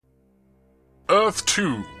Earth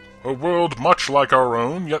 2, a world much like our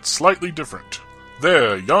own, yet slightly different.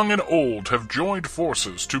 There, young and old have joined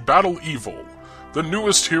forces to battle evil, the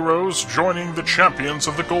newest heroes joining the champions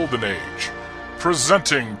of the Golden Age.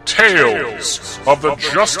 Presenting Tales of the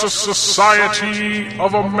Justice Society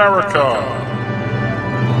of America.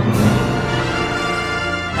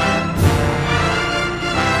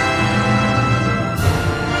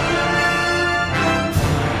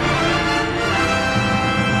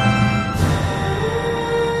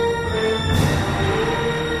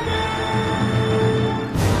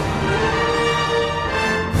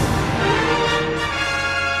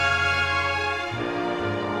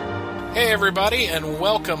 Hey everybody, and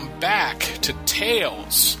welcome back to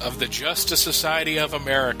Tales of the Justice Society of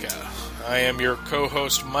America. I am your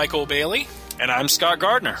co-host Michael Bailey. And I'm Scott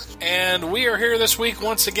Gardner. And we are here this week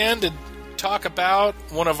once again to talk about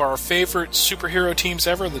one of our favorite superhero teams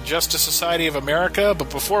ever, the Justice Society of America. But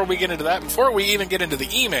before we get into that, before we even get into the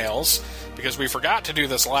emails, because we forgot to do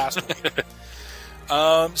this last week,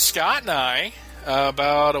 Scott and I,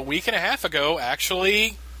 about a week and a half ago,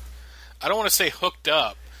 actually, I don't want to say hooked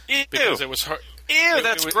up, because it was hard. Ew,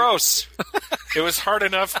 that's gross. It was hard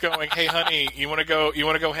enough going, hey honey, you want to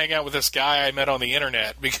go hang out with this guy I met on the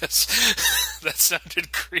internet, because that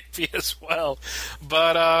sounded creepy as well.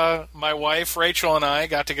 But my wife Rachel and I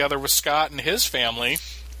got together with Scott and his family,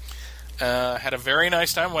 had a very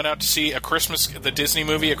nice time, went out to see the Disney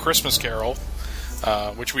movie A Christmas Carol,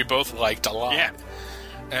 which we both liked a lot. Yeah.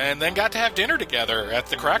 And then got to have dinner together at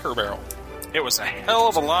the Cracker Barrel. It was a hell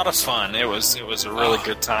of a lot of fun. It was a really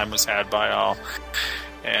good time was had by all.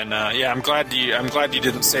 And I'm glad you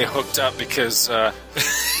didn't say hooked up, because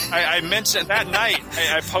I mentioned that night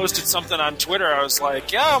I posted something on Twitter. I was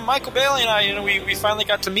like, yeah, Michael Bailey and I, we finally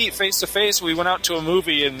got to meet face to face. We went out to a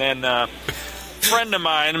movie, and then a friend of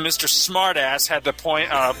mine, Mr. Smartass, had to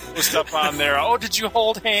post up on there, oh, did you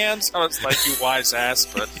hold hands? I was like, you wise ass,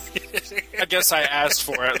 but I guess I asked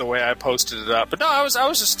for it the way I posted it up. But no, I was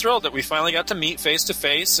just thrilled that we finally got to meet face to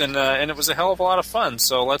face, and it was a hell of a lot of fun.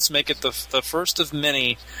 So let's make it the first of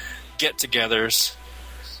many get-togethers.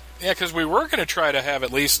 Yeah, because we were going to try to have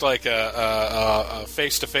at least like a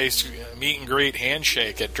face-to-face meet and greet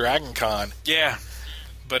handshake at Dragon Con. Yeah.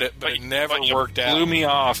 But it never worked out. Blew me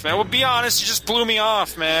off, man. Well, be honest, you just blew me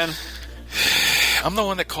off, man. I'm the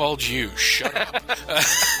one that called you. Shut up.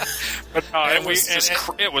 But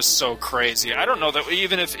it was so crazy. I don't know that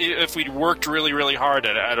even if we'd worked really, really hard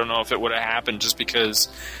at it, I don't know if it would have happened, just because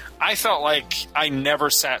I felt like I never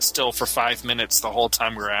sat still for 5 minutes the whole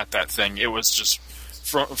time we were at that thing. It was just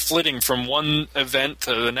flitting from one event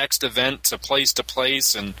to the next event to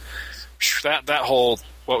place, and that whole...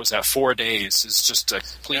 What was that, 4 days is just a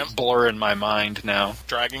complete blur in my mind now.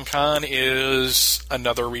 Dragon Con is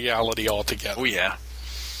another reality altogether. Oh, yeah.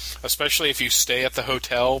 Especially if you stay at the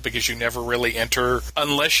hotel, because you never really enter.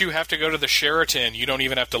 Unless you have to go to the Sheraton, you don't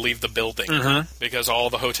even have to leave the building. Mm-hmm. Because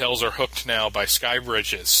all the hotels are hooked now by sky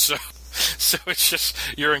bridges. So it's just,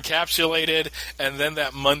 you're encapsulated, and then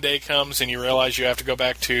that Monday comes and you realize you have to go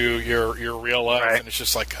back to your real life, right. And it's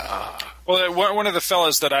just like, Well, one of the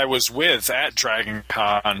fellas that I was with at Dragon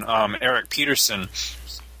Con, Eric Peterson,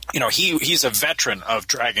 he's a veteran of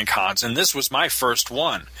Dragon Cons, and this was my first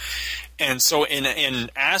one. And so in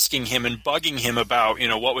asking him and bugging him about,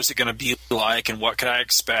 what was it going to be like and what could I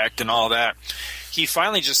expect and all that, he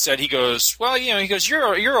finally just said, he goes,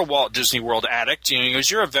 you're a Walt Disney World addict. He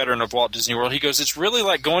goes, you're a veteran of Walt Disney World. He goes, it's really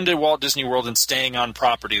like going to Walt Disney World and staying on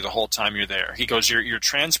property the whole time you're there. He goes, you're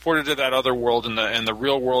transported to that other world, and the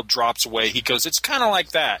real world drops away. He goes, it's kind of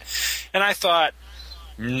like that. And I thought,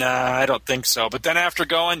 nah, I don't think so. But then after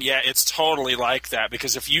going, yeah, it's totally like that.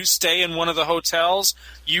 Because if you stay in one of the hotels,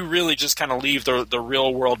 you really just kind of leave the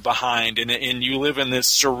real world behind. And you live in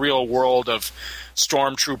this surreal world of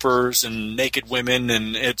stormtroopers and naked women.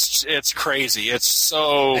 And it's crazy. It's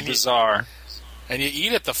so bizarre. And you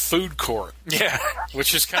eat at the food court. Yeah.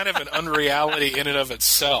 Which is kind of an unreality in and of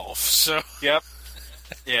itself. So. Yep.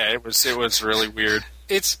 Yeah, it was really weird.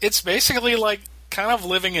 It's basically like kind of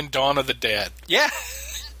living in Dawn of the Dead. Yeah.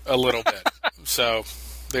 A little bit. So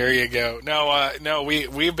there you go. No,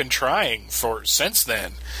 we've been trying since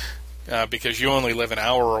then, because you only live an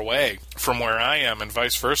hour away from where I am, and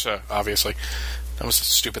vice versa. Obviously, that was a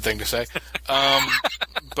stupid thing to say.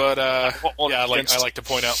 But I like to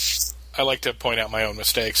point out my own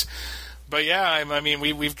mistakes. But yeah, I mean,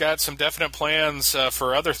 we've got some definite plans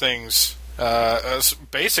for other things.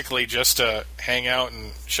 Basically just to hang out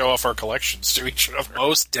and show off our collections to each other.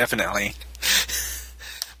 Most definitely.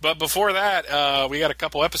 But before that, we got a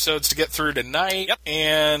couple episodes to get through tonight,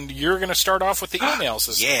 and you're going to start off with the emails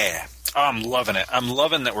this week. Yeah. I'm loving it. I'm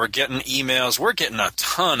loving that we're getting emails. We're getting a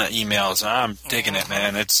ton of emails. I'm digging it,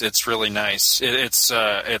 man. It's really nice. It's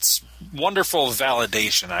wonderful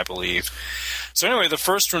validation, I believe. So anyway, the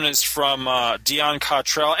first one is from Dion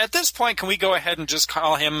Cottrell. At this point, can we go ahead and just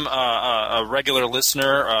call him a regular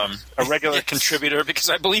listener, a regular Yes. contributor? Because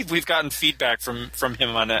I believe we've gotten feedback from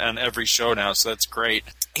him on every show now, so that's great.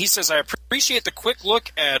 He says, I appreciate the quick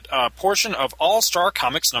look at a portion of All-Star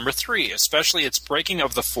Comics number 3, especially its breaking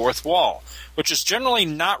of the fourth wall, which is generally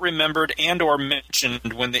not remembered and or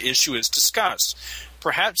mentioned when the issue is discussed.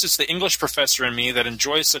 Perhaps it's the English professor in me that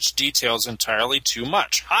enjoys such details entirely too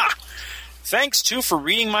much. Ha! Thanks, too, for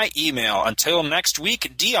reading my email. Until next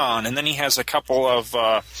week, Dion. And then he has a couple of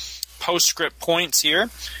postscript points here.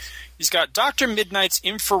 He's got Dr. Midnight's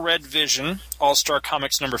infrared vision, All-Star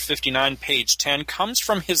Comics number 59, page 10, comes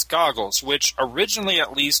from his goggles, which, originally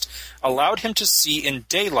at least, allowed him to see in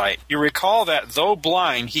daylight. You recall that, though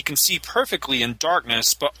blind, he can see perfectly in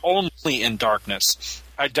darkness, but only in darkness.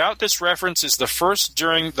 I doubt this reference is the first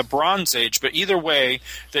during the Bronze Age, but either way,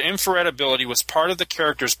 the infrared ability was part of the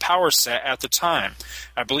character's power set at the time.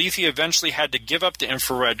 I believe he eventually had to give up the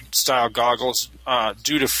infrared-style goggles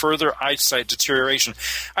due to further eyesight deterioration.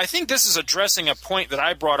 I think this is addressing a point that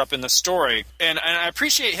I brought up in the story, and I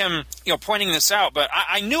appreciate him, pointing this out, but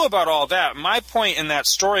I knew about all that. My point in that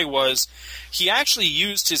story was he actually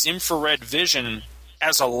used his infrared vision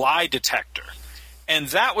as a lie detector. And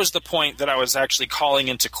that was the point that I was actually calling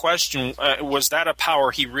into question. Was that a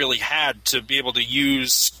power he really had to be able to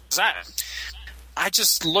use? I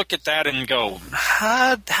just look at that and go,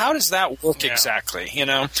 how does that work exactly?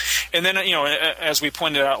 And then as we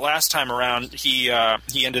pointed out last time around, he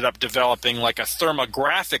ended up developing like a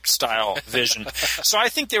thermographic style vision. So I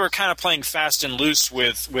think they were kind of playing fast and loose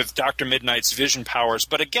with Dr. Midnight's vision powers.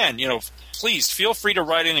 But again, please feel free to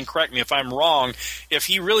write in and correct me if I'm wrong. If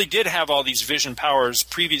he really did have all these vision powers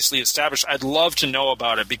previously established, I'd love to know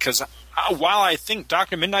about it, because while I think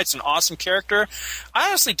Dr. Midnight's an awesome character, I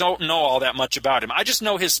honestly don't know all that much about him. I just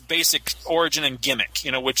know his basic origin and gimmick,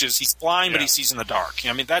 which is he's blind, but he sees in the dark.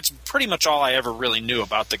 That's pretty much all I ever really knew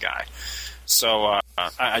about the guy. So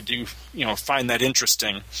I do, find that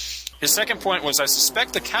interesting. His second point was, I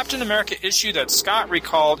suspect the Captain America issue that Scott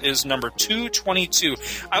recalled is number 222.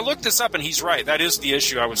 I looked this up, and he's right. That is the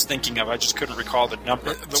issue I was thinking of. I just couldn't recall the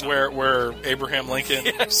number. Where Abraham Lincoln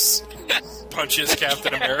punches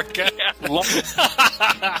Captain America?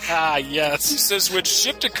 Yes. He says, which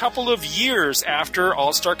shipped a couple of years after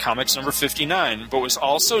All-Star Comics number 59, but was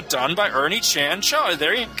also done by Ernie Chan Cho.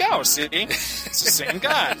 There you go, see? It's the same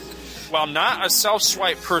guy. While not a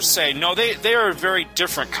self-swipe per se, no, they are very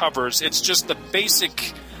different covers. It's just the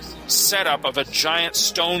basic setup of a giant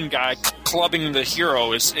stone guy clubbing the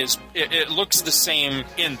hero it looks the same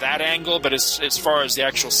in that angle, but as far as the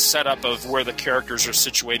actual setup of where the characters are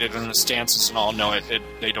situated and the stances and all, no,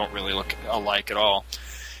 they don't really look alike at all.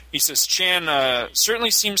 He says, Chan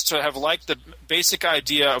certainly seems to have liked the basic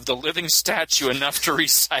idea of the living statue enough to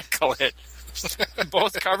recycle it.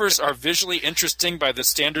 Both covers are visually interesting by the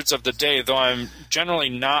standards of the day, though I'm generally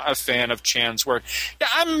not a fan of Chan's work. Yeah,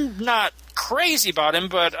 I'm not crazy about him,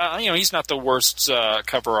 but he's not the worst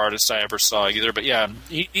cover artist I ever saw either. But yeah,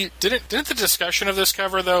 Didn't the discussion of this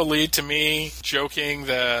cover though lead to me joking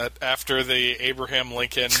that after the Abraham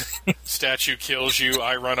Lincoln statue kills you,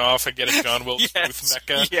 I run off and get a John Wilkes Booth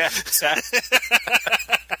mecha? Yeah, exactly.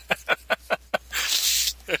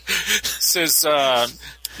 Says.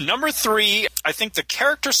 Number 3, I think the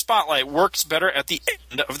character spotlight works better at the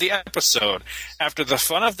end of the episode. After the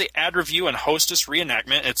fun of the ad review and hostess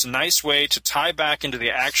reenactment, it's a nice way to tie back into the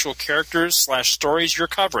actual characters/stories you're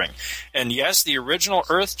covering. And yes, the original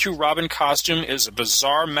Earth 2 Robin costume is a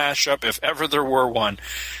bizarre mashup if ever there were one.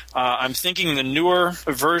 I'm thinking the newer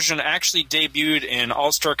version actually debuted in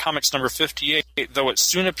All-Star Comics number 58, though it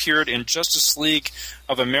soon appeared in Justice League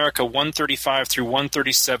of America 135 through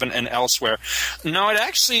 137 and elsewhere. No, it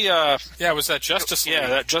actually... was that Justice League? Yeah,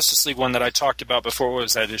 that Justice League one that I talked about before. What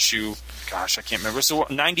was that issue? Gosh, I can't remember. Was it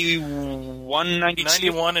 91, 92?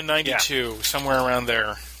 91 and 92, somewhere around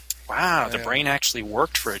there. Wow, the brain actually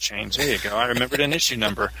worked for a change. There you go. I remembered an issue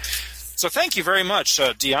number. So thank you very much,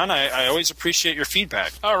 Dion. I always appreciate your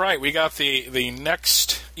feedback. All right, we got the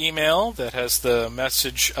next email that has the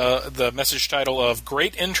message title of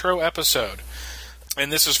Great Intro Episode.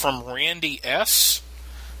 And this is from Randy S.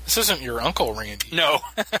 This isn't your Uncle Randy. No.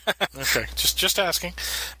 Okay, just asking.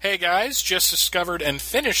 Hey guys, just discovered and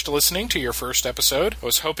finished listening to your first episode. I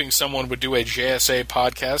was hoping someone would do a JSA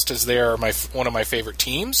podcast, as they are one of my favorite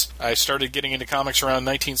teams. I started getting into comics around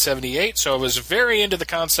 1978, so I was very into the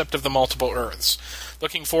concept of the multiple Earths.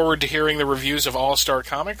 Looking forward to hearing the reviews of All-Star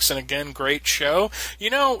Comics, and again, great show. You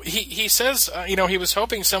know, he says, he was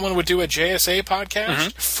hoping someone would do a JSA podcast.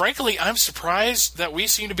 Mm-hmm. Frankly, I'm surprised that we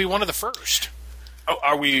seem to be one of the first. Oh,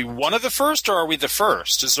 are we one of the first, or are we the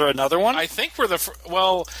first? Is there another one? I think we're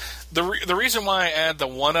well, the reason why I add the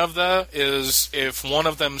one of the is if one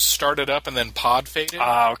of them started up and then pod faded.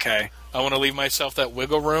 Okay. I want to leave myself that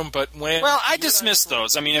wiggle room, but when... Well, I dismiss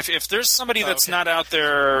those. I mean, if there's somebody that's not out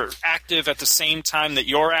there active at the same time that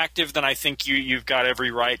you're active, then I think you've got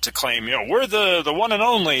every right to claim, we're the one and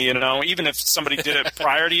only, even if somebody did it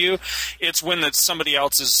prior to you. It's when that somebody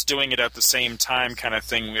else is doing it at the same time kind of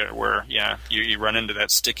thing where you run into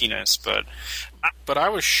that stickiness, but... But I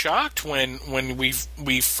was shocked when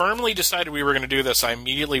we firmly decided we were going to do this. I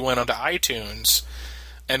immediately went onto iTunes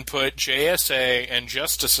and put JSA and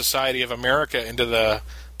Justice Society of America into the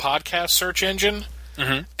podcast search engine,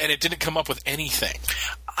 and it didn't come up with anything.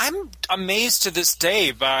 I'm amazed to this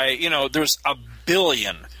day by, there's a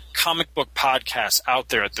billion comic book podcasts out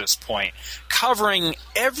there at this point, covering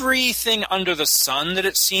everything under the sun that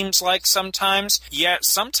it seems like sometimes, yet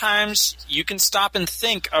sometimes you can stop and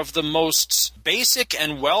think of the most basic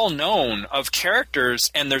and well-known of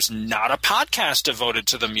characters, and there's not a podcast devoted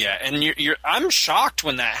to them yet. And I'm shocked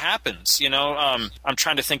when that happens. I'm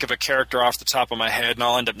trying to think of a character off the top of my head, and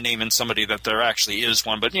I'll end up naming somebody that there actually is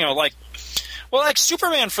one. But, like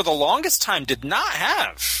Superman for the longest time did not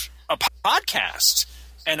have a podcast.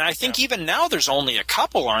 And I think even now there's only a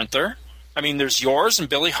couple, aren't there? I mean, there's yours and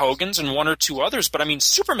Billy Hogan's and one or two others, but I mean,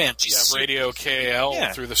 Superman... Radio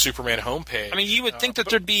KL through the Superman homepage. I mean, you would think that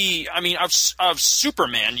there'd be... I mean, of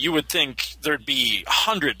Superman, you would think there'd be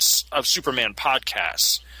hundreds of Superman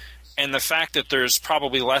podcasts. And the fact that there's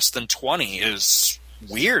probably less than 20 is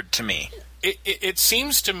weird to me. It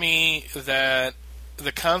seems to me that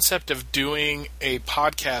the concept of doing a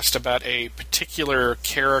podcast about a particular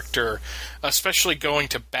character, especially going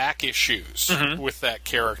to back issues with that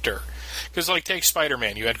character. Because, take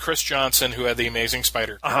Spider-Man. You had Chris Johnson, who had the Amazing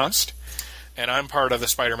Spider-Cast, and I'm part of the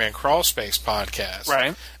Spider-Man Crawl Space podcast.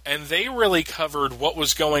 Right. And they really covered what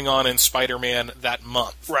was going on in Spider-Man that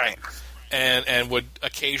month. Right. And would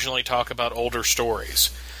occasionally talk about older stories.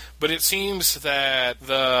 But it seems that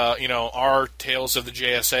our Tales of the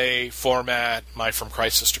JSA format, my From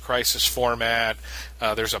Crisis to Crisis format,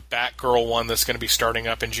 there's a Batgirl one that's going to be starting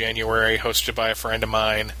up in January, hosted by a friend of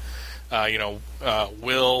mine.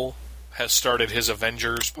 Will has started his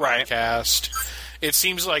Avengers podcast. Right. It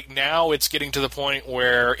seems like now it's getting to the point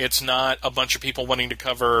where it's not a bunch of people wanting to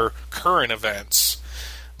cover current events,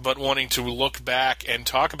 but wanting to look back and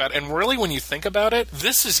talk about it. And really, when you think about it,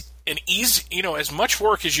 this is an easy, as much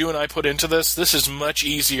work as you and I put into this is much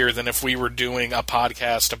easier than if we were doing a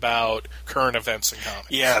podcast about current events in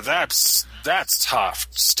comics. Yeah, that's tough.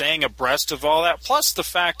 Staying abreast of all that. Plus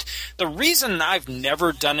the reason I've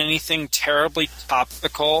never done anything terribly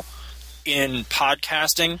topical in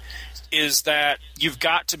podcasting is that you've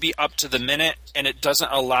got to be up to the minute, and it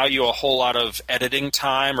doesn't allow you a whole lot of editing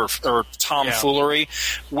time or tomfoolery.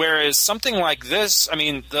 Whereas something like this, I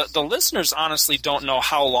mean, the listeners honestly don't know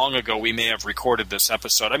how long ago we may have recorded this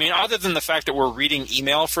episode. I mean, other than the fact that we're reading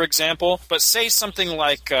email, for example, but say something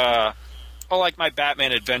like my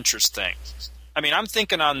Batman Adventures thing. I mean, I'm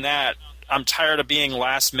thinking on that. I'm tired of being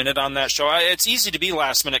last minute on that show. It's easy to be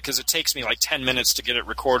last minute because it takes me 10 minutes to get it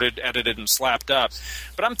recorded, edited, and slapped up.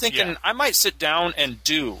 But I'm thinking I might sit down and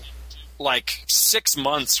do 6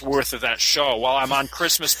 months worth of that show while I'm on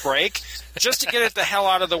Christmas break just to get it the hell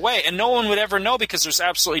out of the way. And no one would ever know because there's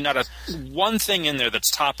absolutely not one thing in there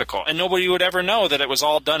that's topical. And nobody would ever know that it was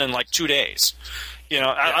all done in 2 days.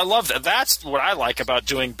 I love that. That's what I like about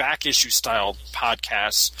doing back issue style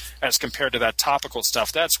podcasts as compared to that topical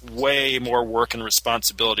stuff. That's way more work and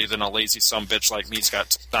responsibility than a lazy sumbitch like me's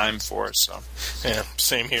got time for. So, yeah,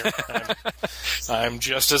 same here. I'm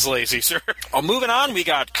just as lazy, sir. Well, moving on, we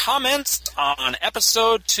got comments on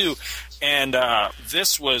episode 2. And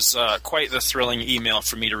this was quite the thrilling email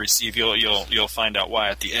for me to receive. You'll find out why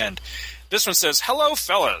at the end. This one says, "Hello,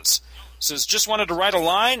 fellas. Says, just wanted to write a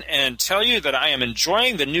line and tell you that I am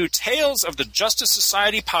enjoying the new Tales of the Justice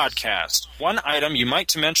Society podcast. One item you might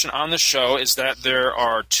to mention on the show is that there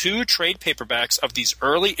are 2 trade paperbacks of these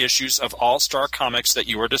early issues of All-Star Comics that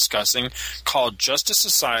you were discussing called Justice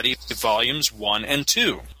Society Volumes 1 and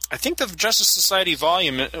 2. I think the Justice Society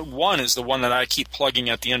Volume 1 is the one that I keep plugging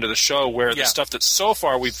at the end of the show, where the stuff that so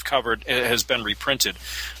far we've covered has been reprinted.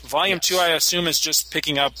 Volume 2, I assume, is just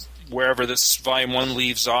picking up wherever this Volume 1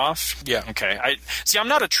 leaves off. Yeah. Okay. I'm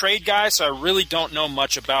not a trade guy, so I really don't know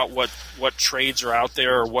much about what trades are out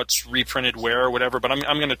there or what's reprinted where or whatever, but I'm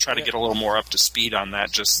going to try to get a little more up to speed on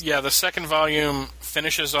that. The second volume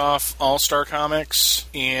finishes off All-Star Comics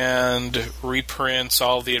and reprints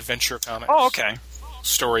all the Adventure Comics. Oh, okay.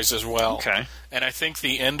 Stories as well. Okay. And I think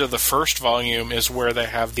the end of the first volume is where they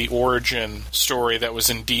have the origin story that was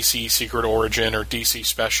in DC Secret Origin or DC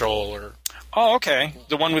Special or... Oh, okay.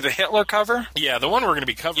 The one with the Hitler cover? Yeah, the one we're going to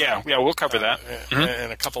be covering. Yeah, we'll cover that.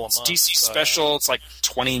 In a couple of months. DC Special, it's like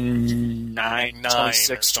 29,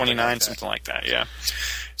 26, 29, something like that, yeah.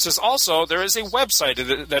 It says also, there is a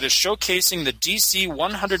website that is showcasing the DC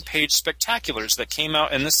 100-page spectaculars that came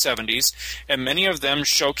out in the 70s, and many of them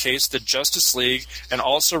showcase the Justice League and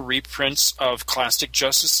also reprints of classic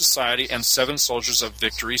Justice Society and Seven Soldiers of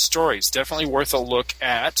Victory stories. Definitely worth a look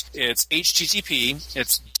at. It's HTTP.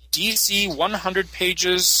 It's DC 100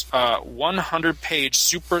 pages, 100-page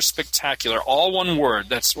super spectacular, all one word.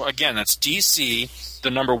 That's DC,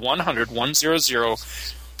 the number 100, 100,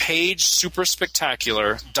 page super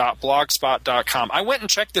spectacular.blogspot.com. I went and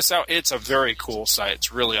checked this out. It's a very cool site.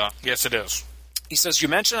 It's really awesome. Yes, it is. He says, you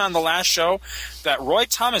mentioned on the last show that Roy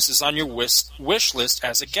Thomas is on your wish list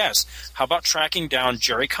as a guest. How about tracking down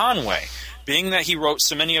Jerry Conway? Being that he wrote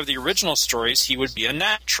so many of the original stories, he would be a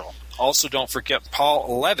natural. Also, don't forget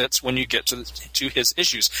Paul Levitz when you get to his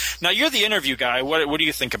issues. Now, you're the interview guy. What do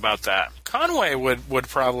you think about that? Conway would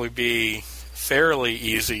probably be fairly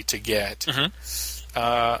easy to get. Mm-hmm.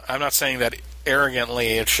 I'm not saying that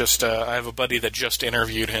arrogantly. It's just I have a buddy that just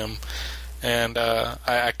interviewed him, and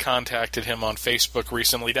I contacted him on Facebook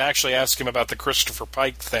recently to actually ask him about the Christopher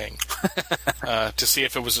Pike thing, to see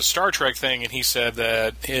if it was a Star Trek thing, and he said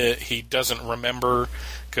that he doesn't remember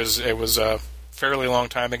because it was a fairly long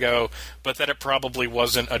time ago, but that it probably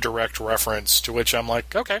wasn't a direct reference, to which I'm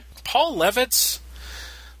like, okay. Paul Levitz,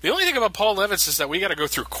 the only thing about Paul Levitz is that we got to go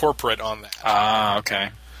through corporate on that. Okay.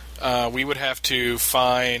 We would have to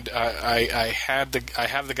find, I have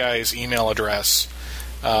the guy's email address,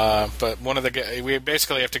 but one of the guys, we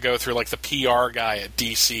basically have to go through like the PR guy at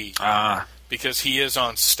DC, because he is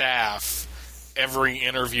on staff. Every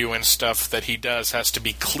interview and stuff that he does has to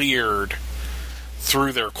be cleared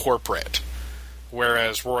through their corporate.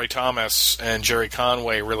 Whereas Roy Thomas and Jerry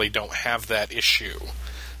Conway really don't have that issue.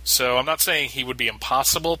 So I'm not saying he would be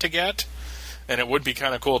impossible to get, and it would be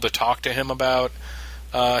kind of cool to talk to him about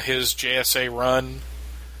his JSA run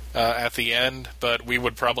at the end, but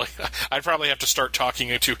I'd probably have to start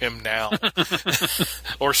talking to him now,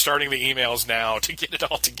 or starting the emails now to get it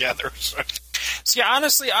all together. See,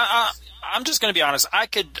 honestly, I'm just going to be honest. I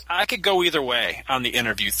could go either way on the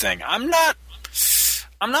interview thing. I'm not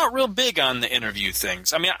real big on the interview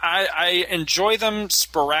things. I mean, I enjoy them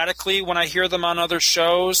sporadically when I hear them on other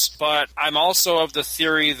shows, but I'm also of the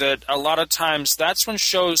theory that a lot of times that's when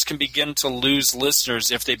shows can begin to lose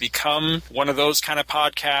listeners if they become one of those kind of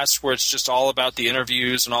podcasts where it's just all about the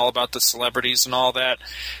interviews and all about the celebrities and all that.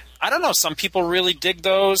 I don't know. Some people really dig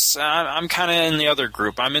those. I'm kind of in the other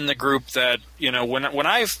group. I'm in the group that, when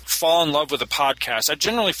I fall in love with a podcast, I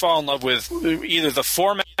generally fall in love with either the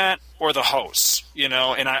format or the hosts, and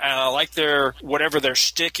I like whatever their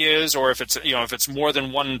shtick is, or if it's more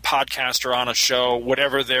than one podcaster on a show,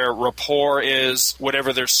 whatever their rapport is,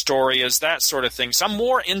 whatever their story is, that sort of thing. So I'm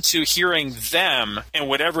more into hearing them and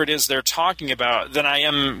whatever it is they're talking about than I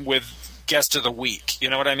am with guest of the week. You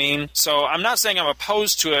know what I mean? So I'm not saying I'm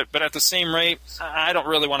opposed to it, but at the same rate, I don't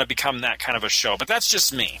really want to become that kind of a show. But that's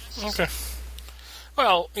just me. Okay.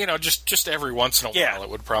 Well, just every once in a while, it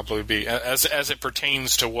would probably be as it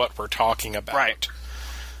pertains to what we're talking about, right?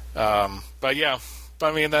 But yeah,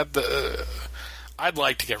 I mean I'd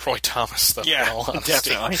like to get Roy Thomas though. Yeah,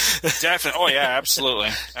 definitely. Oh yeah,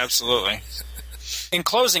 absolutely. In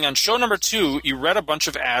closing, on show number 2, you read a bunch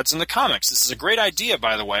of ads in the comics. This is a great idea,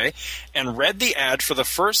 by the way, and read the ad for the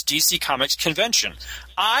first DC Comics convention.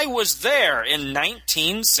 I was there in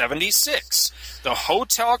 1976. The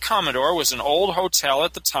Hotel Commodore was an old hotel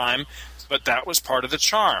at the time, but that was part of the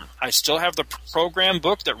charm. I still have the program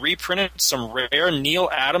book that reprinted some rare Neil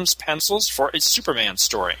Adams pencils for a Superman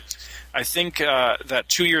story. I think that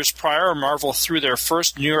 2 years prior, Marvel threw their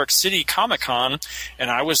first New York City Comic-Con,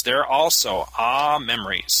 and I was there also. Ah,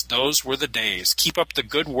 memories. Those were the days. Keep up the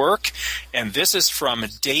good work. And this is from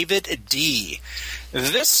David D.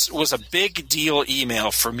 This was a big deal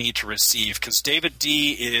email for me to receive because David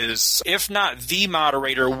D. is, if not the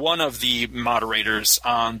moderator, one of the moderators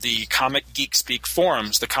on the Comic Geek Speak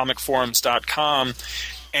forums, the comicforums.com.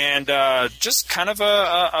 And just kind of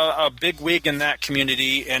a big wig in that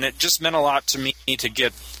community, and it just meant a lot to me to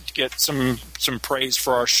get some praise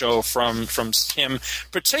for our show from him,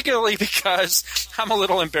 particularly because I'm a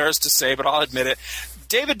little embarrassed to say, but I'll admit it.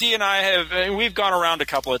 David D. and we've gone around a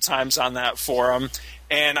couple of times on that forum,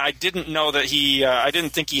 and I didn't know that I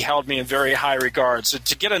didn't think he held me in very high regard. So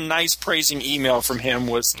to get a nice praising email from him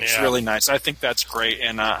was really nice. I think that's great,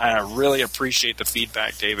 and I really appreciate the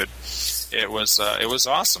feedback, David. It was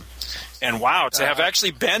awesome. And wow, to have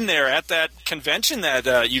actually been there at that convention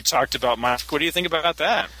that you talked about, Mike, what do you think about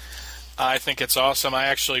that? I think it's awesome. I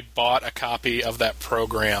actually bought a copy of that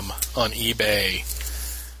program on eBay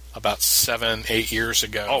about 7-8 years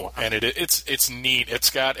ago. Oh, wow. And it's neat. It's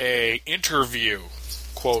got a interview,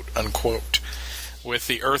 quote unquote, with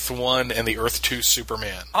the Earth 1 and the Earth 2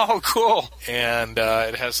 Superman. Oh, cool. And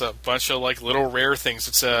it has a bunch of like little rare things.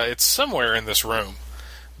 It's somewhere in this room.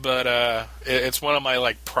 But it's one of my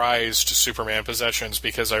like prized Superman possessions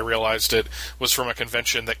because I realized it was from a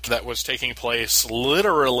convention that was taking place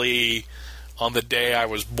literally on the day I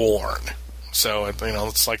was born. So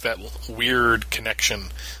it's like that weird connection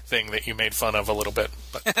thing that you made fun of a little bit,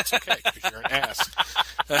 but it's okay because you're an ass.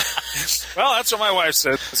 Well, that's what my wife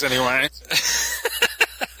says anyway.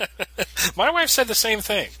 My wife said the same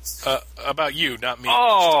thing about you, not me.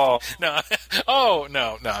 Oh no! Oh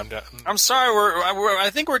no! I'm done. I'm sorry. I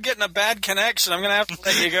think we're getting a bad connection. I'm going to have to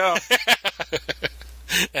let you go.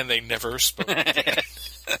 And they never spoke again.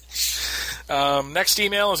 Next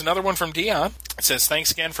email is another one from Dion. It says,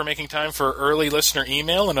 thanks again for making time for early listener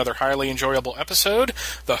email. Another highly enjoyable episode.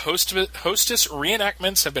 The hostess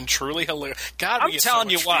reenactments have been truly hilarious. God, I'm telling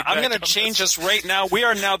you what, I'm going to change this right now. We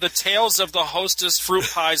are now the Tales of the Hostess Fruit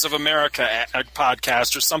Pies of America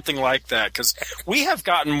podcast or something like that, because we have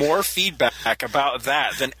gotten more feedback about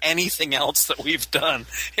that than anything else that we've done.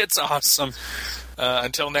 It's awesome.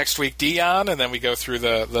 Until next week, Dion, and then we go through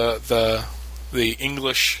the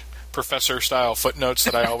English professor-style footnotes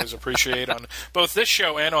that I always appreciate on both this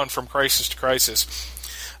show and on From Crisis to Crisis.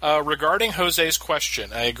 Regarding Jose's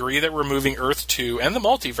question, I agree that removing Earth 2 and the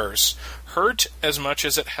multiverse hurt as much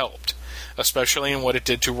as it helped, especially in what it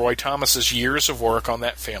did to Roy Thomas's years of work on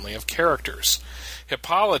that family of characters.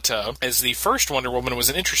 Hippolyta, as the first Wonder Woman, was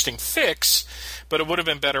an interesting fix, but it would have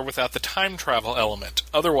been better without the time travel element.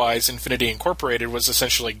 Otherwise, Infinity Incorporated was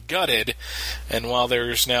essentially gutted, and while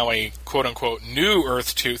there's now a quote-unquote new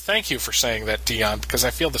Earth 2, thank you for saying that, Dion, because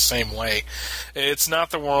I feel the same way. It's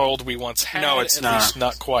not the world we once had. No, it's at not. least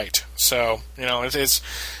not quite. So,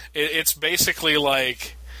 it's basically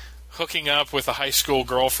like hooking up with a high school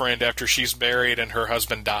girlfriend after she's married and her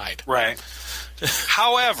husband died. Right.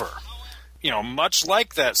 However, much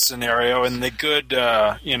like that scenario and the good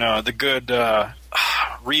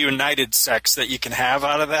reunited sex that you can have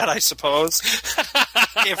out of that, I suppose.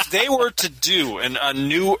 If they were to do a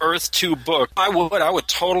new Earth 2 book, I would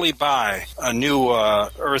totally buy a new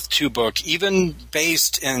Earth 2 book, even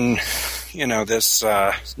based in, this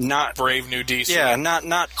not Brave New DC. Yeah,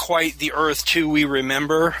 not quite the Earth 2 we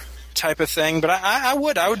remember type of thing, but I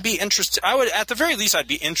would be interested. At the very least, I'd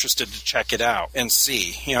be interested to check it out and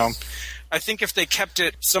see, I think if they kept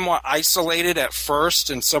it somewhat isolated at first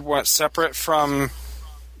and somewhat separate from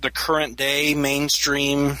the current day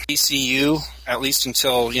mainstream DCU, at least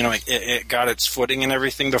until it got its footing and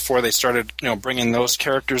everything before they started bringing those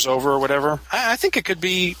characters over or whatever, I think it could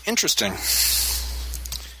be interesting.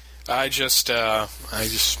 I'm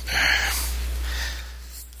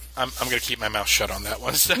going to keep my mouth shut on that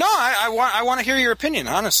one. No, I want to hear your opinion,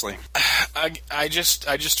 honestly. I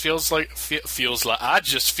just feels like feels like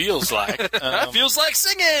feels like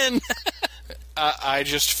singing. I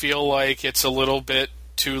just feel like it's a little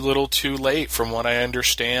too late. From what I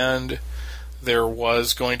understand, there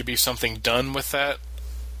was going to be something done with that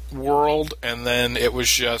world, and then it was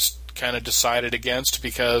just kind of decided against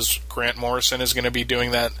because Grant Morrison is going to be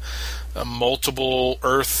doing that multiple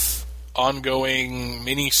Earth ongoing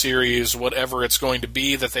miniseries, whatever it's going to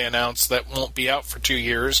be, that they announced that won't be out for 2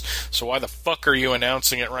 years. So why the fuck are you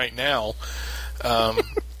announcing it right now? God,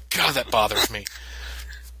 that bothers me.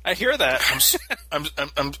 I hear that.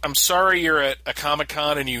 I'm sorry you're at a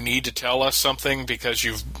Comic-Con and you need to tell us something because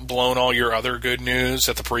you've blown all your other good news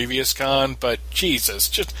at the previous con, but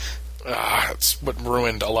Jesus, it's what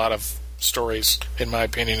ruined a lot of stories, in my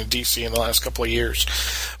opinion, in DC in the last couple of years.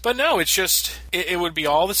 But no, it's just, it would be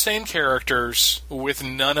all the same characters with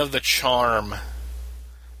none of the charm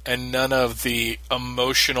and none of the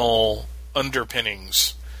emotional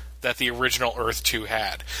underpinnings that the original Earth 2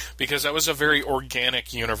 had, because that was a very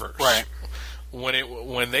organic universe. Right.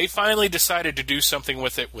 When they finally decided to do something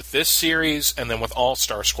with it with this series and then with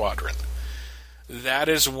All-Star Squadron, that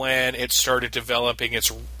is when it started developing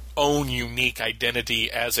its own unique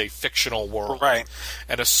identity as a fictional world. Right.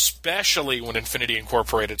 And especially when Infinity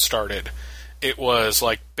Incorporated started, it was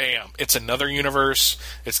like, bam, it's another universe.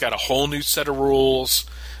 It's got a whole new set of rules.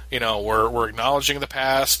 You know, we're acknowledging the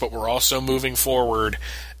past, but we're also moving forward.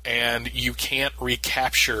 And you can't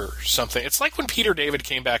recapture something. It's like when Peter David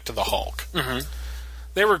came back to the Hulk. Mm-hmm.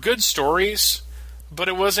 They were good stories, but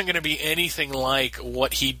it wasn't going to be anything like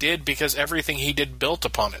what he did because everything he did built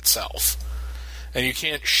upon itself. And you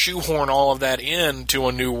can't shoehorn all of that into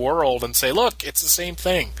a new world and say, look, it's the same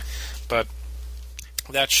thing. But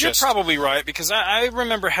that's You're probably right, because I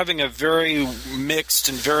remember having a very mixed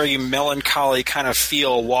and very melancholy kind of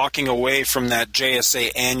feel walking away from that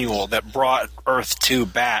JSA annual that brought Earth 2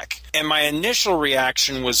 back. And my initial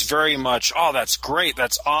reaction was very much, oh, that's great,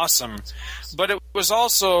 that's awesome. But it was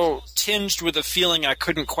also tinged with a feeling I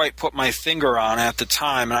couldn't quite put my finger on at the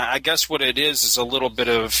time. And I guess what it is a little bit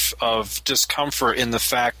of discomfort in the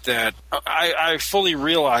fact that I fully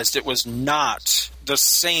realized it was not the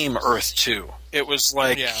same Earth 2. It was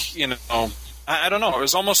like, you know, I don't know. It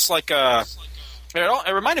was almost like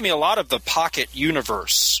it reminded me a lot of the Pocket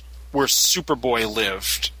universe where Superboy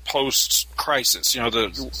lived post-Crisis, you know,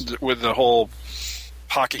 with the whole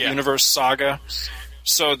Pocket Universe saga.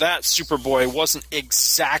 So that Superboy wasn't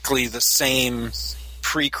exactly the same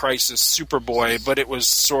pre-Crisis Superboy, but it was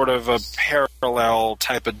sort of a parallel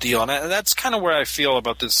type of deal. And that's kind of where I feel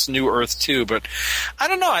about this new Earth 2. But I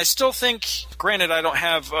don't know. I still think, granted, I don't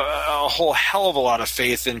have a whole hell of a lot of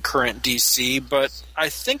faith in current DC, but I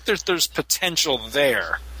think there's potential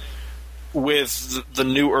there with the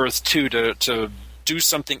new Earth 2 to do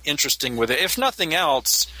something interesting with it. If nothing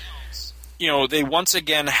else, you know, they once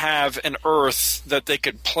again have an Earth that they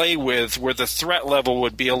could play with where the threat level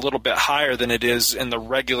would be a little bit higher than it is in the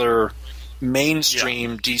regular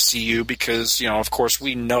mainstream DCU because, you know, of course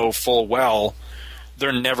we know full well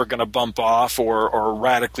they're never going to bump off or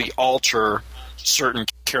radically alter certain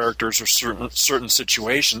characters or certain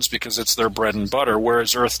situations because it's their bread and butter,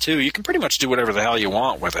 whereas Earth 2, you can pretty much do whatever the hell you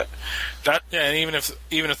want with it. And even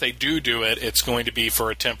if they do it, it's going to be for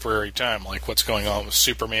a temporary time, like what's going on with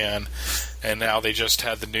Superman, and now they just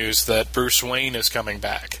had the news that Bruce Wayne is coming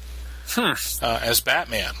back as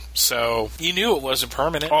Batman. So you knew it wasn't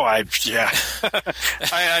permanent. Oh, I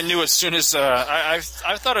knew as soon as I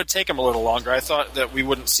thought it'd take him a little longer. I thought that we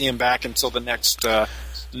wouldn't see him back until the next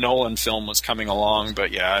Nolan film was coming along,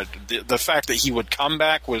 but yeah, the fact that he would come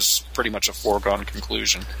back was pretty much a foregone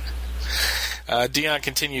conclusion. Dion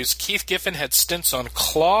continues, Keith Giffen had stints on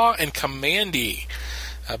Claw and Commandy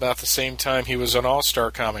about the same time he was on All-Star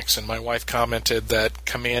Comics, and my wife commented that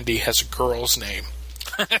Commandy has a girl's name.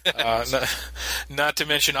 Not to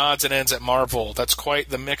mention odds and ends at Marvel. That's quite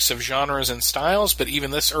the mix of genres and styles, but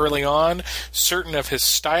even this early on, certain of his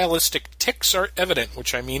stylistic tics are evident,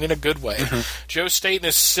 which I mean in a good way. Mm-hmm. Joe Staton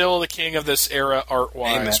is still the king of this era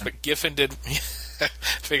art-wise, but Giffen did...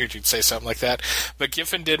 Figured you'd say something like that. But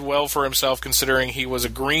Giffen did well for himself considering he was a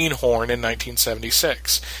greenhorn in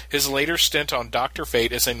 1976. His later stint on Dr.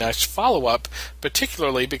 Fate is a nice follow-up,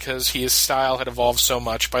 particularly because his style had evolved so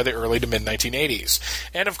much by the early to mid-1980s.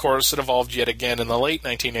 And, of course, it evolved yet again in the late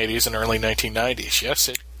 1980s and early 1990s. Yes,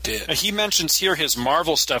 it did. He mentions here his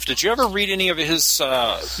Marvel stuff. Did you ever read any of his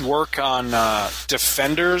work on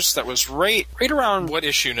Defenders? That was right around... What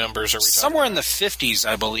issue numbers are we talking Somewhere about? In the 50s,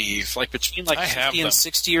 I believe. Like between 50 them. and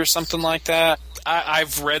 60 or something like that.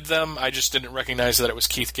 I've read them. I just didn't recognize that it was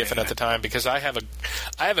Keith Giffen at the time because I have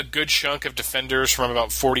a good chunk of Defenders from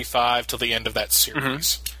about 45 till the end of that series.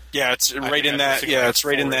 Mm-hmm. Yeah, it's right in that. Yeah, it's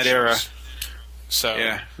right in that era. So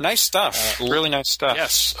yeah, nice stuff. Really nice stuff.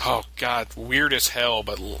 Yes. Oh God, weird as hell,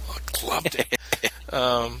 but loved it.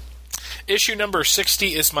 Issue number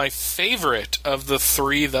 60 is my favorite of the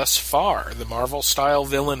three thus far. The Marvel-style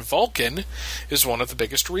villain Vulcan is one of the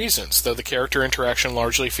biggest reasons, though the character interaction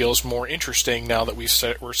largely feels more interesting now that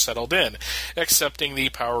we're settled in, excepting the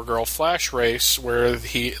Power Girl Flash race, where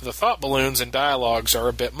the thought balloons and dialogues are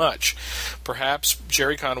a bit much. Perhaps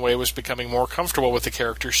Jerry Conway was becoming more comfortable with the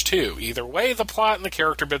characters too. Either way, the plot and the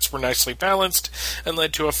character bits were nicely balanced and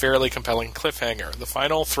led to a fairly compelling cliffhanger. The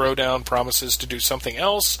final throwdown promises to do something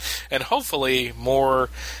else, and hopefully more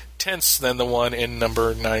tenths than the one in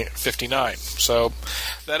number 59. So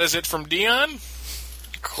that is it from Dion.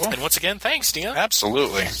 Cool. And once again, thanks, Dion.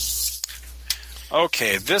 Absolutely.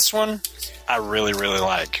 Okay, this one I really, really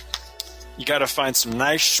like. You got to find some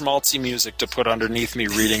nice schmaltzy music to put underneath me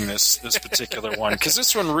reading this particular one, because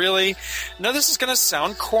this one really, now this is going to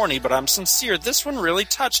sound corny, but I'm sincere, this one really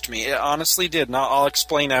touched me. It honestly did, and I'll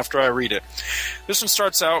explain after I read it. This one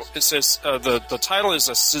starts out, it says, the title is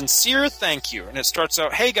A Sincere Thank You, and it starts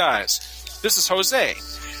out, "Hey guys, this is Jose.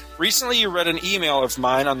 Recently you read an email of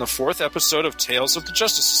mine on the 4th episode of Tales of the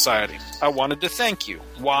Justice Society. I wanted to thank you.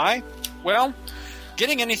 Why? Well,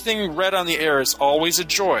 getting anything read on the air is always a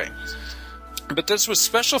joy. But this was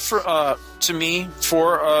special to me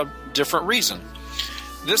for a different reason.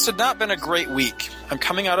 This had not been a great week. I'm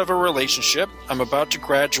coming out of a relationship. I'm about to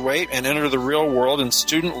graduate and enter the real world, and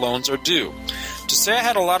student loans are due. To say I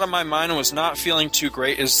had a lot on my mind and was not feeling too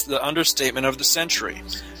great is the understatement of the century.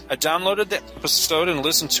 I downloaded the episode and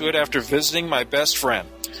listened to it after visiting my best friend.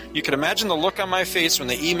 You can imagine the look on my face when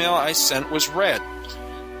the email I sent was read.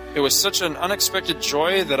 It was such an unexpected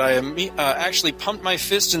joy that I actually pumped my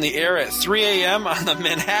fist in the air at 3 a.m. on the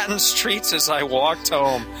Manhattan streets as I walked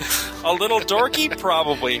home. A little dorky,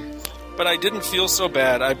 probably, but I didn't feel so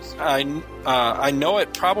bad. I know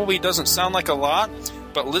it probably doesn't sound like a lot,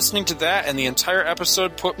 but listening to that and the entire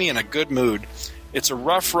episode put me in a good mood. It's a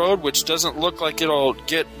rough road, which doesn't look like it'll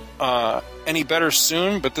get any better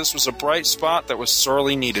soon, but this was a bright spot that was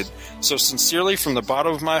sorely needed. So sincerely, from the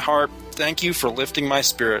bottom of my heart, thank you for lifting my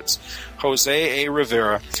spirits. Jose A.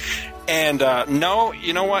 Rivera." And no,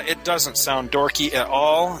 you know what? It doesn't sound dorky at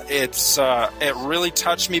all. It really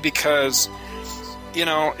touched me because, you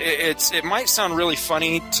know, it might sound really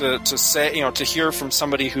funny to say, you know, to hear from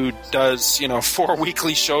somebody who does, you know, 4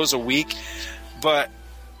 weekly shows a week, but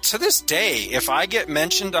to this day, if I get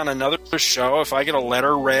mentioned on another show, if I get a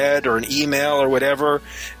letter read or an email or whatever,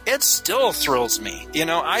 it still thrills me. You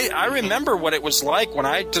know, I remember what it was like when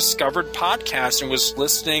I discovered podcasts and was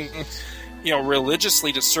listening, you know,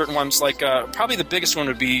 religiously to certain ones. Like probably the biggest one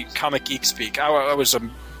would be Comic Geek Speak. I was a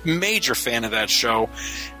major fan of that show,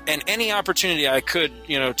 and any opportunity I could,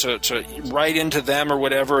 you know, to write into them or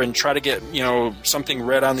whatever and try to get, you know, something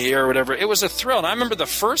read on the air or whatever, it was a thrill. And I remember the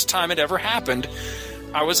first time it ever happened,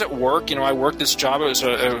 I was at work. You know, I worked this job. It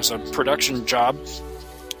was a production job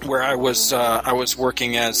where I was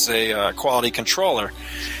working as a quality controller,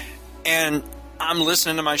 and I'm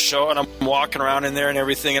listening to my show and I'm walking around in there and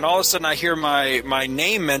everything, and all of a sudden I hear my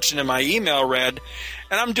name mentioned in my email read,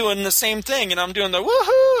 and I'm doing the same thing, and I'm doing the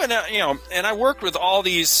woohoo, and you know, and I worked with all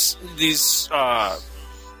these what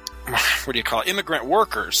do you call it, immigrant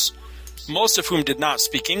workers, most of whom did not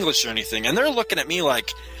speak English or anything, and they're looking at me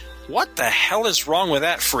like, what the hell is wrong with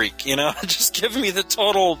that freak? You know, just giving me the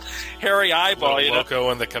total hairy eyeball. Little Loco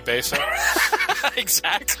and the Cabeza.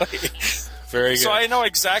 Exactly. Very good. So I know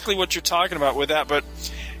exactly what you're talking about with that, but,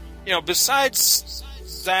 you know, besides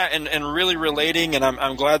that and really relating, and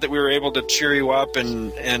I'm glad that we were able to cheer you up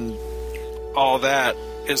and all that,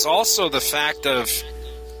 is also the fact of,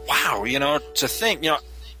 wow, you know, to think, you know,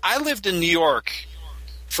 I lived in New York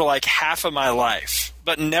for like half of my life,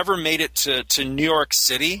 but never made it to New York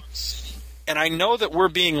City. And I know that we're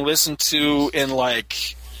being listened to in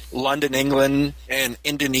like London, England, and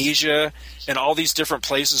Indonesia, and all these different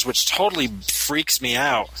places, which totally freaks me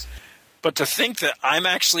out. But to think that I'm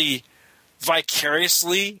actually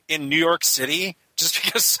vicariously in New York City just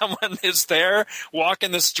because someone is there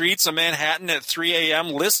walking the streets of Manhattan at 3 a.m.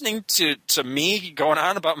 listening to me going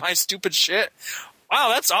on about my stupid shit. Wow,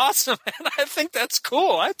 that's awesome, man. I think that's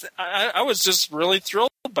cool. I was just really thrilled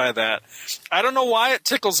by that. I don't know why it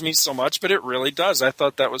tickles me so much, but it really does. I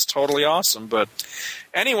thought that was totally awesome. But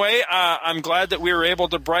anyway, I'm glad that we were able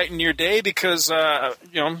to brighten your day because,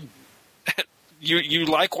 you know, you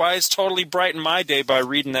likewise totally brightened my day by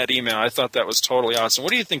reading that email. I thought that was totally awesome.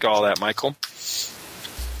 What do you think of all that, Michael?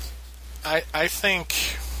 I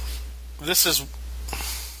think this is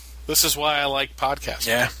why I like podcasting.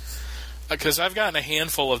 Yeah. Because I've gotten a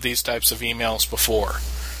handful of these types of emails before.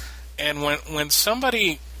 And when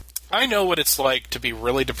somebody... I know what it's like to be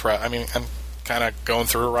really depressed. I mean, I'm kind of going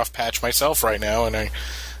through a rough patch myself right now, and I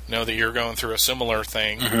know that you're going through a similar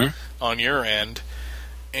thing on your end.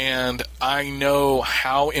 And I know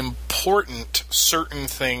how important certain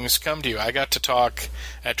things come to you. I got to talk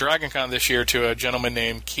at DragonCon this year to a gentleman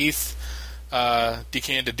named Keith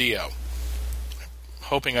DeCandidio.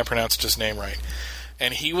 Hoping I pronounced his name right.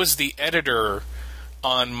 And he was the editor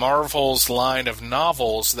on Marvel's line of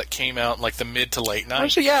novels that came out in like the mid to late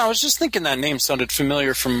 90s. Yeah, I was just thinking that name sounded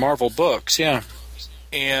familiar from Marvel books, yeah.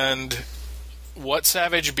 And What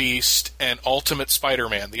Savage Beast and Ultimate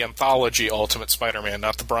Spider-Man, the anthology Ultimate Spider-Man,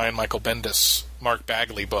 not the Brian Michael Bendis, Mark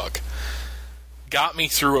Bagley book, got me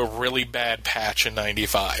through a really bad patch in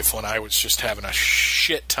 95 when I was just having a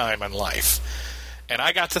shit time in life. And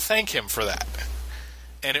I got to thank him for that.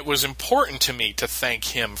 And it was important to me to thank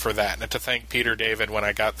him for that, and to thank Peter David when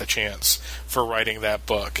I got the chance for writing that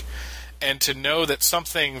book. And to know that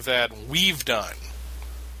something that we've done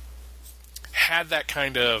had that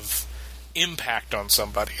kind of impact on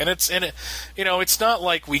somebody. And it's not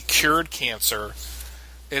like we cured cancer.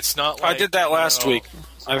 It's not like... I did that last week.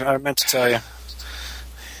 I meant to tell you.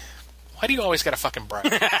 Why do you always got to fucking brag?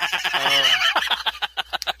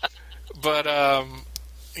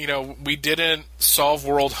 We didn't solve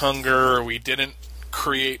world hunger. We didn't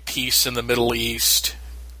create peace in the Middle East.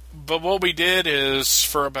 But what we did is,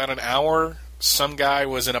 for about an hour, some guy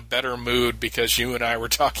was in a better mood because you and I were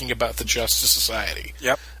talking about the Justice Society.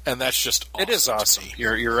 Yep. And that's just awesome. It is awesome.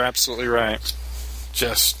 You're absolutely right.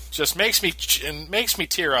 Just makes me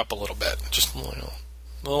tear up a little bit. Just a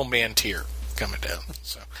little man tear coming down.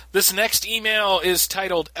 So this next email is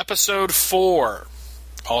titled Episode 4,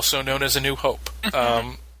 also known as A New Hope.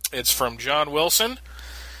 It's from John Wilson,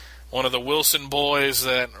 one of the Wilson boys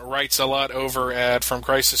that writes a lot over at From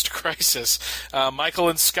Crisis to Crisis. Michael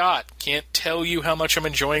and Scott, can't tell you how much I'm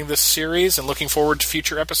enjoying this series and looking forward to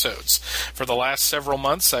future episodes. For the last several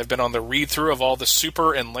months, I've been on the read-through of all the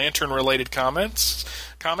Super and Lantern-related comics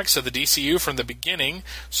of the DCU from the beginning,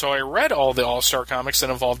 so I read all the All-Star comics that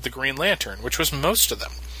involved the Green Lantern, which was most of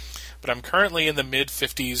them. But I'm currently in the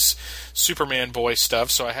mid-50s Superman boy stuff,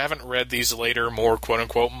 so I haven't read these later, more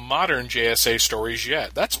quote-unquote modern JSA stories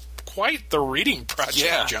yet. That's quite the reading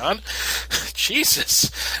project, John. Jesus.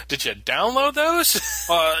 Did you download those?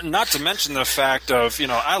 Not to mention the fact of,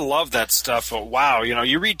 I love that stuff, but wow,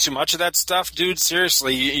 you read too much of that stuff, dude,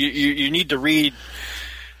 seriously, you need to read...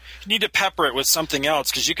 You need to pepper it with something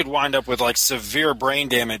else, because you could wind up with severe brain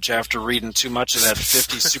damage after reading too much of that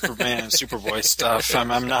 50s Superman and Superboy stuff.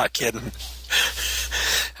 I'm not kidding.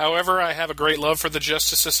 However, I have a great love for the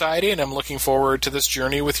Justice Society, and I'm looking forward to this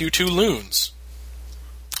journey with you two loons.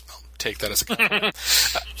 I'll take that as a compliment.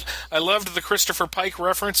 I loved the Christopher Pike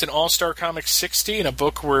reference in All-Star Comics 60, in a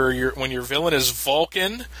book where when your villain is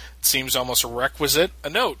Vulcan. It seems almost a requisite. A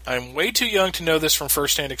note, I'm way too young to know this from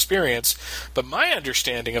first-hand experience, but my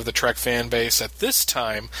understanding of the Trek fan base at this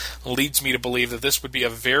time leads me to believe that this would be a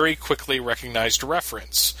very quickly recognized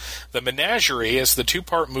reference. The Menagerie, as the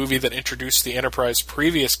two-part movie that introduced the Enterprise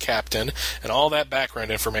previous captain and all that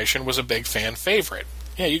background information, was a big fan favorite.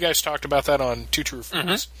 Yeah, you guys talked about that on Two True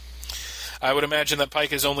Friends. Mm-hmm. I would imagine that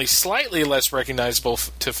Pike is only slightly less recognizable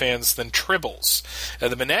to fans than Tribbles.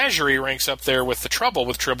 The Menagerie ranks up there with The Trouble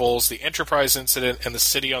with Tribbles, The Enterprise Incident, and The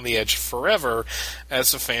City on the Edge Forever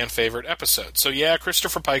as a fan-favorite episode. So yeah,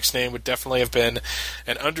 Christopher Pike's name would definitely have been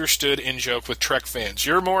an understood in-joke with Trek fans.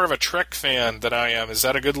 You're more of a Trek fan than I am. Is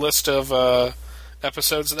that a good list of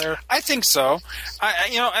episodes there? I think so.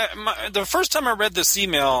 The first time I read this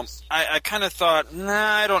email, I kind of thought,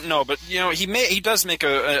 I don't know, but he does make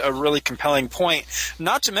a really compelling point.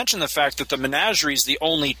 Not to mention the fact that the Menagerie is the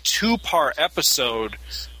only 2-part episode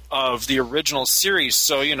of the original series,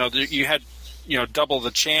 so you had double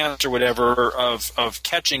the chance or whatever of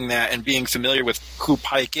catching that and being familiar with who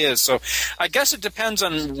Pike is. So I guess it depends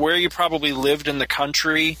on where you probably lived in the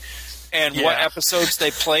country and what episodes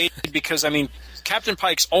they played, because Captain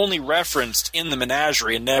Pike's only referenced in the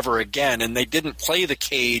Menagerie and never again, and they didn't play the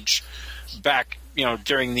cage back,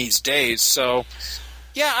 during these days. So,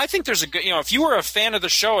 yeah, I think there's a good, if you were a fan of the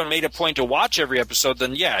show and made a point to watch every episode,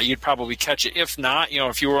 then yeah, you'd probably catch it. If not,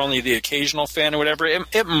 if you were only the occasional fan or whatever,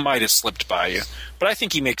 it might have slipped by you. But I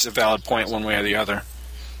think he makes a valid point one way or the other.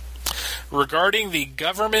 Regarding the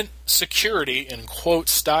government security in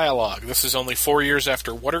quotes dialogue, this is only 4 years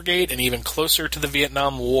after Watergate and even closer to the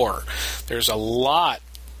Vietnam War. There's a lot,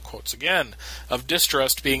 quotes again, of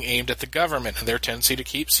distrust being aimed at the government and their tendency to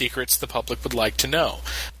keep secrets the public would like to know.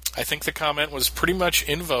 I think the comment was pretty much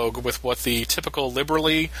in vogue with what the typical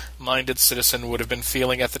liberally minded citizen would have been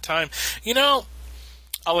feeling at the time.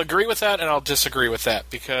 I'll agree with that and I'll disagree with that,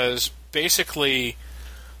 because basically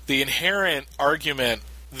the inherent argument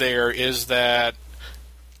there is that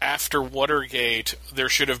after Watergate, there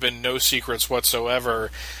should have been no secrets whatsoever,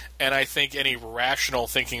 and I think any rational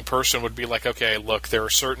thinking person would be like, okay, look, there are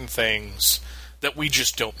certain things that we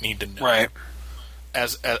just don't need to know, right,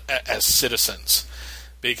 as citizens,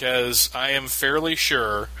 because I am fairly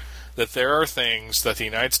sure that there are things that the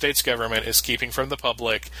United States government is keeping from the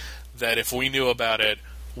public that if we knew about it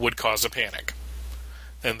would cause a panic,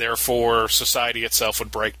 and therefore society itself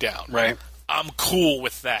would break down. Right. I'm cool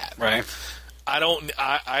with that. Right.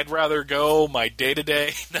 I'd rather go my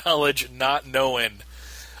day-to-day knowledge not knowing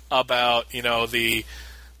about,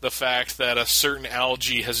 the fact that a certain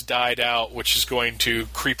algae has died out, which is going to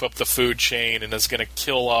creep up the food chain and is going to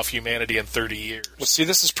kill off humanity in 30 years. Well, see,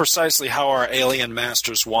 this is precisely how our alien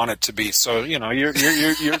masters want it to be. So, you're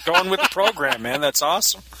going with the program, man. That's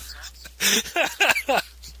awesome.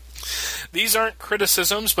 These aren't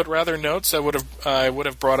criticisms, but rather notes I would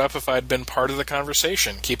have brought up if I had been part of the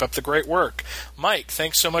conversation. Keep up the great work. Mike,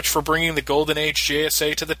 thanks so much for bringing the Golden Age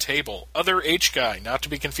JSA to the table. Other H guy, not to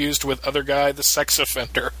be confused with Other Guy, the sex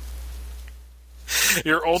offender.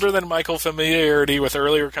 Your older than Michael familiarity with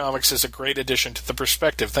earlier comics is a great addition to the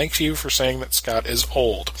perspective. Thank you for saying that Scott is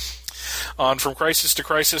old. On From Crisis to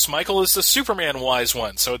Crisis, Michael is the Superman wise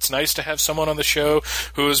one, so it's nice to have someone on the show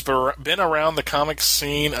who has been around the comic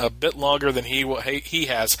scene a bit longer than he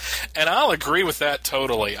has. And I'll agree with that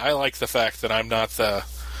totally. I like the fact that I'm not the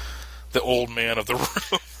old man of the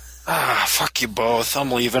room. Fuck you both.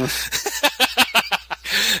 I'm leaving.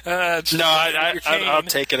 No, I'll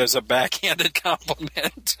take it as a backhanded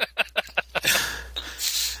compliment.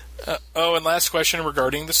 And last question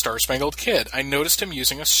regarding the Star-Spangled Kid. I noticed him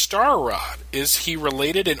using a star rod. Is he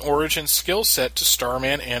related in origin skill set to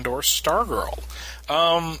Starman and or Stargirl?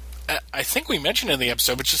 I think we mentioned in the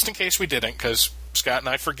episode, but just in case we didn't, because Scott and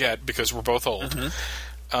I forget because we're both old.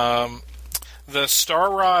 Mm-hmm. The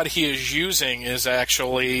star rod he is using is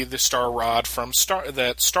actually the star rod from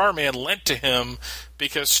that Starman lent to him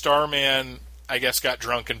because Starman, I guess, got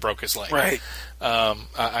drunk and broke his leg. Right.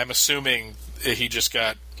 I'm assuming he just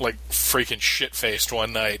got freaking shit-faced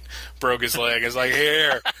one night, broke his leg. It's like,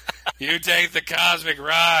 here, you take the cosmic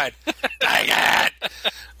rod. Dang it!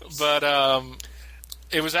 But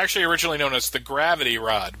it was actually originally known as the gravity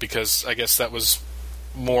rod because I guess that was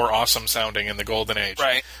more awesome sounding in the Golden Age.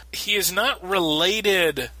 Right. He is not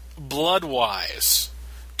related blood-wise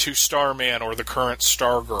to Starman or the current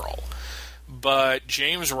Stargirl, but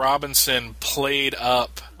James Robinson played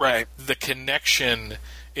up the connection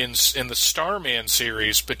in the Starman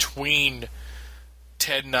series between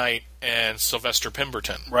Ted Knight and Sylvester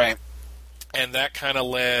Pemberton. Right. And that kind of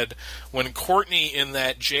led, when Courtney in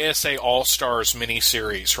that JSA All-Stars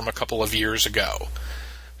miniseries from a couple of years ago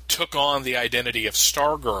took on the identity of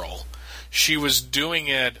Stargirl, she was doing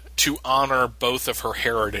it to honor both of her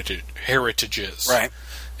heritages. Right.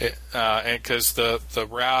 And because the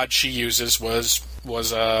rod she uses was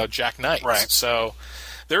Jack Knight's. Right. So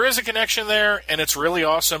there is a connection there, and it's really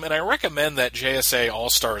awesome, and I recommend that JSA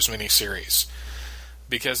All-Stars miniseries,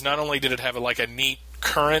 because not only did it have a neat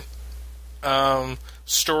current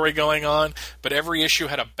story going on, but every issue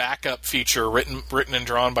had a backup feature written and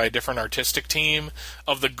drawn by a different artistic team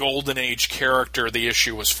of the Golden Age character the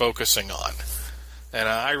issue was focusing on. And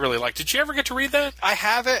I really liked it. Did you ever get to read that? I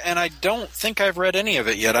have it, and I don't think I've read any of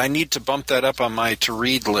it yet. I need to bump that up on my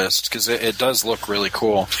to-read list, because it does look really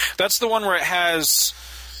cool. That's the one where it has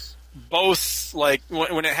both,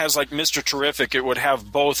 when it has, Mr. Terrific, it would have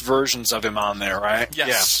both versions of him on there, right?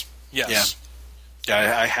 Yes. Yeah. Yes. Yeah,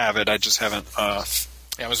 I have it. I just haven't...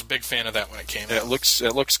 I was a big fan of that when it came out. It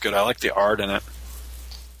looks good. I like the art in it.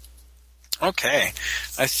 Okay.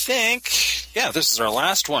 I think... Yeah, this is our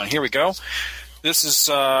last one. Here we go. This is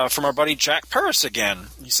from our buddy Jack Paris again.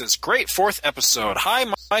 He says, great 4th episode. Hi,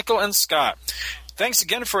 Michael and Scott. Thanks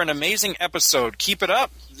again for an amazing episode. Keep it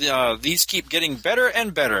up. These keep getting better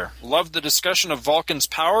and better. Love the discussion of Vulcan's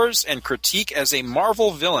powers and critique as a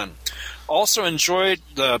Marvel villain. Also enjoyed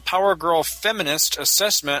the Power Girl feminist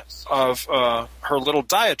assessment of her little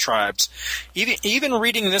diatribes. Even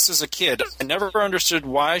reading this as a kid, I never understood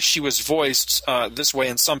why she was voiced this way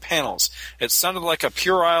in some panels. It sounded like a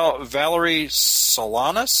puerile Valerie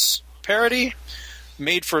Solanas parody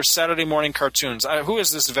made for Saturday morning cartoons. Who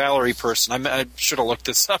is this Valerie person? I should have looked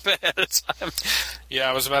this up ahead of time. Yeah,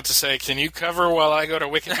 I was about to say, can you cover while I go to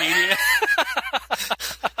Wikipedia?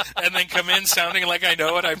 And then come in sounding like I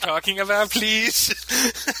know what I'm talking about, please?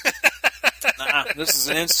 This is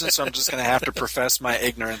an instance where I'm just going to have to profess my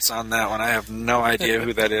ignorance on that one. I have no idea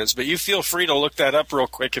who that is. But you feel free to look that up real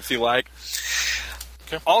quick if you like.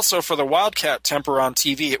 Okay. Also, for the Wildcat temper on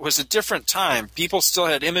TV, it was a different time. People still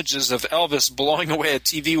had images of Elvis blowing away a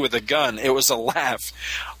TV with a gun. It was a laugh.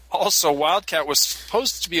 Also, Wildcat was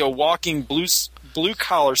supposed to be a walking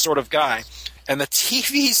blue-collar sort of guy. And the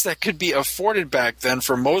TVs that could be afforded back then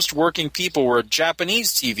for most working people were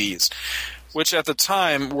Japanese TVs, which at the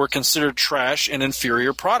time were considered trash and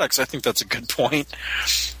inferior products. I think that's a good point.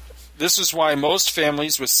 This is why most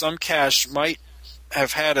families with some cash might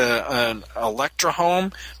have had an Electra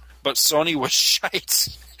home, but Sony was shite.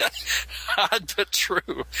 Odd but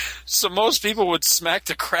true. So most people would smack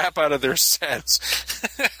the crap out of their sets.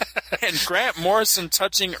 And Grant Morrison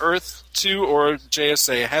touching Earth 2 or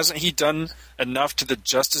JSA, hasn't he done enough to the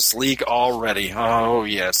Justice League already? Oh,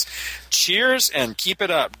 yes. Cheers and keep it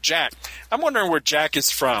up. Jack. I'm wondering where Jack is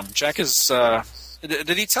from. Jack is,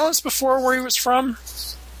 did he tell us before where he was from?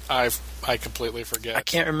 I completely forget. I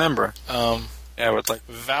can't remember. Yeah, I would like.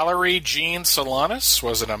 Valerie Jean Solanas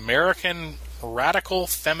was an American radical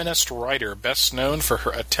feminist writer, best known for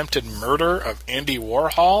her attempted murder of Andy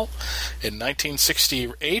Warhol in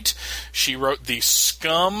 1968. She wrote the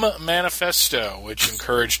Scum Manifesto, which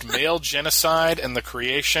encouraged male genocide and the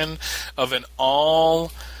creation of an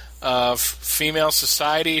all-female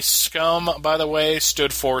society. Scum, by the way,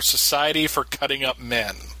 stood for Society for Cutting Up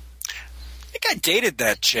Men. I think I dated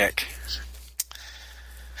that chick.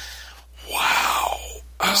 Wow.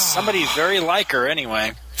 Somebody very like her,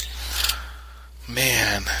 anyway.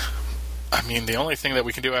 Man. I mean, the only thing that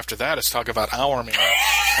we can do after that is talk about Our Man.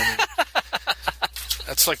 I mean,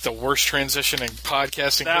 that's like the worst transition in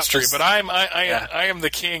podcasting history. But I am the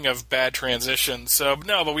king of bad transitions. So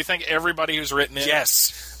no, but we thank everybody who's written in.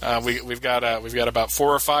 Yes. We've got about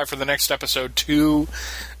 4 or 5 for the next episode 2,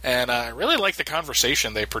 and I really like the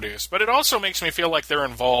conversation they produce. But it also makes me feel like they're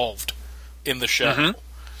involved in the show. Mm-hmm.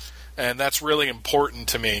 And that's really important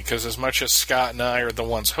to me, because as much as Scott and I are the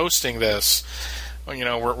ones hosting this,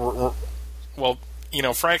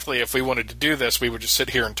 frankly, if we wanted to do this, we would just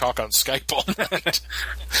sit here and talk on Skype all night.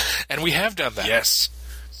 And we have done that. Yes.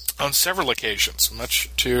 On several occasions, much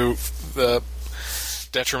to the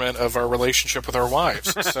detriment of our relationship with our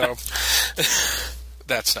wives. So,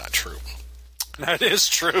 that's not true. That is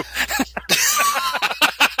true.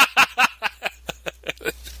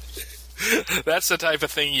 That's the type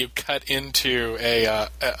of thing you cut into a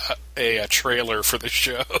trailer for the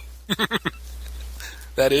show.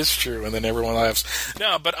 That is true, and then everyone laughs.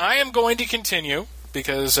 No, but I am going to continue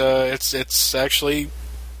because it's actually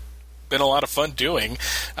been a lot of fun doing.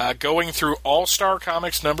 Going through All-Star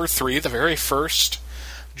Comics number 3, the very first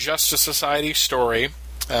Justice Society story.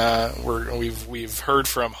 We've heard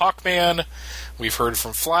from Hawkman, we've heard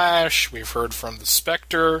from Flash, we've heard from the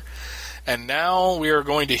Spectre. And now we are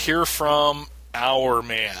going to hear from Our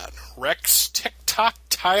Man, Rex TikTok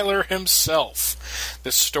Tyler himself.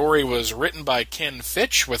 This story was written by Ken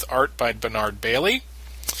Fitch with art by Bernard Bailey,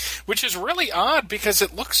 which is really odd because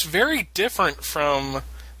it looks very different from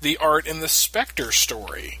the art in the Spectre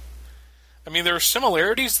story. I mean, there are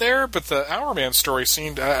similarities there, but the Our Man story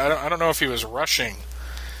seemed... I don't know if he was rushing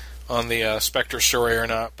on the Spectre story or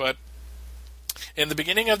not, but... In the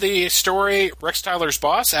beginning of the story, Rex Tyler's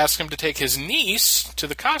boss asks him to take his niece to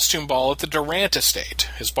the costume ball at the Durant estate.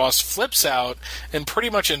 His boss flips out and pretty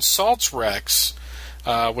much insults Rex,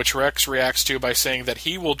 which Rex reacts to by saying that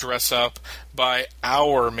he will dress up by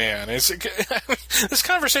Our Man. This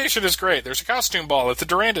conversation is great. There's a costume ball at the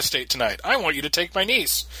Durant estate tonight. I want you to take my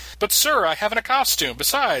niece. But, sir, I haven't a costume.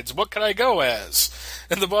 Besides, what can I go as?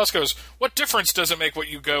 And the boss goes, what difference does it make what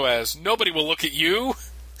you go as? Nobody will look at you.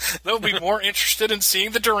 They'll be more interested in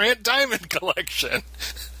seeing the Durant Diamond collection.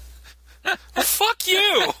 Well, fuck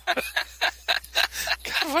you!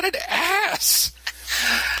 God, what an ass!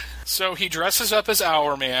 So he dresses up as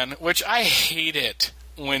Our Man, which I hate it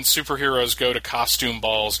when superheroes go to costume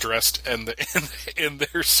balls dressed in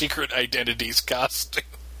their secret identities costume.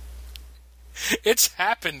 It's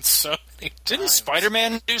happened so many times. Didn't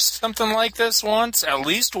Spider-Man do something like this once? At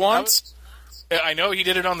least once? I know he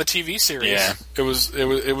did it on the TV series. Yeah. It was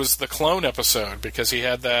the Clone episode because he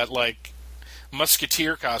had that like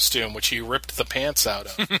musketeer costume which he ripped the pants out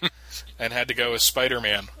of and had to go as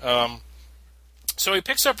Spider-Man. So he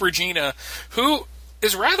picks up Regina, who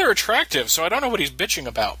is rather attractive, so I don't know what he's bitching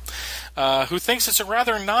about, who thinks it's a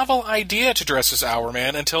rather novel idea to dress as Our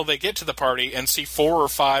Man until they get to the party and see 4 or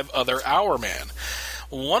 5 other Our Man.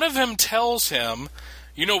 One of them tells him,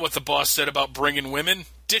 you know what the boss said about bringing women?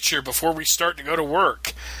 Ditch her before we start to go to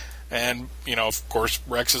work. And, of course,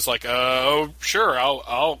 Rex is like, oh, sure,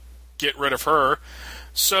 I'll get rid of her.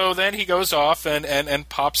 So then he goes off and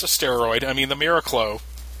pops a steroid, the Miraclo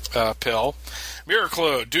pill.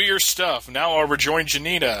 Miraclo, do your stuff. Now I'll rejoin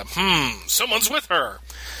Janina. Someone's with her.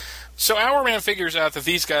 So Our Man figures out that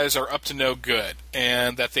these guys are up to no good,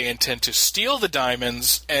 and that they intend to steal the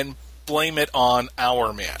diamonds and blame it on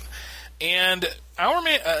Our Man. And Our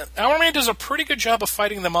Man does a pretty good job of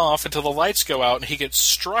fighting them off until the lights go out and he gets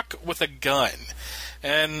struck with a gun.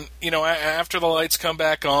 And, after the lights come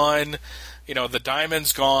back on, the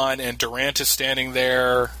diamond's gone and Durant is standing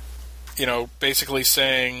there, basically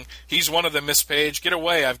saying, he's one of them, Miss Page, get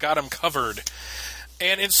away, I've got him covered.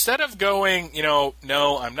 And instead of going, no,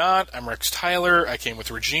 I'm not. I'm Rex Tyler. I came with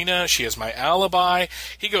Regina. She is my alibi.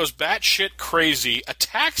 He goes batshit crazy,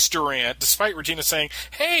 attacks Durant, despite Regina saying,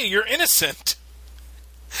 hey, you're innocent.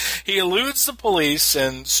 He eludes the police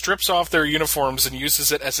and strips off their uniforms and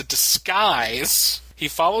uses it as a disguise. He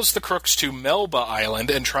follows the crooks to Melba Island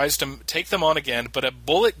and tries to take them on again, but a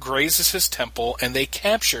bullet grazes his temple and they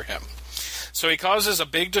capture him. So he causes a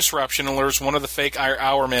big disruption and lures one of the fake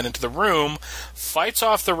Hour Men into the room, fights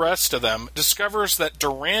off the rest of them, discovers that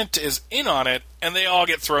Durant is in on it, and they all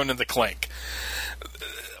get thrown in the clink.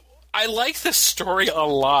 I like this story a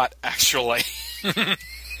lot, actually.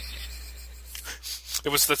 It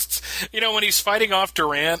was when he's fighting off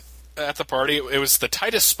Durant at the party, it was the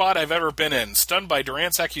tightest spot I've ever been in. Stunned by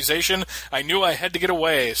Durant's accusation, I knew I had to get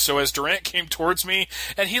away. So as Durant came towards me,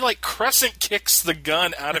 and he crescent kicks the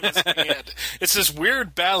gun out of his hand. It's this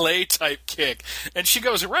weird ballet type kick. And she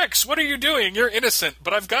goes, Rex, what are you doing? You're innocent,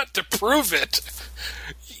 but I've got to prove it.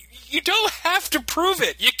 You don't have to prove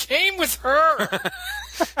it. You came with her.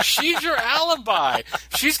 She's your alibi.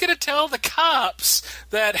 She's going to tell the cops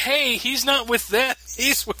that, hey, he's not with them.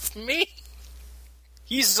 He's with me.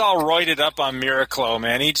 He's all roided up on Miraclo,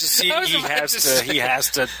 man. He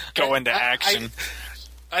has to go into action.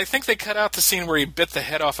 I think they cut out the scene where he bit the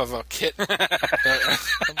head off of a kitten.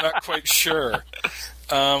 I'm not quite sure.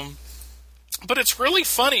 But it's really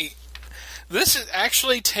funny. This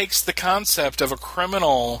actually takes the concept of a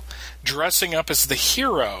criminal dressing up as the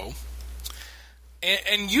hero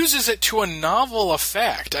and uses it to a novel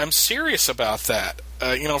effect. I'm serious about that.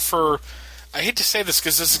 I hate to say this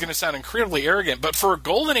because this is going to sound incredibly arrogant, but for a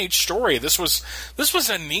Golden Age story, this was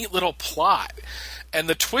a neat little plot. And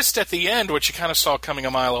the twist at the end, which you kind of saw coming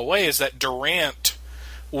a mile away, is that Durant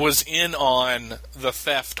was in on the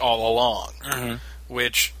theft all along,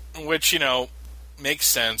 which makes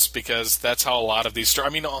sense because that's how a lot of these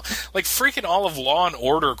stories. I mean, freaking all of Law and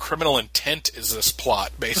Order, Criminal Intent is this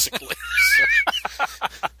plot, basically.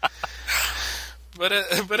 But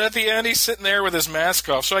at the end, he's sitting there with his mask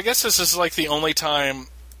off. So I guess this is the only time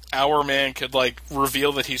Hour Man could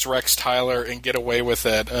reveal that he's Rex Tyler and get away with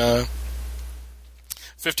it.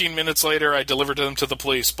 15 minutes later, I delivered them to the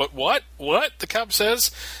police. But what? What? The cop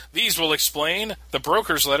says. These will explain. The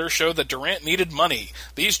broker's letter showed that Durant needed money.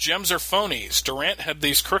 These gems are phonies. Durant had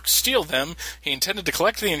these crooks steal them. He intended to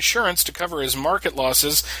collect the insurance to cover his market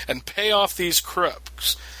losses and pay off these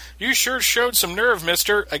crooks. You sure showed some nerve,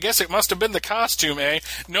 mister. I guess it must have been the costume, eh?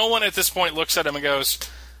 No one at this point looks at him and goes,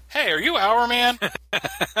 hey, are you Hour Man?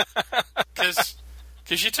 Because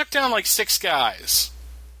you took down 6 guys.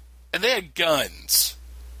 And they had guns.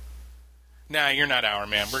 Nah, you're not Hour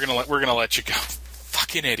Man. We're gonna let you go.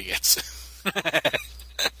 Fucking idiots.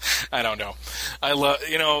 I don't know.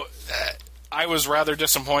 I was rather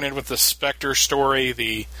disappointed with the Spectre story,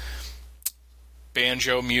 the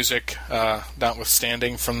banjo music,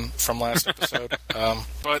 notwithstanding from last episode.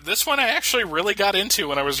 But this one I actually really got into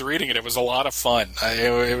when I was reading it. It was a lot of fun.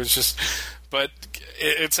 It was just... But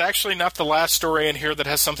it's actually not the last story in here that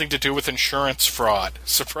has something to do with insurance fraud,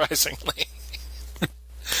 surprisingly.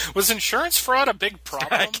 Was insurance fraud a big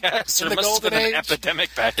problem I guess. in the Golden Age? An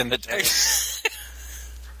epidemic back in the day.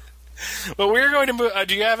 Well, we're going to move...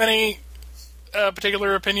 do you have any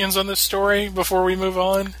particular opinions on this story before we move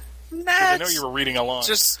on? I know you were reading along.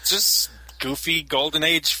 Just goofy Golden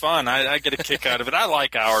Age fun. I get a kick out of it. I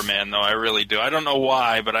like Hour Man, though. I really do. I don't know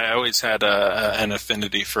why, but I always had an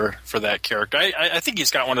affinity for that character. I think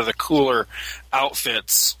he's got one of the cooler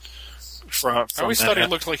outfits. I always thought he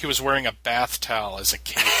looked like he was wearing a bath towel as a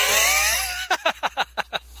kid.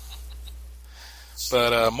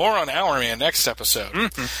 But more on Hour Man next episode.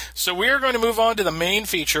 Mm-hmm. So we are going to move on to the main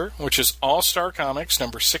feature, which is All-Star Comics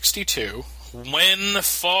number 62, When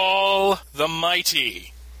Fall the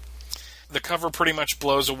Mighty. The cover pretty much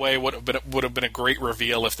blows away what would have been a great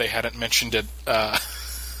reveal if they hadn't mentioned it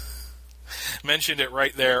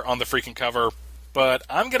right there on the freaking cover. But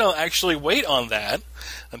I'm going to actually wait on that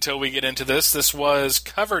until we get into this. This was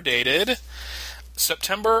cover dated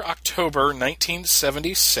September-October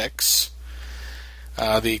 1976.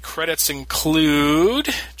 The credits include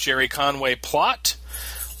Jerry Conway plot,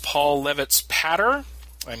 Paul Levitz patter,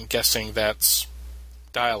 I'm guessing that's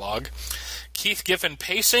dialogue, Keith Giffen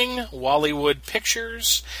pacing, Wallywood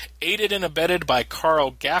Pictures, aided and abetted by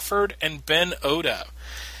Carl Gafford and Ben Oda.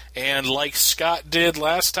 And like Scott did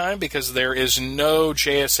last time, because there is no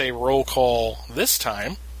JSA roll call this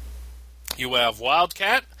time, you have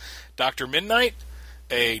Wildcat, Dr. Midnight,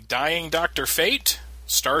 a dying Dr. Fate,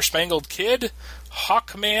 Star-Spangled Kid,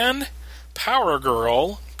 Hawkman, Power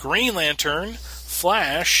Girl, Green Lantern,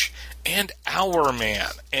 Flash, and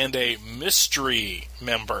Hourman, and a mystery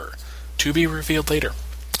member, to be revealed later.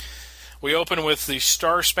 We open with the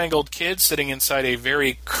Star-Spangled Kid sitting inside a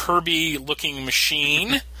very Kirby-looking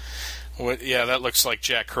machine. Yeah, that looks like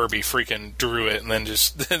Jack Kirby freaking drew it, and then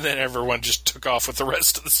then everyone just took off with the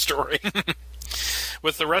rest of the story.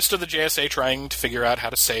 With the rest of the JSA trying to figure out how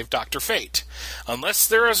to save Dr. Fate. Unless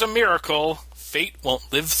there is a miracle, Fate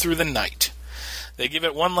won't live through the night. They give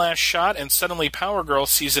it one last shot, and suddenly Power Girl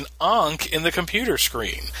sees an Ankh in the computer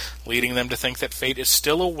screen, leading them to think that Fate is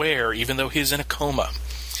still aware even though he's in a coma.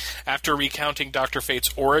 After recounting Dr.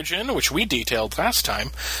 Fate's origin, which we detailed last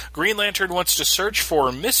time, Green Lantern wants to search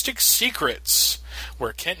for Mystic Secrets,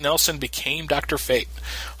 where Kent Nelson became Dr. Fate.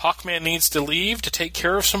 Hawkman needs to leave to take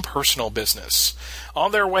care of some personal business.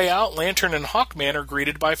 On their way out, Lantern and Hawkman are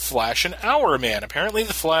greeted by Flash and Hourman. Apparently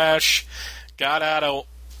the Flash got out of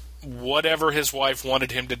whatever his wife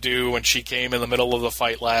wanted him to do when she came in the middle of the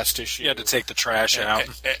fight last issue. He had to take the trash out.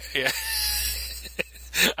 Yeah.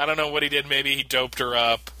 I don't know what he did. Maybe he doped her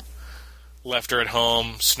up. Left her at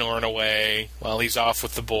home, snoring away, while he's off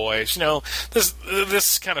with the boys. You know,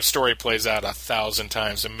 this kind of story plays out 1,000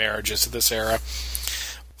 times in marriages of this era.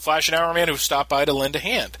 Flash and Hourman who stop by to lend a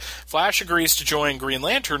hand. Flash agrees to join Green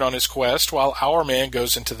Lantern on his quest, while Hourman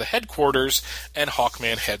goes into the headquarters, and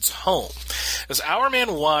Hawkman heads home. As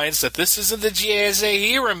Hourman whines that this isn't the JSA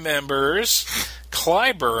he remembers,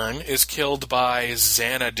 Clyburn is killed by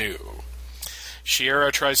Xanadu.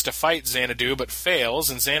 Shiera tries to fight Xanadu but fails,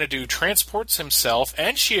 and Xanadu transports himself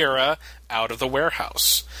and Shiera out of the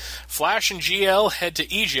warehouse. Flash and GL head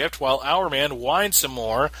to Egypt while Hourman whines some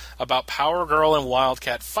more about Power Girl and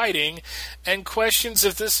Wildcat fighting and questions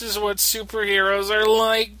if this is what superheroes are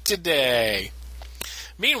like today.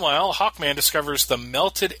 Meanwhile, Hawkman discovers the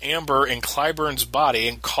melted amber in Clyburn's body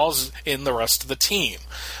and calls in the rest of the team.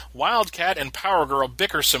 Wildcat and Power Girl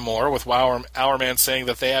bicker some more, with Hourman saying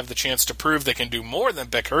that they have the chance to prove they can do more than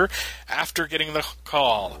bicker after getting the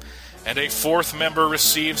call. And a fourth member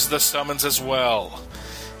receives the summons as well.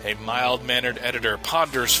 A mild-mannered editor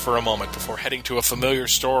ponders for a moment before heading to a familiar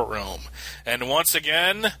storeroom. And once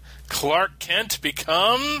again, Clark Kent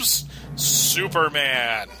becomes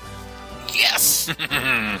Superman. Yes!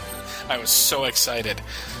 I was so excited,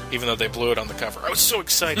 even though they blew it on the cover. I was so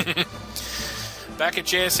excited. Back at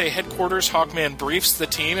JSA headquarters, Hawkman briefs the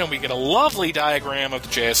team, and we get a lovely diagram of the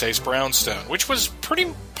JSA's brownstone, which was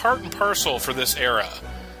pretty part and parcel for this era.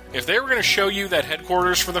 If they were going to show you that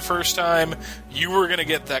headquarters for the first time, you were going to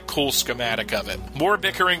get that cool schematic of it. More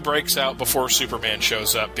bickering breaks out before Superman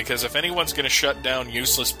shows up, because if anyone's going to shut down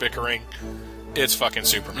useless bickering, it's fucking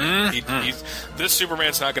Superman. This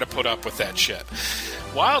Superman's not going to put up with that shit.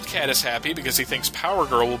 Wildcat is happy because he thinks Power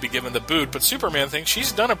Girl will be given the boot, but Superman thinks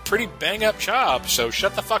she's done a pretty bang-up job, so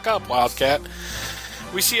shut the fuck up, Wildcat.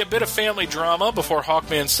 We see a bit of family drama before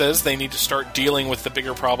Hawkman says they need to start dealing with the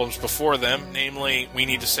bigger problems before them, namely, we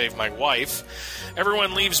need to save my wife.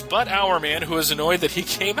 Everyone leaves but Hourman, who is annoyed that he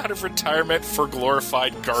came out of retirement for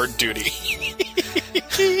glorified guard duty.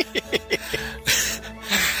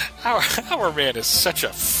 Hourman is such a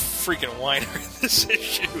freaking whiner in this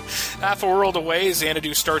issue. Half a world away,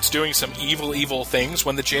 Xanadu starts doing some evil things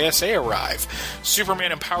when the JSA arrive.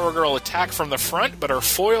 Superman and Power Girl attack from the front, but are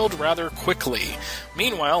foiled rather quickly.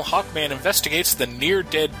 Meanwhile, Hawkman investigates the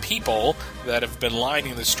near-dead people that have been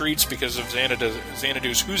lining the streets because of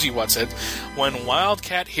Xanadu's whoosy-what's-it, when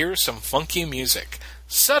Wildcat hears some funky music.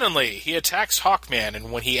 Suddenly, he attacks Hawkman,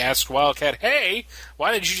 and when he asks Wildcat, "Hey,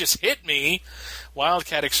 why did you just hit me?"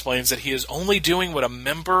 Wildcat explains that he is only doing what a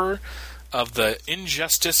member of the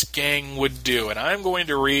Injustice Gang would do. And I'm going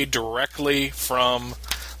to read directly from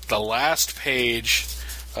the last page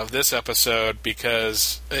of this episode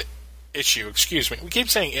because... issue, excuse me. We keep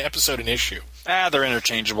saying episode and issue. They're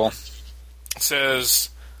interchangeable. It says...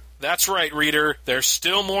 That's right, reader. There's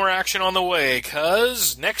still more action on the way,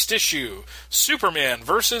 'cause next issue, Superman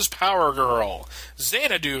versus Power Girl,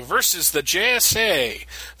 Xanadu versus the JSA,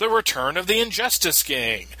 the return of the Injustice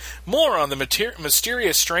Gang, more on the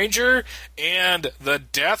mysterious stranger, and the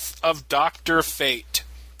death of Dr. Fate.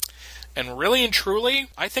 And really and truly,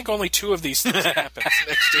 I think only 2 of these things happen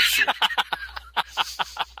next issue.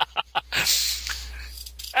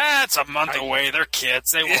 It's a month away. They're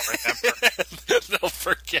kids. They won't remember. They'll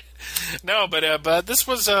forget. No, but this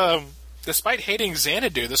was, despite hating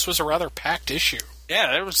Xanadu, this was a rather packed issue.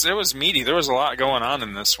 Yeah, it was meaty. There was a lot going on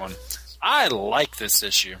in this one. I like this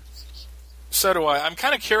issue. So do I. I'm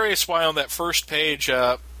kind of curious why on that first page,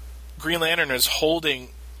 Green Lantern is holding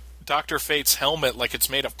Dr. Fate's helmet like it's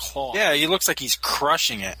made of cloth. Yeah, he looks like he's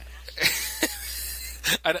crushing it.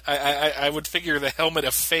 I would figure the helmet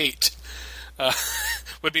of Fate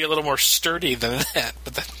would be a little more sturdy than that,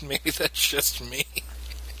 but maybe that's just me.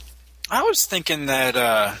 I was thinking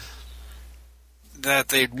that that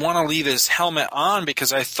they'd want to leave his helmet on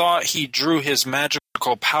because I thought he drew his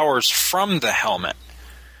magical powers from the helmet,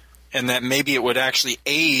 and that maybe it would actually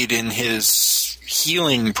aid in his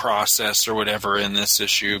healing process or whatever in this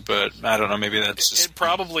issue, but I don't know, maybe that's just... It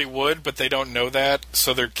probably would, but they don't know that,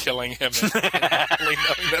 so they're killing him and only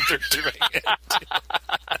knowing that they're doing it.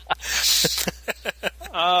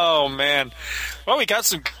 Oh, man. Well, we got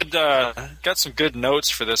some good notes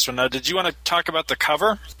for this one. Now, did you want to talk about the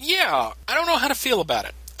cover? Yeah, I don't know how to feel about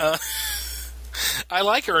it. I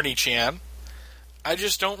like Ernie Chan. I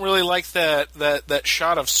just don't really like that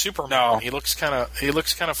shot of Superman. No. He looks kind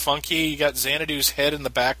of funky. You got Xanadu's head in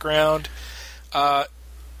the background. I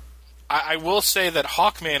will say that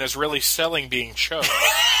Hawkman is really selling being choked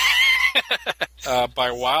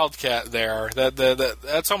by Wildcat there.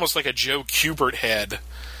 That's almost like a Joe Kubert head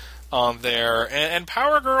on there. And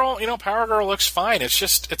Power Girl, Power Girl looks fine.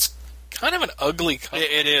 It's kind of an ugly cover.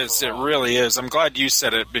 It is. It really is. I'm glad you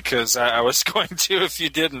said it because I was going to if you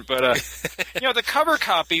didn't. But, the cover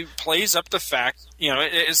copy plays up the fact,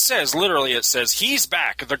 it says, he's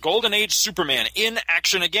back, the Golden Age Superman in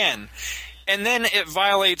action again. And then it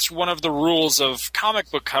violates one of the rules of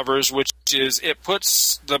comic book covers, which is it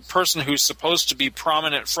puts the person who's supposed to be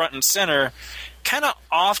prominent front and center kind of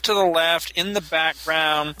off to the left in the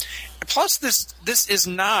background. Plus, this is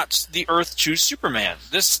not the Earth 2 Superman.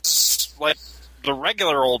 This is like the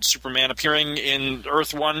regular old Superman appearing in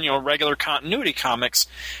Earth 1, regular continuity comics.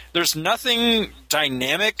 There's nothing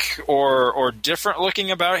dynamic or different looking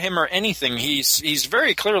about him or anything. He's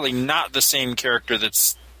very clearly not the same character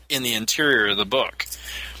that's in the interior of the book.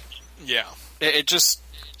 Yeah.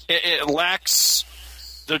 It lacks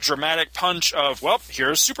the dramatic punch of, well,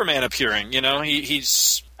 here's Superman appearing.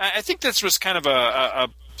 I think this was kind of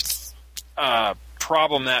a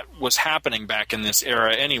problem that was happening back in this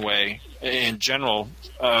era anyway, in general,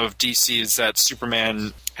 of DC, is that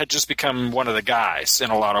Superman had just become one of the guys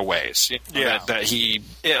in a lot of ways. Yeah.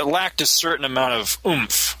 It lacked a certain amount of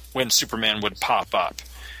oomph when Superman would pop up.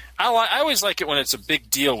 I always like it when it's a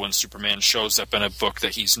big deal when Superman shows up in a book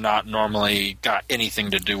that he's not normally got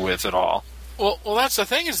anything to do with at all. Well, that's the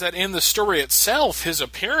thing, is that in the story itself, his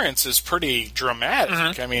appearance is pretty dramatic.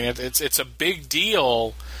 Mm-hmm. I mean, it's a big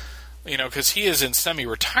deal, because he is in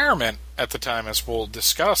semi-retirement at the time, as we'll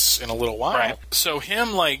discuss in a little while. Right. So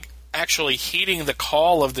him, actually heeding the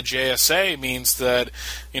call of the JSA means that,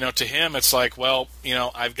 to him, it's like, well,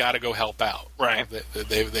 I've got to go help out. Right.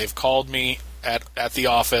 They've called me at the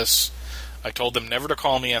office. I told them never to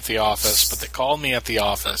call me at the office, but they called me at the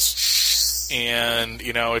office. And,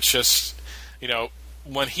 it's just,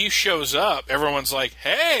 when he shows up, everyone's like,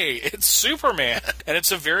 hey, it's Superman. And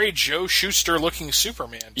it's a very Joe Shuster-looking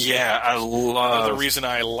Superman. Yeah, I love... the reason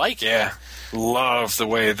I like it. Yeah, love the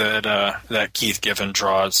way that Keith Giffen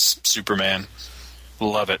draws Superman.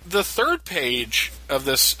 Love it. The third page of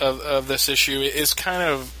this issue is kind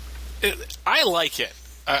of... I like it.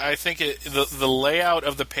 I think the layout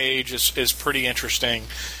of the page is pretty interesting,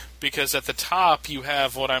 because at the top you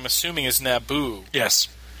have what I'm assuming is Naboo. Yes.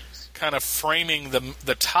 Kind of framing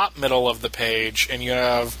the top middle of the page, and you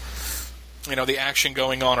have the action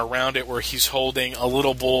going on around it, where he's holding a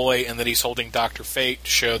little boy and then he's holding Dr. Fate to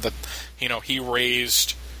show that he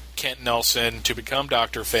raised Kent Nelson to become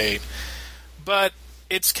Dr. Fate. But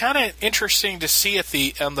it's kind of interesting to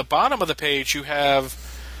see on the bottom of the page you have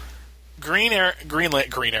Green Arrow,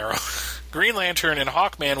 Green Lantern and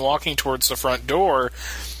Hawkman walking towards the front door,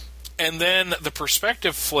 and then the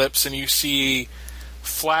perspective flips and you see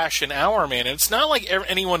Flash and Hourman. And it's not like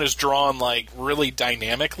anyone is drawn really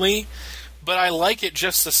dynamically, but I like it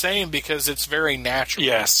just the same because it's very natural.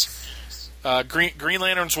 Yes. Green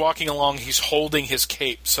Lantern's walking along. He's holding his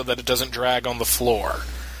cape so that it doesn't drag on the floor.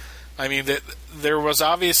 I mean, there was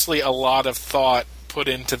obviously a lot of thought put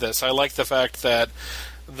into this. I like the fact that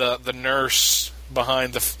the nurse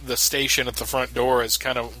behind the station at the front door is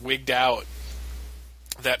kind of wigged out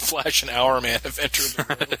that Flash and Hourman have entered the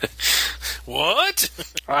room. What?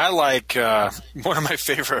 I like one of my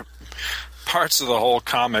favorite parts of the whole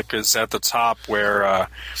comic is at the top where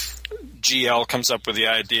GL comes up with the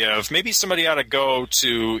idea of maybe somebody ought to go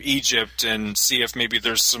to Egypt and see if maybe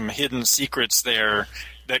there's some hidden secrets there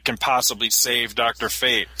that can possibly save Dr.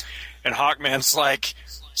 Fate. And Hawkman's like,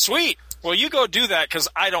 sweet! Well, you go do that because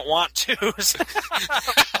I don't want to.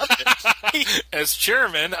 As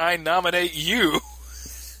chairman, I nominate you.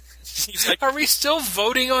 He's like, are we still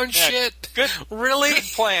voting on shit? Good, really? Good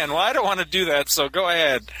plan. Well, I don't want to do that, so go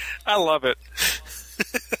ahead. I love it.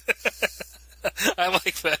 I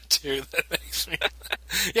like that too. That makes me.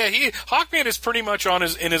 Yeah, Hawkman is pretty much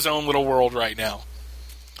in his own little world right now.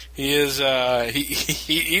 He is.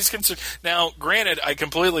 He's concerned. Now, granted, I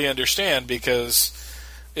completely understand because,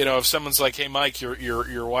 if someone's like, "Hey, Mike,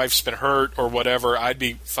 your wife's been hurt or whatever," I'd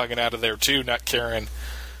be fucking out of there too, not caring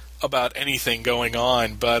about anything going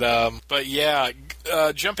on. But yeah,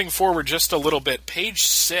 jumping forward just a little bit, page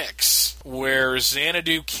 6, where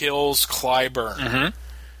Xanadu kills Clyburn,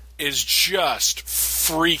 is just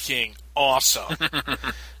freaking awesome.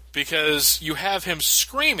 Because you have him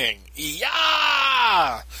screaming,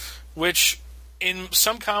 "Yeah!" Which in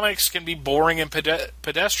some comics can be boring and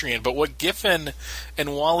pedestrian, but what Giffen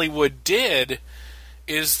and Wally Wood did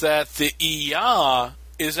is that the "Yeah"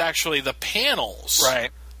 is actually the panels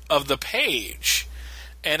of the page,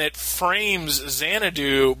 and it frames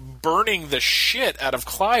Xanadu burning the shit out of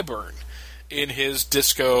Clyburn in his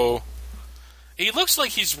disco. He looks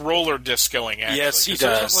like he's roller discoing, actually. Yes, he does.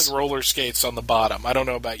 He looks like roller skates on the bottom. I don't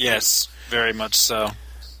know about you. Yes, very much so.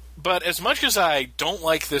 But as much as I don't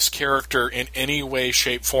like this character in any way,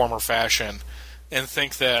 shape, form, or fashion, and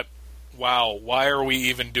think that, wow, why are we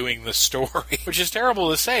even doing this story? Which is terrible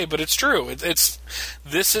to say, but it's true. This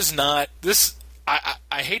is not...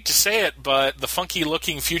 I hate to say it, but the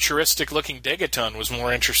funky-looking, futuristic-looking Degaton was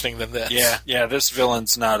more interesting than this. Yeah. This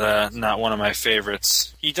villain's not one of my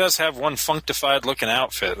favorites. He does have one functified-looking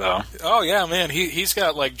outfit, though. Oh yeah, man, he's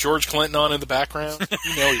got like George Clinton on in the background.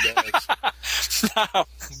 You know he does. No.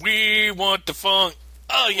 We want the funk.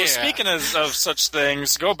 Oh yeah. Well, speaking of such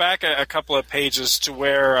things, go back a couple of pages to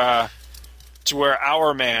where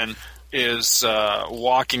Our Man is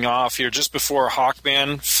walking off here just before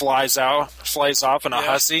Hawkman flies off in a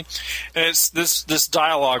hussy. And it's this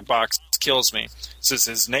dialogue box kills me. It says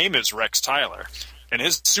his name is Rex Tyler, and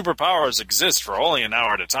his superpowers exist for only an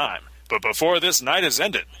hour at a time. But before this night is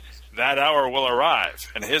ended, that hour will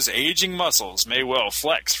arrive, and his aging muscles may well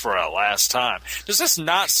flex for a last time. Does this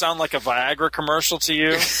not sound like a Viagra commercial to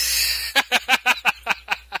you?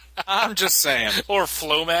 I'm just saying. Or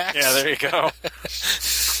Flomax. Yeah, there you go.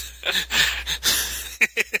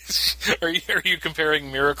 Are you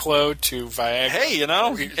comparing Miraclo to Viagra? Hey,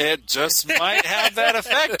 it just might have that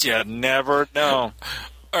effect. You never know.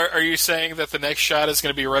 Are you saying that the next shot is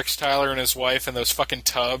going to be Rex Tyler and his wife in those fucking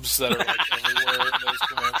tubs that are like everywhere in those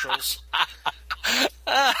commercials?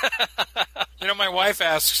 My wife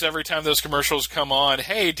asks every time those commercials come on,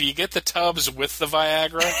 "Hey, do you get the tubs with the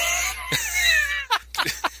Viagra?"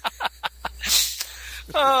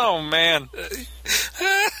 Oh, man.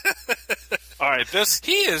 All right, Go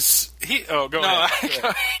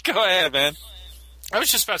ahead. Go ahead, man. I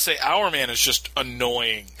was just about to say, Our Man is just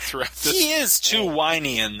annoying throughout this. He is too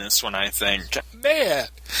whiny in this one, I think. Man,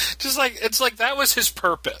 it's like that was his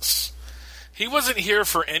purpose. He wasn't here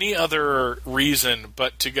for any other reason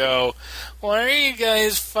but to go, "Why are you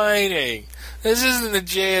guys fighting? This isn't the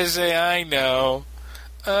JSA I know.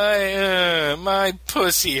 My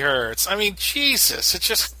pussy hurts." I mean, Jesus, it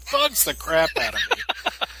just bugs the crap out of me.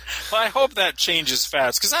 Well, I hope that changes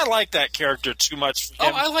fast, because I like that character too much.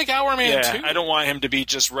 Oh, I like Our Man, too. I don't want him to be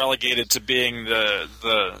just relegated to being the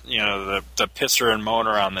pisser and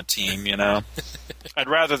moaner on the team, I'd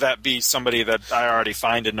rather that be somebody that I already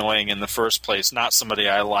find annoying in the first place, not somebody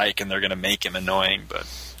I like and they're going to make him annoying, but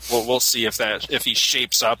we'll see if he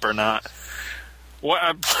shapes up or not.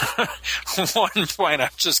 One point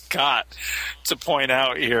I've just got to point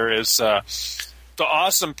out here is the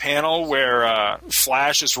awesome panel where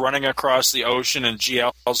Flash is running across the ocean and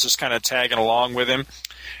GL's just kind of tagging along with him.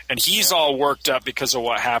 And he's all worked up because of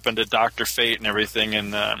what happened to Dr. Fate and everything.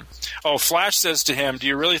 And Flash says to him, "Do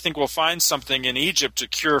you really think we'll find something in Egypt to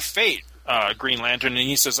cure Fate, Green Lantern?" And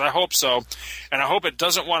he says, "I hope so. And I hope it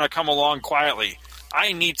doesn't want to come along quietly.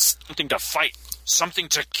 I need something to fight. Something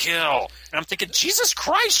to kill." And I'm thinking, Jesus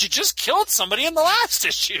Christ, you just killed somebody in the last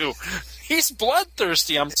issue. He's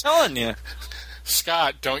bloodthirsty, I'm telling you.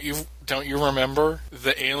 Scott, don't you remember?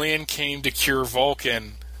 The alien came to cure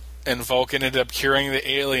Vulcan, and Vulcan ended up curing the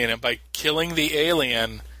alien, and by killing the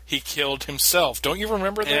alien, he killed himself. Don't you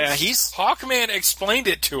remember this? Yeah, Hawkman explained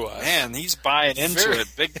it to us. Man, he's buying into it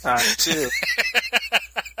big time, too.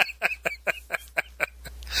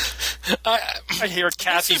 I hear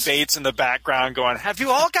Kathy Bates in the background going, "Have you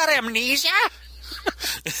all got amnesia?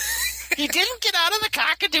 He didn't get out of the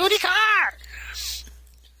cock-a-doodle car."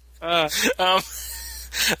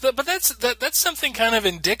 But that's something kind of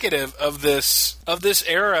indicative of this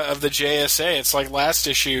era of the JSA. It's like last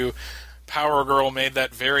issue, Power Girl made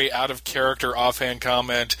that very out of character offhand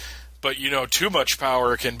comment, "But too much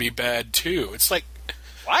power can be bad too." It's like,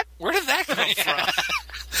 what? Where did that come from?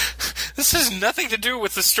 This has nothing to do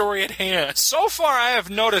with the story at hand. So far, I have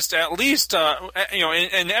noticed at least,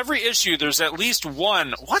 in every issue, there's at least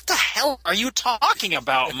one, what the hell are you talking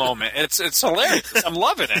about moment. It's hilarious. I'm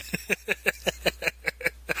loving it.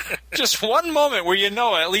 Just one moment where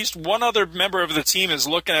at least one other member of the team is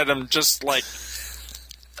looking at him just like,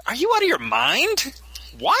 are you out of your mind?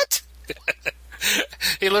 What?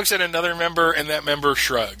 He looks at another member, and that member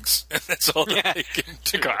shrugs. That's all they can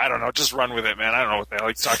do. I don't know. Just run with it, man. I don't know what the hell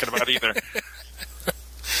he's talking about either.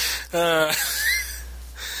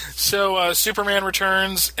 So Superman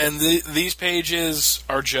returns, and these pages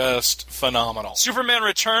are just phenomenal. Superman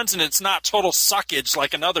returns, and it's not total suckage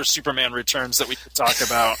like another Superman returns that we could talk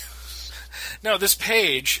about. No, this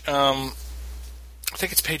page, I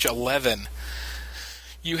think it's page 11.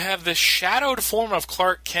 You have this shadowed form of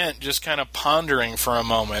Clark Kent just kind of pondering for a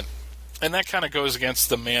moment. And that kind of goes against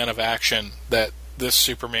the man of action that this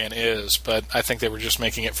Superman is, but I think they were just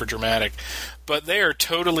making it for dramatic. But they are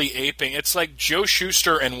totally aping. It's like Joe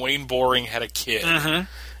Shuster and Wayne Boring had a kid,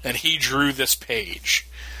 and he drew this page.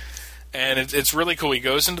 And it's really cool. He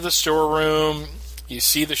goes into the storeroom. You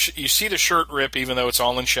see the shirt rip, even though it's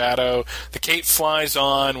all in shadow. The cape flies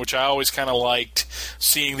on, which I always kind of liked,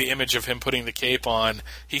 seeing the image of him putting the cape on.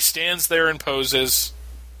 He stands there and poses,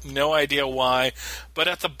 no idea why. But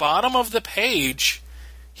at the bottom of the page,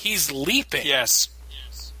 he's leaping. Yes.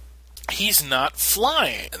 He's not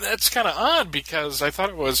flying. And that's kind of odd, because I thought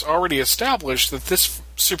it was already established that this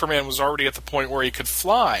Superman was already at the point where he could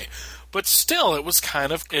fly. But still, it was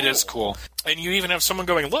kind of cool. It is cool. And you even have someone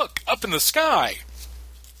going, look, up in the sky.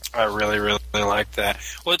 I really, really like that.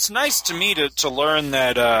 Well, it's nice to me to learn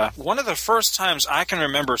that one of the first times I can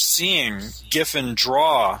remember seeing Giffen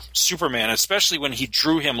draw Superman, especially when he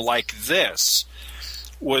drew him like this,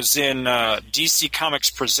 was in DC Comics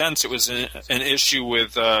Presents. It was an issue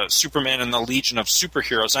with Superman and the Legion of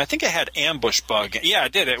Superheroes. And I think it had Ambush Bug. Yeah,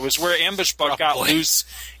 it did. It was where Ambush Bug got loose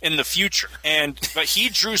in the future. But he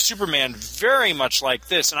drew Superman very much like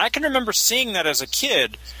this. And I can remember seeing that as a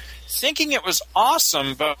kid, thinking it was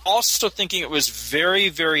awesome, but also thinking it was very,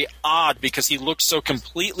 very odd because he looked so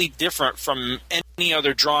completely different from any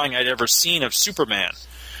other drawing I'd ever seen of Superman.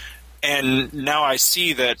 And now I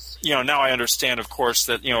see that, now I understand, of course,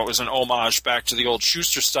 that, it was an homage back to the old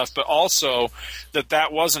Schuster stuff, but also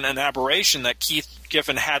that wasn't an aberration, that Keith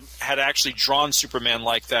Giffen had actually drawn Superman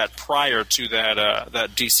like that prior to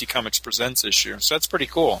that DC Comics Presents issue. So that's pretty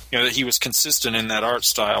cool, that he was consistent in that art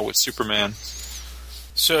style with Superman.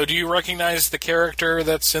 So do you recognize the character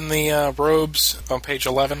that's in the robes on page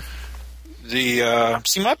 11? See,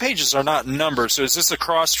 my pages are not numbered, so is this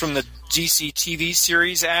across from the DC TV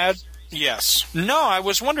series ad? Yes. No, I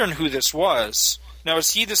was wondering who this was. Now,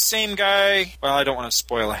 is he the same guy? Well, I don't want to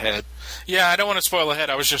spoil ahead. Yeah, I don't want to spoil ahead.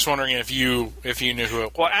 I was just wondering if you knew who it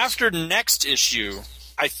was. Well, after next issue,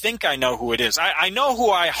 I think I know who it is. I know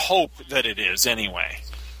who I hope that it is anyway.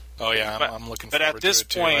 Oh yeah, I'm looking forward to it.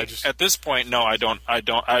 But at this point, no, I don't.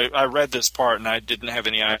 I read this part and I didn't have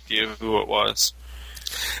any idea who it was.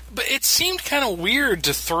 But it seemed kind of weird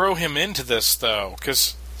to throw him into this, though,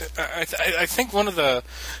 because I think one of the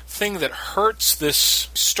thing that hurts this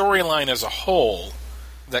storyline as a whole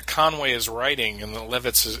that Conway is writing and that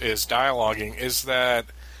Levitz is dialoguing is that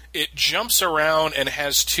it jumps around and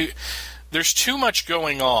there's too much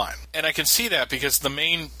going on. And I can see that because the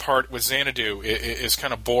main part with Xanadu is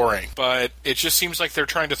kind of boring. But it just seems like they're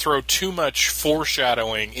trying to throw too much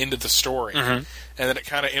foreshadowing into the story. Mm-hmm. And then it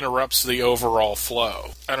kind of interrupts the overall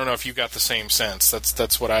flow. I don't know if you got the same sense.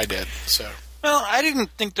 That's what I did. So. Well, I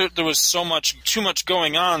didn't think that there was too much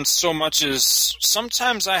going on, so much as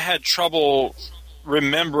sometimes I had trouble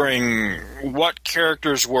remembering what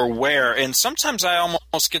characters were where, and sometimes I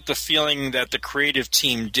almost get the feeling that the creative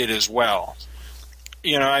team did as well.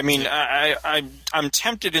 I'm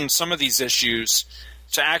tempted in some of these issues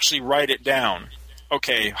to actually write it down.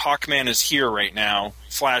 Okay, Hawkman is here right now,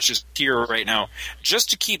 Flash is here right now, just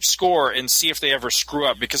to keep score and see if they ever screw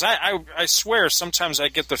up, because I swear sometimes I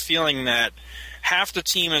get the feeling that half the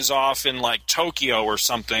team is off in like Tokyo or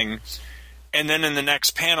something, and then in the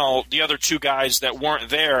next panel, the other two guys that weren't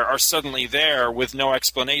there are suddenly there with no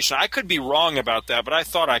explanation. I could be wrong about that, but I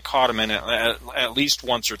thought I caught him in it at least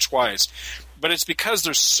once or twice. But it's because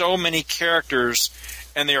there's so many characters,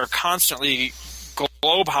 and they are constantly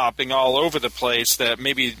globe hopping all over the place that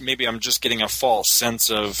maybe I'm just getting a false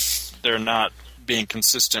sense of they're not being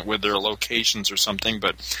consistent with their locations or something.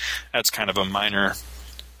 But that's kind of a minor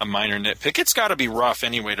nitpick. It's got to be rough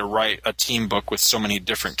anyway to write a team book with so many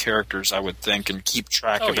different characters, I would think, and keep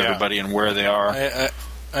track of everybody and where they are.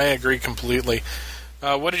 I agree completely.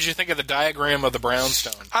 What did you think of the diagram of the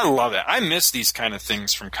brownstone? I love it. I miss these kind of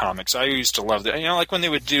things from comics. I used to love that. You know, like when they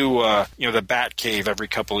would do, the Batcave every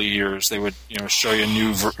couple of years, they would, show you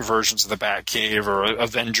new versions of the Batcave or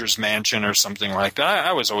Avengers Mansion or something like that.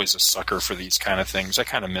 I was always a sucker for these kind of things. I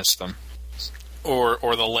kind of miss them. Or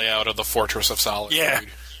the layout of the Fortress of Solitude. Yeah.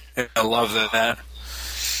 I love that.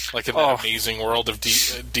 Like in that amazing world of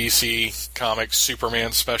DC Comics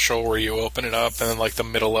Superman special where you open it up and then like the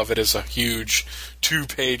middle of it is a huge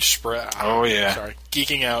 2-page spread. Oh, yeah. Sorry.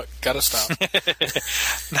 Geeking out. Gotta stop.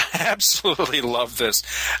 I absolutely love this.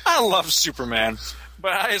 I love Superman,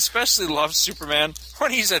 but I especially love Superman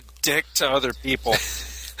when he's a dick to other people.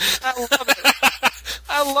 I love it.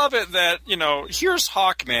 I love it that, here's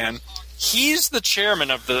Hawkman. He's the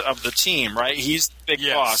chairman of the team, right? He's the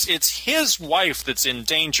big boss. It's his wife that's in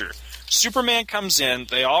danger. Superman comes in.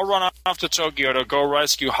 They all run off to Tokyo to go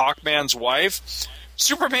rescue Hawkman's wife.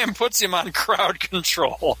 Superman puts him on crowd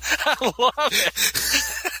control. I love it.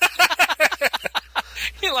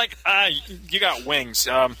 He's like, you got wings.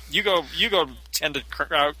 You go tend to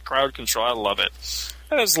crowd control. I love it.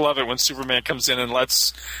 I just love it when Superman comes in and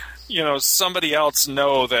lets somebody else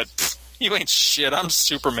know that you ain't shit. I'm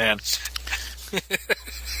Superman.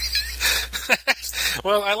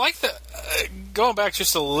 Well, I like the going back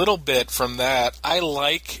just a little bit from that. I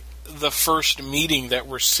like the first meeting that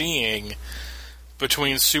we're seeing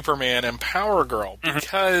between Superman and Power Girl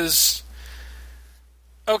because,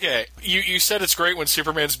 okay, you said it's great when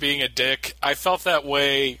Superman's being a dick. I felt that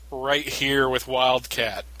way right here with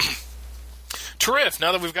Wildcat. Terrific.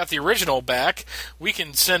 Now that we've got the original back, we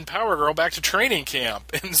can send Power Girl back to training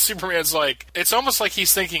camp. And Superman's like, it's almost like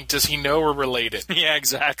he's thinking, does he know we're related? Yeah,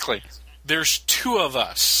 exactly. There's 2 of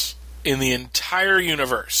us in the entire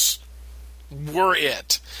universe. We're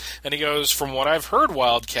it. And he goes, from what I've heard,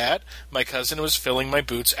 Wildcat, my cousin was filling my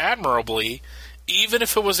boots admirably, even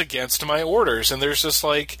if it was against my orders. And there's this,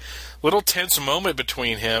 like, little tense moment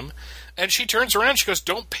between him. And she turns around and she goes,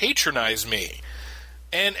 don't patronize me.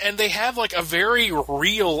 And they have, like, a very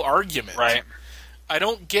real argument. Right. I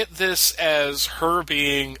don't get this as her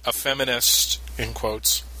being a feminist, in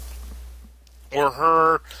quotes, or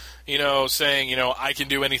her, saying, I can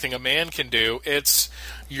do anything a man can do. It's,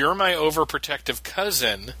 you're my overprotective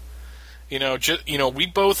cousin. We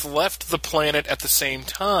both left the planet at the same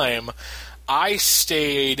time. I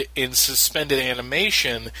stayed in suspended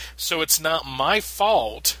animation, so it's not my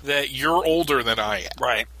fault that you're older than I am.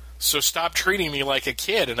 Right. So stop treating me like a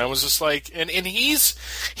kid. And I was just like, and he's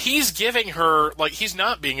giving her, like, he's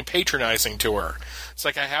not being patronizing to her. It's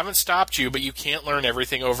like, I haven't stopped you, but you can't learn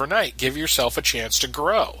everything overnight. Give yourself a chance to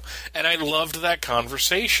grow. And I loved that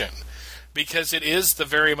conversation because it is the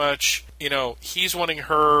very much, he's wanting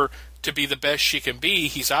her to be the best she can be.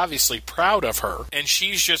 He's obviously proud of her. And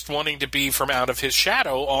she's just wanting to be from out of his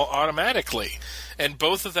shadow automatically. And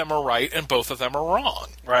both of them are right and both of them are wrong.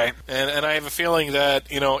 Right. And I have a feeling that,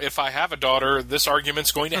 if I have a daughter, this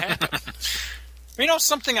argument's going to happen.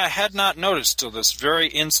 Something I had not noticed till this very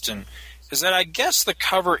instant is that I guess the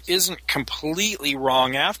cover isn't completely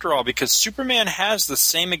wrong after all, because Superman has the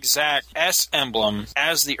same exact S emblem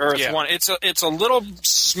as the Earth one. It's a little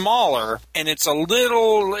smaller, and it's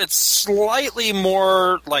slightly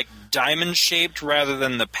more like diamond shaped rather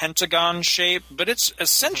than the pentagon shape, but it's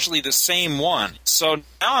essentially the same one. So now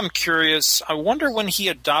I'm curious, I wonder when he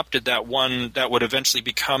adopted that one that would eventually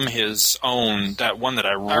become his own, that one that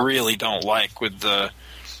I really don't like with the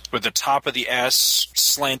top of the S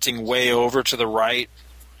slanting way over to the right.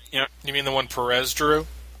 You mean the one Perez drew?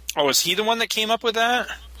 Oh, is he the one that came up with that?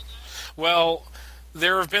 Well,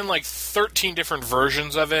 there have been like 13 different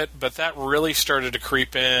versions of it, but that really started to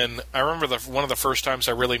creep in. I remember one of the first times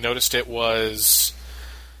I really noticed it was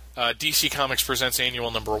DC Comics Presents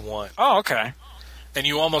Annual number 1. Oh, okay. And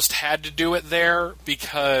you almost had to do it there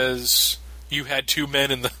because you had 2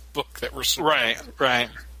 men in the book that were... Right.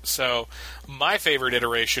 So my favorite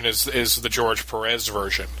iteration is the George Perez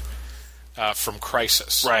version from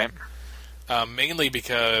Crisis. Right. Mainly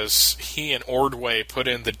because he and Ordway put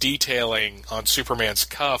in the detailing on Superman's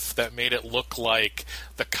cuff that made it look like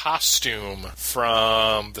the costume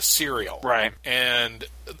from the serial. Right. And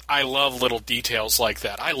I love little details like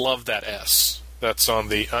that. I love that S that's on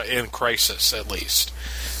the in Crisis, at least.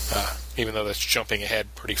 Even though that's jumping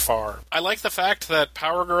ahead pretty far. I like the fact that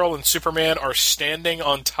Power Girl and Superman are standing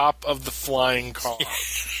on top of the flying car.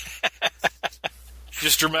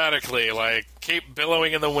 Just dramatically, like cape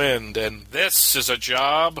billowing in the wind, and this is a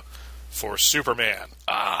job for Superman.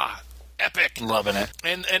 epic. Loving it.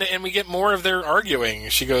 And we get more of their arguing.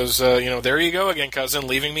 She goes, there you go again, cousin,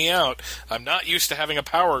 leaving me out. I'm not used to having a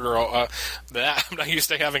Power Girl. I'm not used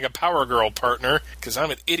to having a Power Girl partner because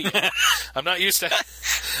I'm an idiot. I'm not used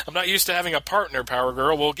to having a partner, Power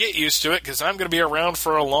Girl. We'll get used to it because I'm going to be around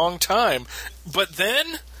for a long time. But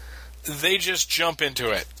then they just jump into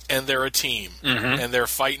it, and they're a team, and they're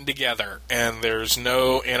fighting together, and there's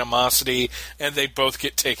no animosity, and they both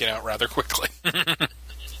get taken out rather quickly.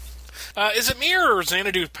 Is it me, or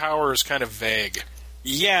Xanadu's power is kind of vague?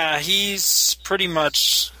 Yeah, he's pretty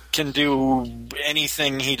much can do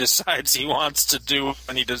anything he decides he wants to do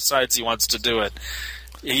when he decides he wants to do it.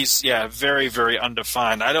 He's, very, very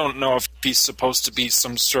undefined. I don't know if he's supposed to be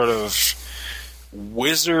some sort of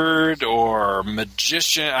wizard or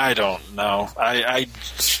magician. I don't know. I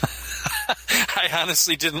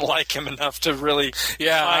honestly didn't like him enough to really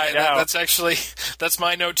find out. That's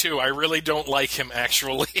my note too. I really don't like him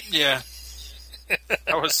actually. Yeah.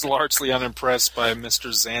 I was largely unimpressed by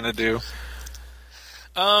Mr. Xanadu.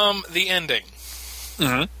 The ending.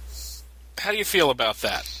 Mm-hmm. How do you feel about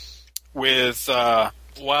that? With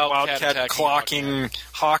Wildcat clocking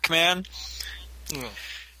Hawkman?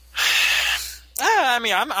 I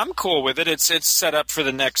mean, I'm cool with it. It's set up for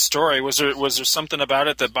the next story. Was there something about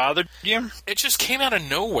it that bothered you? It just came out of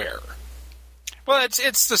nowhere. Well,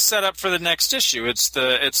 it's the setup for the next issue. It's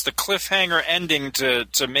the cliffhanger ending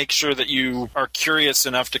to make sure that you are curious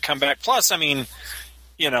enough to come back. Plus, I mean,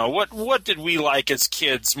 what did we like as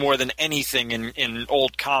kids more than anything in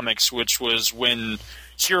old comics, which was when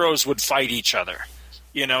heroes would fight each other.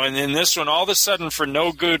 And in this one, all of a sudden, for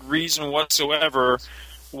no good reason whatsoever,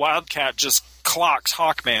 Wildcat just clocks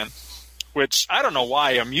Hawkman, which I don't know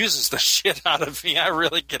why amuses the shit out of me. I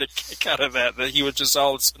really get a kick out of that he would just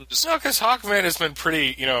all of a sudden just... No, because Hawkman has been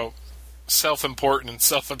pretty, self-important and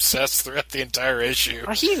self-obsessed throughout the entire issue.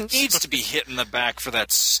 He needs to be hit in the back for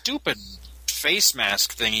that stupid face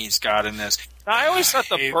mask thing he's got in this. Now, I always thought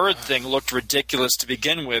the bird thing looked ridiculous to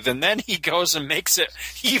begin with, and then he goes and makes it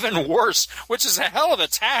even worse, which is a hell of a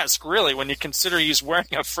task, really, when you consider he's wearing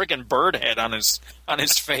a friggin' bird head on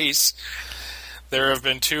his face. There have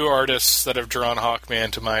been two artists that have drawn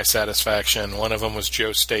Hawkman to my satisfaction. One of them was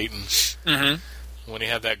Joe Staton, when he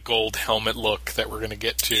had that gold helmet look that we're going to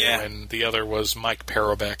get to, and the other was Mike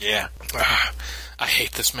Parobeck. Yeah. I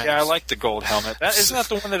hate this mess. Yeah, I like the gold helmet. Isn't that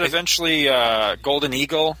the one that eventually Golden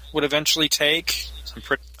Eagle would eventually take?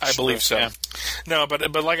 I believe so. Yeah. No,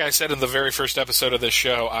 but like I said in the very first episode of this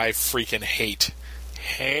show, I freaking hate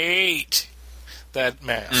that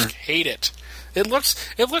mask. Hate it. It looks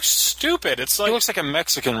stupid. It's like he looks like a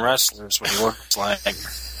Mexican wrestler is what he looks like.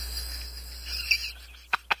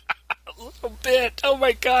 A little bit. Oh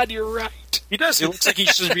my God, you're right. He does. He looks like he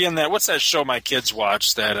should be in that. What's that show my kids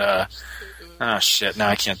watch? That oh shit! Now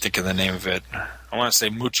I can't think of the name of it. I want to say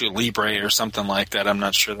Mucho Libre or something like that. I'm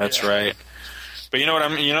not sure that's right. But you know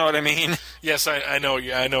what I mean? Yes, I know.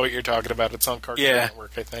 I know what you're talking about. It's on Cartoon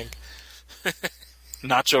Network, I think.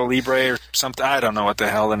 Nacho Libre or something. I don't know what the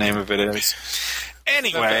hell the name of it is.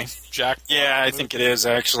 Anyway, Jack. Yeah, I think it is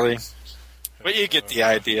actually. But you get the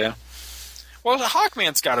idea. Well,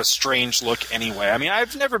 Hawkman's got a strange look anyway. I mean,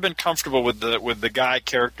 I've never been comfortable with the guy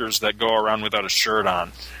characters that go around without a shirt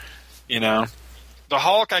on. The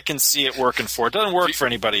Hulk, I can see it working for. It doesn't work for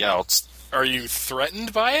anybody else. Are you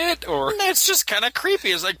threatened by it, or it's just kind of creepy?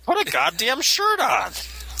 It's like, put a goddamn shirt on.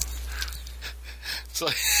 It's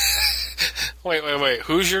like, wait.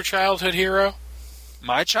 Who's your childhood hero?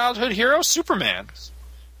 My childhood hero, Superman.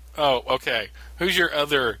 Oh, okay. Who's your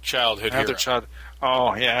other childhood hero?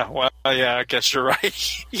 Oh, yeah. Well, yeah, I guess you're right.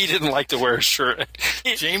 He didn't like to wear a shirt.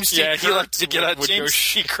 James T. Kirk. He liked to get out. James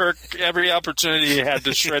T. Kirk, every opportunity he had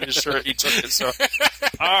to shred his shirt, he took it. So,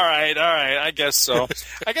 all right. I guess so.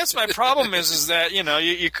 I guess my problem is that,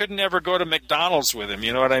 you couldn't ever go to McDonald's with him.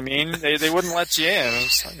 You know what I mean? They wouldn't let you in.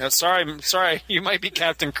 Like, sorry, you might be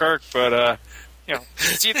Captain Kirk, but,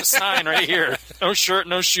 see the sign right here. No shirt,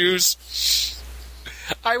 no shoes.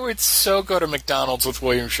 I would so go to McDonald's with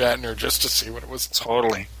William Shatner just to see what it was.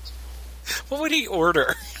 Totally. What would he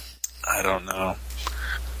order? I don't know.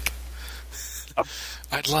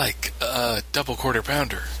 I'd like a double quarter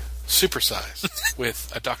pounder, supersized,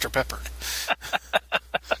 with a Dr. Pepper.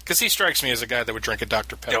 Because he strikes me as a guy that would drink a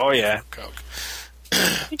Dr. Pepper. Oh, yeah. Coke.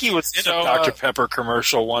 I think he was in a Dr. Pepper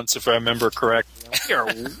commercial once, if I remember correctly. We are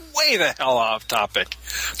way the hell off topic.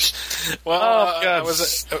 Well, I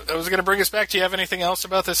was going to bring us back. Do you have anything else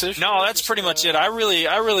about this issue? No, that's pretty much it. I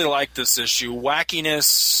really like this issue.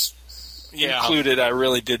 Wackiness included. I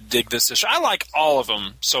really did dig this issue. I like all of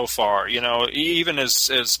them so far. Even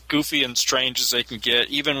as goofy and strange as they can get.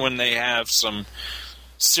 Even when they have some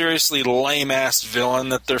seriously lame-ass villain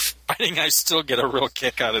that they're fighting, I still get a real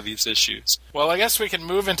kick out of these issues. Well, I guess we can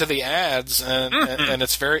move into the ads, and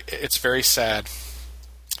it's very sad.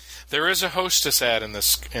 There is a hostess ad in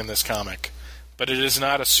this comic, but it is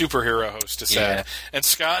not a superhero hostess ad. And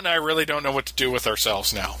Scott and I really don't know what to do with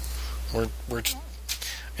ourselves now. We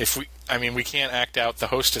can't act out the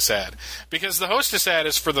hostess ad, because the hostess ad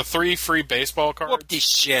is for the 3 free baseball cards. Whoop-de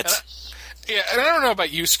shit. And I don't know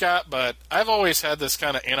about you, Scott, but I've always had this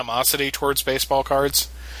kind of animosity towards baseball cards.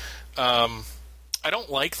 I don't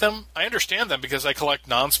like them. I understand them because I collect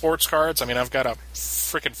non-sports cards. I mean, I've got a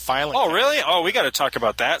freaking filing. Oh, really? Oh, we got to talk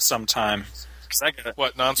about that sometime.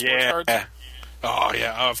 What, non-sports cards? Oh,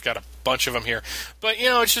 yeah. Oh, I've got a bunch of them here. But,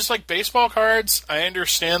 it's just like baseball cards. I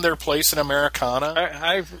understand their place in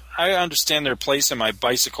Americana. I understand their place in my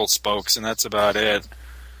bicycle spokes, and that's about it.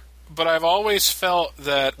 But I've always felt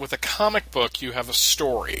that with a comic book, you have a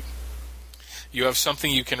story. You have something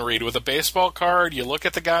you can read. With a baseball card, you look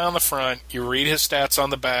at the guy on the front, you read his stats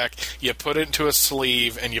on the back, you put it into a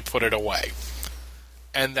sleeve, and you put it away.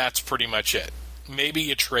 And that's pretty much it. Maybe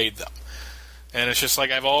you trade them. And it's just like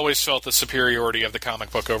I've always felt the superiority of the comic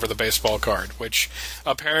book over the baseball card, which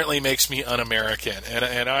apparently makes me un-American.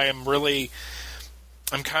 And I'm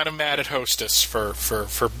kind of mad at Hostess for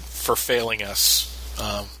failing us.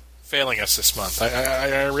 Failing us this month.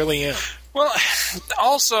 I really am. Well,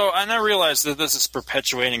 also, and I realize that this is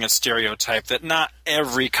perpetuating a stereotype that not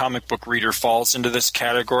every comic book reader falls into this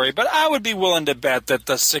category, but I would be willing to bet that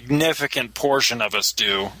the significant portion of us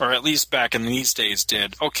do, or at least back in these days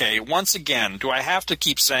did. Okay, once again, do I have to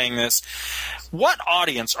keep saying this? What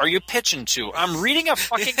audience are you pitching to? I'm reading a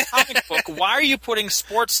fucking comic book. Why are you putting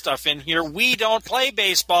sports stuff in here? We don't play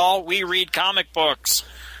baseball. We read comic books.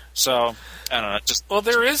 So, I don't know. Well,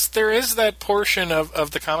 there is that portion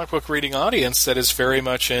of the comic book reading audience that is very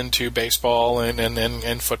much into baseball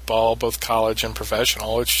and football, both college and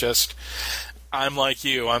professional. It's just, I'm like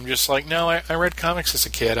you. I'm just like, no, I read comics as a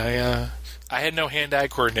kid. I had no hand-eye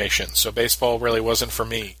coordination, so baseball really wasn't for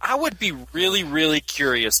me. I would be really, really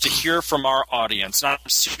curious to hear from our audience. And I'm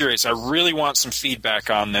serious. I really want some feedback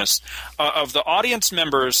on this. Of the audience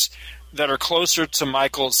members that are closer to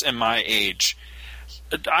Michael's and my age,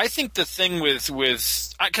 I think the thing with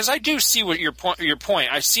because I do see what your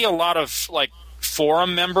point. I see a lot of like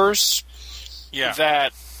forum members,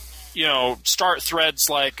 that start threads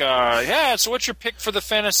like, so what's your pick for the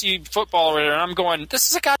fantasy football? And I'm going, this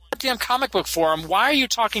is a goddamn comic book forum. Why are you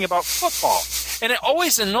talking about football? And it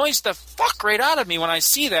always annoys the fuck right out of me when I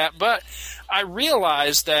see that. But I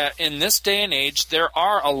realize that in this day and age, there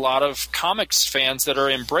are a lot of comics fans that are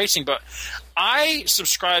embracing, but I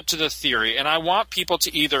subscribe to the theory, and I want people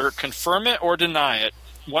to either confirm it or deny it.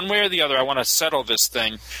 One way or the other, I want to settle this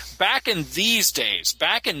thing. Back in these days,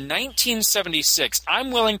 back in 1976,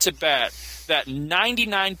 I'm willing to bet that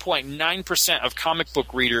 99.9% of comic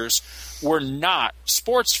book readers were not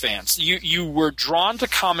sports fans. You were drawn to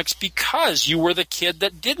comics because you were the kid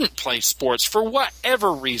that didn't play sports for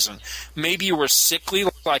whatever reason. Maybe you were sickly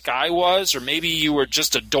like I was, or maybe you were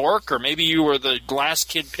just a dork, or maybe you were the last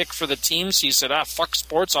kid picked for the team, so you said, fuck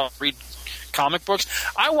sports, I'll read comic books.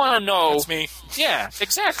 I want to know. That's me. Yeah,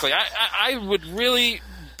 exactly. I would really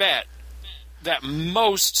bet that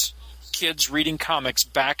most kids reading comics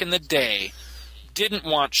back in the day didn't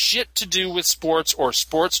want shit to do with sports, or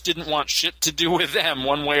sports didn't want shit to do with them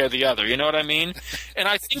one way or the other. You know what I mean? And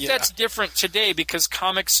I think that's different today because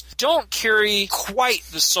comics don't carry quite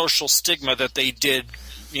the social stigma that they did,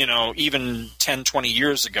 even 10, 20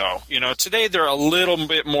 years ago. Today they're a little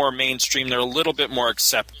bit more mainstream. They're a little bit more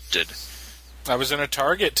accepted. I was in a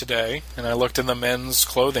Target today, and I looked in the men's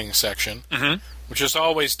clothing section, which is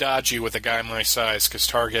always dodgy with a guy my size because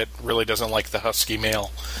Target really doesn't like the husky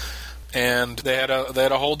male. And they had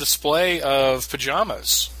a whole display of pajama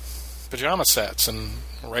sets, and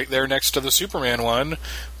right there next to the Superman one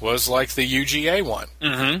was like the UGA one.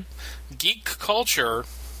 Mm-hmm. Geek culture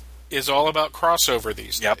is all about crossover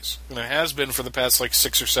these days, and it has been for the past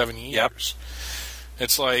 6 or 7 years. Yep.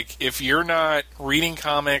 It's like if you're not reading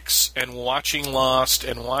comics and watching Lost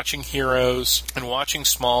and watching Heroes and watching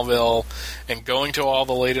Smallville and going to all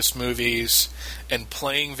the latest movies and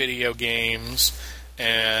playing video games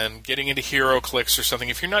and getting into HeroClix or something,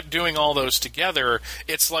 if you're not doing all those together,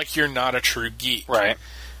 it's like you're not a true geek. Right.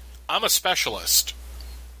 I'm a specialist.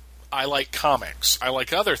 I like comics. I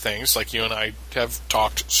like other things, like you and I have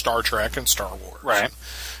talked Star Trek and Star Wars. Right.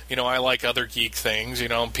 I like other geek things.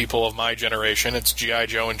 People of my generation, it's G.I.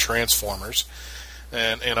 Joe and Transformers.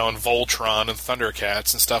 and Voltron and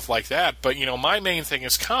Thundercats and stuff like that. But my main thing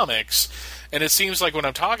is comics, and it seems like when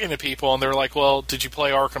I'm talking to people and they're like, "Well, did you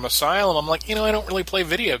play Arkham Asylum?" I'm like, I don't really play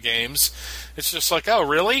video games. It's just like, "Oh,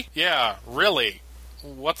 really? Yeah, really?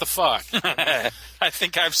 What the fuck?" I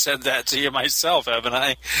think I've said that to you myself, haven't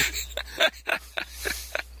I?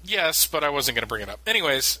 Yes, but I wasn't going to bring it up.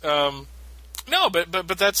 Anyways, no,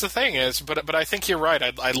 but that's the thing is, but I think you're right.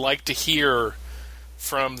 I'd like to hear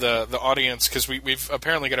from the audience, because we've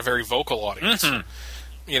apparently got a very vocal audience.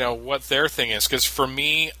 Mm-hmm. What their thing is. Because for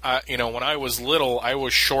me, when I was little, I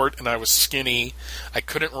was short and I was skinny. I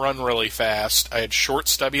couldn't run really fast. I had short,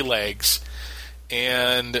 stubby legs,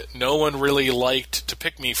 and no one really liked to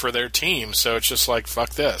pick me for their team. So it's just like,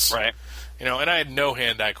 fuck this, right? And I had no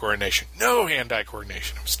hand-eye coordination. No hand-eye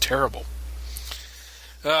coordination. It was terrible.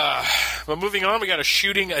 But moving on, we got a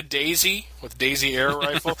shooting a daisy with Daisy air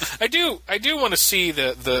rifle. I do want to see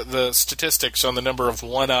the statistics on the number of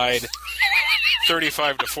one-eyed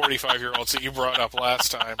 35 to 45-year-olds that you brought up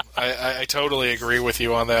last time. I totally agree with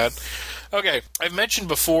you on that. Okay, I've mentioned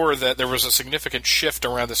before that there was a significant shift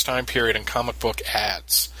around this time period in comic book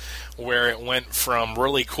ads, where it went from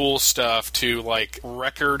really cool stuff to like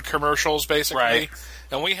record commercials, basically. Right.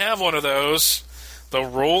 And we have one of those. The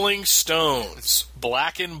Rolling Stones,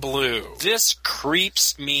 black and blue. This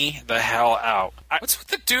creeps me the hell out. What's with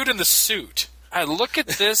the dude in the suit? I look at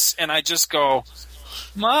this and I just go,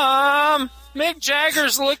 Mom, Mick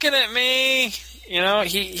Jagger's looking at me.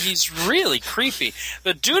 He's really creepy.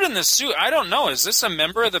 The dude in the suit, I don't know, is this a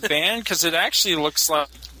member of the band? Because it actually looks like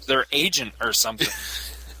their agent or something.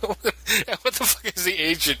 What the fuck is the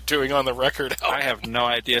agent doing on the record album? I have no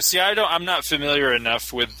idea. See, I'm not familiar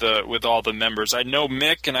enough with all the members. I know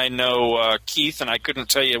Mick and I know Keith, and I couldn't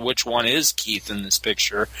tell you which one is Keith in this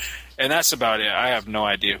picture. And that's about it. I have no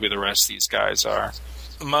idea who the rest of these guys are.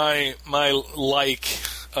 My like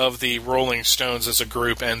of the Rolling Stones as a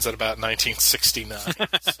group ends at about 1969.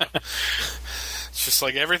 So. It's just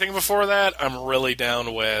like everything before that, I'm really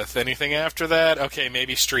down with. Anything after that, okay,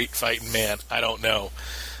 maybe Street Fighting Man. I don't know.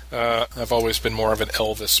 I've always been more of an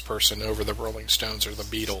Elvis person over the Rolling Stones or the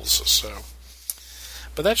Beatles. So,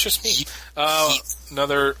 but that's just me.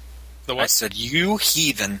 The what? I said, you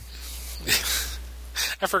heathen.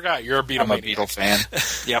 I forgot you're a Beatle. I'm a Beatle fan.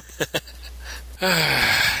 Yep.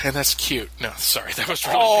 And that's cute. No, sorry, that was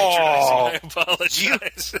really patronizing. I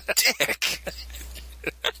apologize. You dick.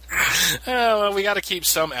 Well, we got to keep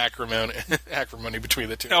some acrimony between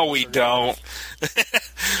the two. No, we don't.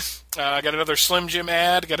 I got another Slim Jim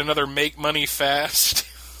ad. Got another Make Money Fast.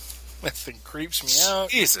 That thing creeps me out.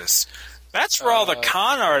 Jesus. That's where all the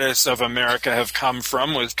con artists of America have come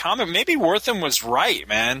from. Was comic. Maybe Wortham was right,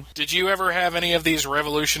 man. Did you ever have any of these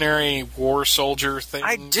Revolutionary War soldier things?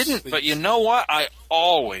 I didn't, but you know what? I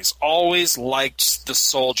always liked the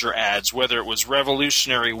soldier ads, whether it was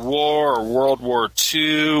Revolutionary War or World War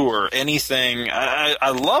II or anything.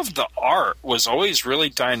 I loved the art. It was always really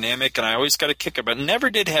dynamic, and I always got a kick of it. Never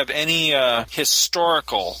did have any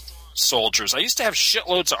historical soldiers. I used to have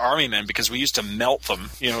shitloads of army men because we used to melt them.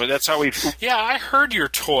 That's how we... Yeah, I heard your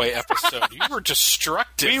toy episode. You were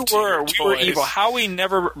destructive. We were evil. How we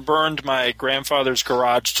never burned my grandfather's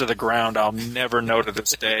garage to the ground, I'll never know to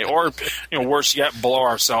this day. Or, worse yet, blow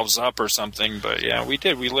ourselves up or something. But yeah, we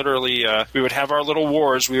did. We literally, we would have our little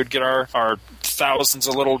wars. We would get our thousands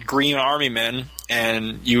of little green army men,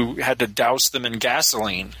 and you had to douse them in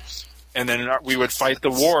gasoline. And then we would fight the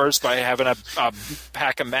wars by having a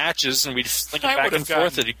pack of matches, and we'd flick it back and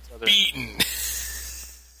forth at each other. Beaten.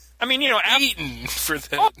 I mean, beaten for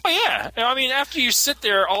that. Oh, yeah. I mean, after you sit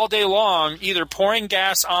there all day long, either pouring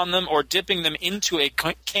gas on them or dipping them into a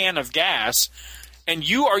can of gas, and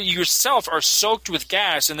you yourself are soaked with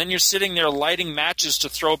gas, and then you're sitting there lighting matches to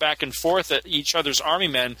throw back and forth at each other's army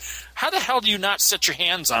men, how the hell do you not set your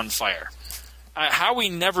hands on fire? How we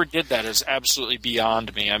never did that is absolutely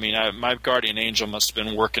beyond me. I mean, my guardian angel must have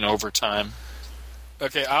been working overtime.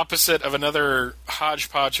 Okay, opposite of another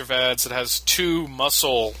hodgepodge of ads that has two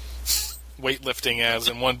muscle weightlifting ads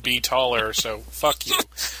and one be taller, so fuck you.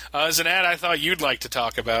 Is an ad I thought you'd like to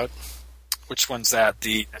talk about. Which one's that?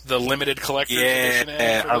 The limited collector's edition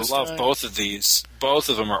ad? Yeah, I love both of these. Both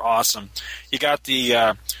of them are awesome. You got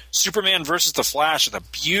the Superman versus the Flash with a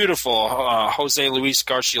beautiful Jose Luis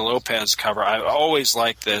Garcia Lopez cover. I always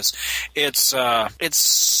like this. It's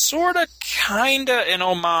sort of kind of an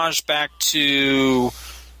homage back to...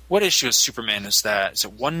 What issue of Superman is that? Is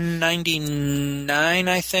it 199,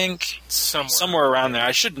 I think? Somewhere around there.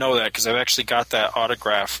 I should know that because I've actually got that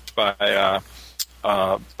autographed by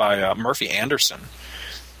Murphy Anderson.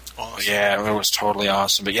 awesome. Yeah, it was totally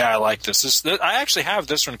awesome. But yeah, I like this. I actually have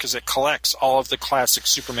this one because it collects all of the classic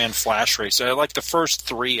Superman Flash races. I like the first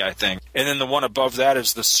 3, I think, and then the one above that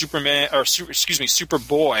is the Superboy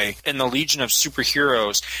and the Legion of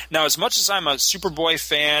Superheroes. Now, as much as I'm a Superboy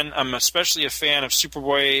fan, I'm especially a fan of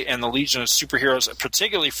Superboy and the Legion of Superheroes,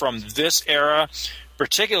 particularly from this era,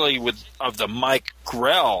 particularly of the Mike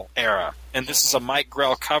Grell era. And this is a Mike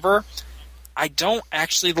Grell cover. I don't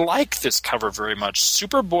actually like this cover very much.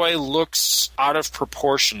 Superboy looks out of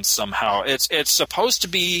proportion somehow. It's supposed to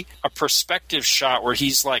be a perspective shot where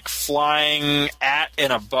he's like flying at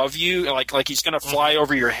and above you, like he's going to fly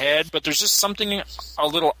over your head, but there's just something a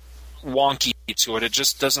little wonky to it. It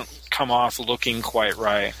just doesn't come off looking quite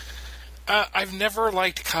right. I've never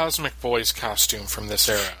liked Cosmic Boy's costume from this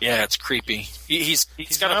era. Yeah, it's creepy. He's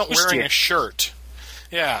not wearing a shirt.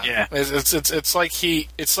 Yeah.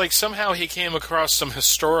 It's like somehow he came across some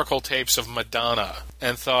historical tapes of Madonna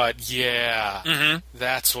and thought,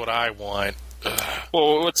 that's what I want. Ugh.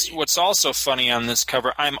 Well, what's also funny on this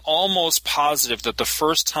cover, I'm almost positive that the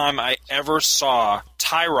first time I ever saw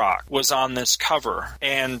Tyrock was on this cover,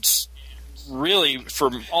 and really, for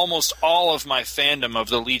almost all of my fandom of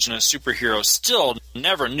the Legion of Superheroes, still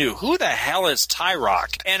never knew who the hell is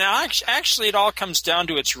Tyrock. And actually, it all comes down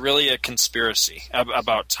to it's really a conspiracy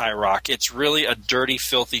about Tyrock. It's really a dirty,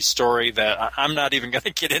 filthy story that I'm not even going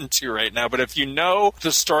to get into right now. But if you know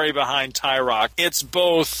the story behind Tyrock, it's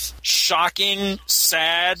both shocking,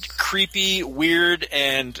 sad, creepy, weird,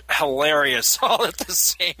 and hilarious all at the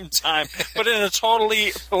same time, but in a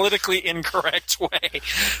totally politically incorrect way.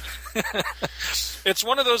 It's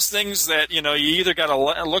one of those things that, you either got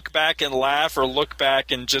to look back and laugh or look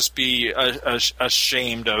back and just be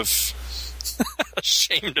ashamed of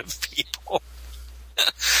ashamed of people.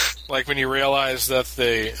 Like when you realize that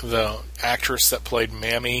the actress that played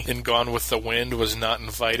Mammy in Gone with the Wind was not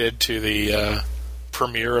invited to the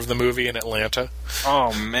premiere of the movie in Atlanta.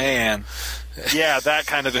 Oh, man. Yeah, that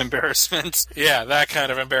kind of embarrassment. Yeah, that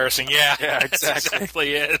kind of embarrassing. Yeah, exactly. That's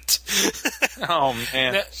exactly it. Oh,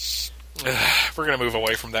 man. Now, we're going to move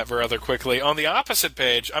away from that rather quickly. On the opposite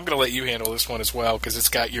page, I'm going to let you handle this one as well because it's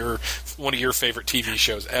got one of your favorite TV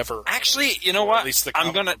shows ever. Actually, you know what? At least the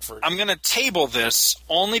I'm gonna table this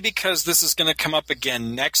only because this is going to come up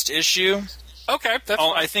again next issue. Okay, that's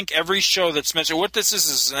fine. I think every show that's mentioned. What this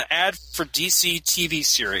is an ad for DC TV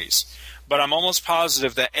series. But I'm almost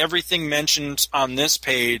positive that everything mentioned on this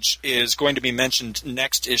page is going to be mentioned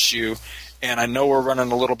next issue. And I know we're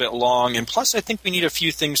running a little bit long. And plus, I think we need a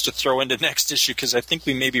few things to throw into next issue because I think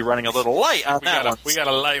we may be running a little light on that one. We got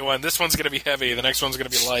a light one. This one's going to be heavy. The next one's going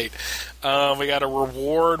to be light. We got a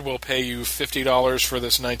reward. We'll pay you $50 for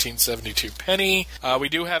this 1972 penny. We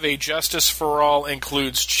do have a Justice for All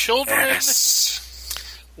includes children. Yes.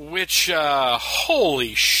 Which,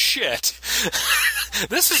 holy shit.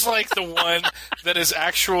 This is like the one that is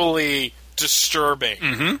actually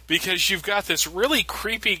disturbing because you've got this really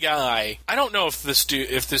creepy guy. I don't know if this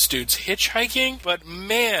dude's hitchhiking, but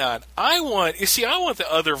man, I want the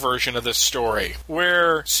other version of this story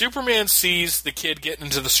where Superman sees the kid get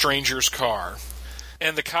into the stranger's car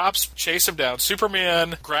and the cops chase him down.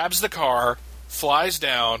 Superman grabs the car, flies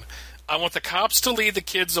down. I want the cops to lead the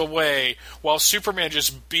kids away while Superman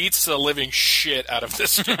just beats the living shit out of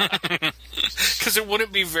this guy. Because it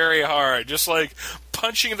wouldn't be very hard. Just like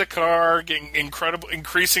punching the car, getting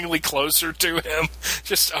increasingly closer to him.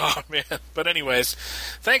 Just, oh man. But anyways,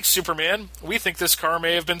 thanks, Superman. We think this car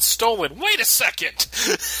may have been stolen. Wait a second!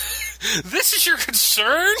 This is your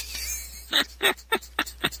concern?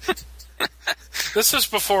 This is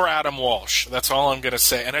before Adam Walsh. That's all I'm going to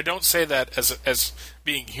say. And I don't say that as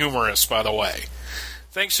being humorous, by the way.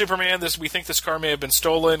 Thanks, Superman. We think this car may have been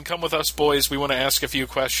stolen. Come with us, boys. We want to ask a few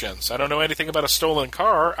questions. I don't know anything about a stolen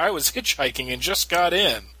car. I was hitchhiking and just got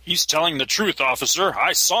in. He's telling the truth, officer.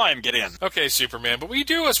 I saw him get in. Okay, Superman, but will you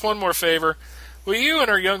do us one more favor? Will you and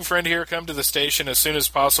our young friend here come to the station as soon as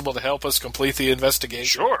possible to help us complete the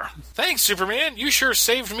investigation? Sure. Thanks, Superman. You sure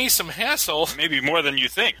saved me some hassle. Maybe more than you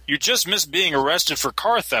think. You just missed being arrested for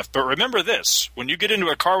car theft, but remember this. When you get into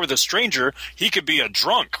a car with a stranger, he could be a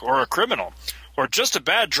drunk or a criminal or just a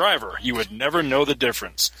bad driver. You would never know the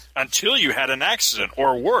difference until you had an accident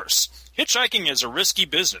or worse. Hitchhiking is a risky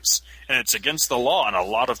business, and it's against the law in a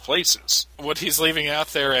lot of places. What he's leaving out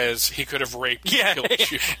there is he could have raped and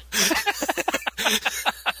killed you.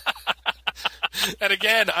 And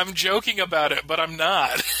again, I'm joking about it, but I'm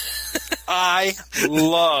not. I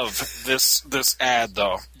love this ad,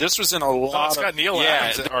 though. This was in a lot it's got Neil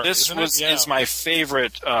Adams in art, this isn't it? is my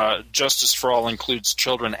favorite Justice for All Includes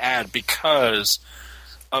Children ad because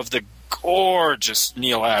of the gorgeous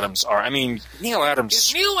Neil Adams art. I mean, Neil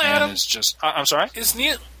Adams is just... I'm sorry? Is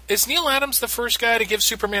Neil Adams the first guy to give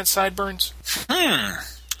Superman sideburns?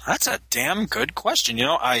 That's a damn good question. You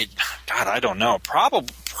know, I don't know.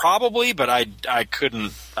 Probably, but I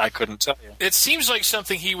couldn't tell you. It seems like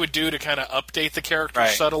something he would do to kind of update the character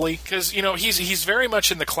subtly, because you know he's very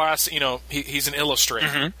much in the class. You know, he's an illustrator.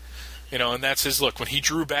 Mm-hmm. You know, and that's his look. When he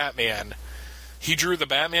drew Batman, he drew the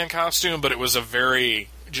Batman costume, but it was a very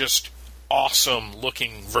just awesome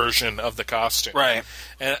looking version of the costume. Right.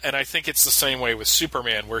 And I think it's the same way with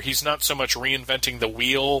Superman, where he's not so much reinventing the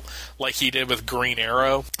wheel like he did with Green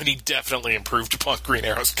Arrow, and he definitely improved upon Green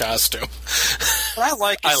Arrow's costume.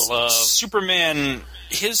 What I love Superman.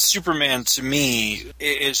 His Superman, to me,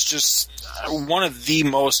 is just one of the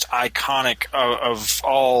most iconic of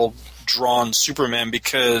all drawn Superman,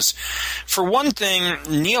 because, for one thing,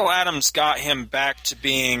 Neil Adams got him back to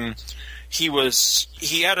being... He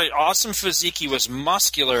had an awesome physique, he was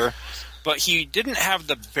muscular, but he didn't have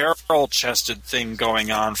the barrel-chested thing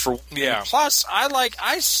going on. Plus,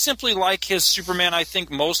 I simply like his Superman, I think,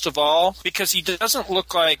 most of all, because he doesn't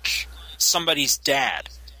look like somebody's dad.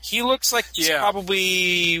 He looks like he's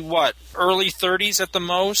probably, early 30s at the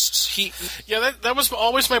most? That was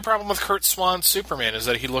always my problem with Kurt Swan's Superman, is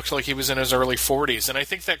that he looked like he was in his early 40s. And I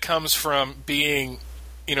think that comes from being,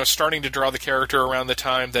 you know, starting to draw the character around the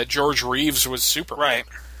time that George Reeves was Superman. Right.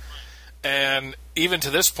 And even to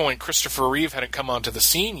this point, Christopher Reeve hadn't come onto the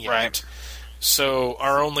scene yet. Right. So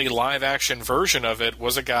our only live-action version of it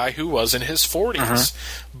was a guy who was in his 40s.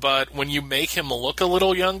 Mm-hmm. But when you make him look a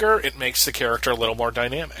little younger, it makes the character a little more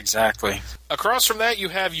dynamic. Exactly. Across from that,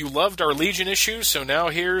 you loved our Legion issue, so now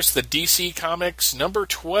here's the DC Comics number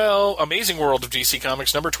 12, Amazing World of DC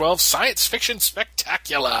Comics number 12, Science Fiction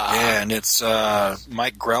Spectacular. Yeah, and it's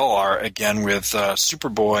Mike Grell art again with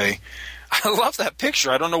Superboy. I love that picture.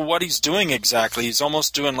 I don't know what he's doing exactly. He's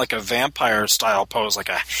almost doing like a vampire style pose, like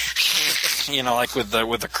a, you know, like with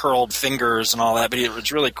the curled fingers and all that. But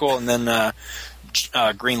it's really cool. And then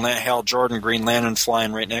Hal Jordan, Green Lantern,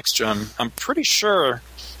 flying right next to him. I'm pretty sure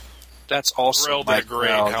that's also Mike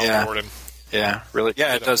Grell. Hal Jordan. Yeah, really.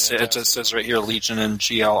 Yeah, it does. It just says right here, Legion and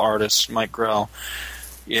GL artist Mike Grell.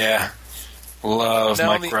 Yeah, love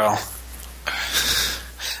Mike Grell.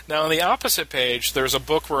 Now, on the opposite page, there's a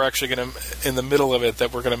book we're actually going to, in the middle of it,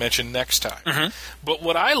 that we're going to mention next time. Mm-hmm. But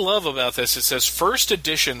what I love about this, it says first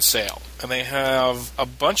edition sale, and they have a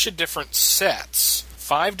bunch of different sets,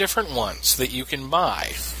 5 different ones that you can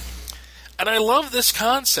buy. And I love this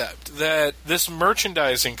concept that this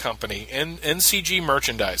merchandising company, NCG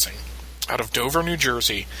Merchandising, out of Dover, New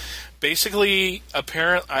Jersey, basically,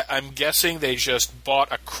 I'm guessing they just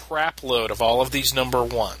bought a crap load of all of these number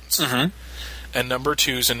 1s. Mm-hmm. And number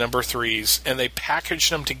 2s and number 3s, and they package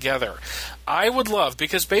them together. I would love,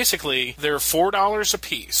 because basically they're $4 a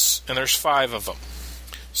piece, and there's 5 of them.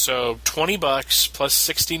 So $20 plus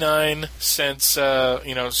 69 cents,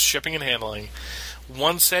 shipping and handling.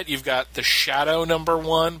 One set, you've got the Shadow number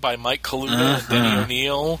 1 by Mike Kaluta and Denny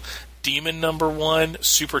O'Neil. Demon number 1,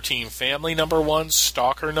 Super Team Family number 1,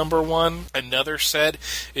 Stalker number 1. Another set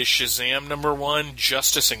is Shazam number 1,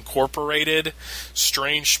 Justice Incorporated,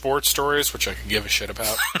 Strange Sports Stories, which I could give a shit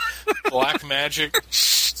about, Black Magic.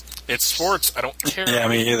 It's sports. I don't care. Yeah,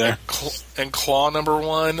 me either. And Claw number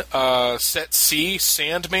 1, Set C,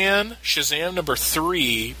 Sandman, Shazam number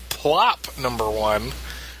 3, Plop number 1,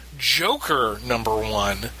 Joker number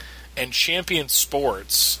 1, and Champion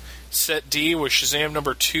Sports. Set D was Shazam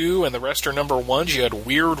number 2, and the rest are number 1s. You had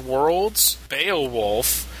Weird Worlds,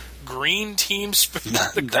 Beowulf, Green Team...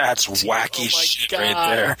 That's wacky shit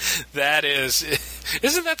right there. That is...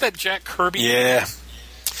 Isn't that Jack Kirby? Yeah.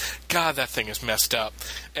 God, that thing is messed up.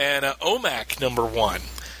 And OMAC number 1.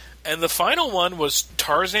 And the final one was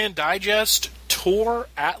Tarzan Digest, Tor,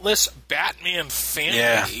 Atlas, Batman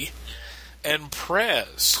Family, and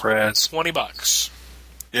Prez. $20.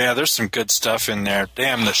 Yeah, there's some good stuff in there.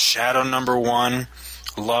 Damn, the Shadow number 1.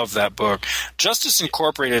 Love that book. Justice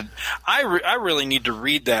Incorporated, I really need to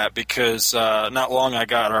read that because not long I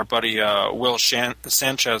got our buddy Will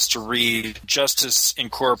Sanchez to read Justice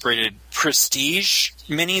Incorporated Prestige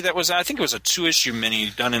mini that was, I think it was a 2-issue mini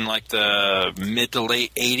done in like the mid to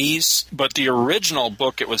late 80s. But the original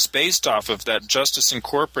book it was based off of, that Justice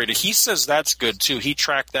Incorporated, he says that's good too. He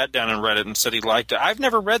tracked that down and read it and said he liked it. I've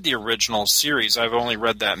never read the original series. I've only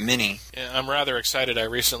read that mini. Yeah, I'm rather excited. I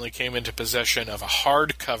recently came into possession of a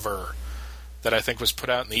hardcover that I think was put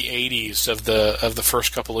out in the 80s of the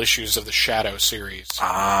first couple issues of the Shadow series.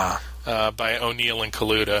 By O'Neil and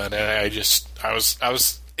Kaluta, and I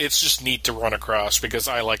was it's just neat to run across because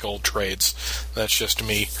I like old trades. That's just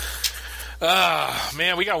me.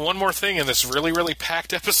 Man, we got one more thing in this really, really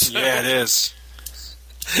packed episode. Yeah, it is.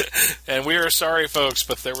 And we are sorry, folks,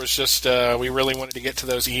 but there was just, we really wanted to get to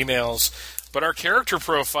those emails. But our character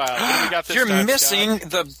profile, what do we got this You're time, missing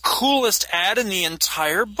Scott? the coolest ad in the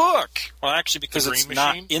entire book. Well, actually, because The it's Green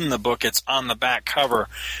not Machine? in the book, it's on the back cover.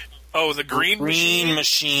 Oh, the Green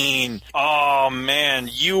Machine. Oh, man,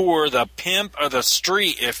 you were the pimp of the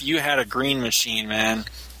street if you had a Green Machine, man.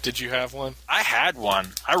 Did you have one? I had one.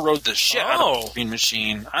 I rode the shit out Oh. of the Green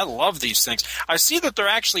Machine. I love these things. I see that they're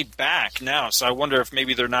actually back now, so I wonder if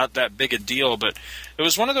maybe they're not that big a deal. But it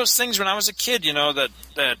was one of those things when I was a kid,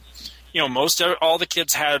 that all the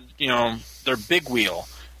kids had, their big wheel.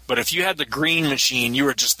 But if you had the Green Machine, you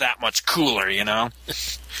were just that much cooler,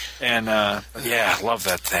 And, yeah, I love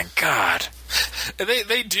that thing. God.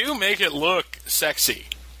 They do make it look sexy.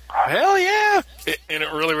 Hell yeah. And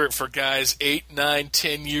it really worked for guys 8, 9,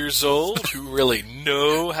 10 years old who really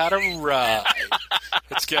know how to ride.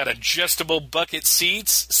 It's got adjustable bucket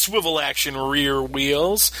seats, swivel action rear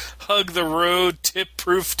wheels, hug the road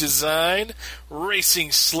tip-proof design,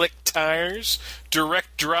 racing slick tires,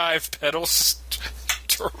 direct drive pedals,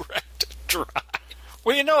 direct drive.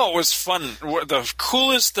 Well, it was fun. The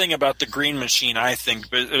coolest thing about the Green Machine, I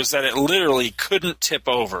think, was that it literally couldn't tip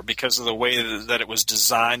over because of the way that it was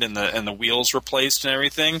designed and the wheels were placed and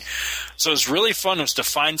everything. So it was really fun was to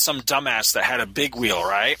find some dumbass that had a big wheel,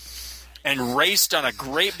 right? And raced on a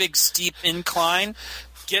great big steep incline,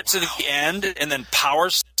 get to the end, and then power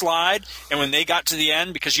slide. And when they got to the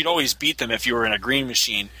end, because you'd always beat them if you were in a Green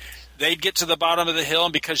Machine, they'd get to the bottom of the hill,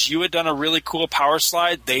 and because you had done a really cool power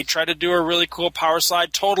slide, they'd try to do a really cool power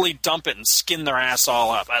slide, totally dump it and skin their ass all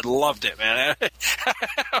up. I loved it, man.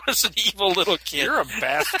 I was an evil little kid. You're a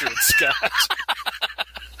bastard, Scott.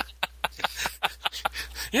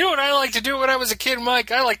 You know what I like to do when I was a kid,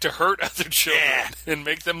 Mike? I like to hurt other children and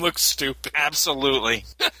make them look stupid. Absolutely.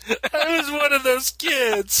 I was one of those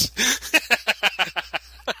kids.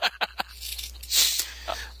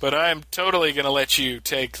 But I'm totally going to let you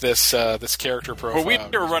take this this character profile. Well,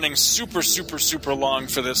 we are running super, super, super long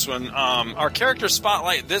for this one. Our character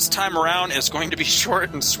spotlight this time around is going to be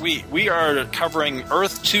short and sweet. We are covering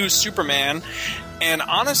Earth 2 Superman. And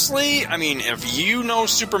honestly, I mean, if you know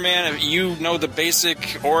Superman, if you know the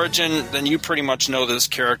basic origin, then you pretty much know this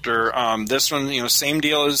character. This one, same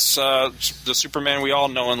deal as the Superman we all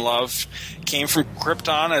know and love. Came from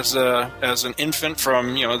Krypton as an infant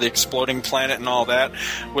from the exploding planet and all that.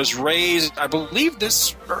 Was raised, I believe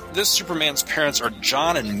this Superman's parents are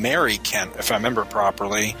John and Mary Kent, if I remember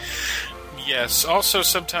properly. Yes, also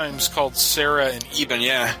sometimes called Sarah and Eben,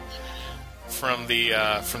 yeah. From the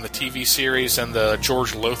TV series and the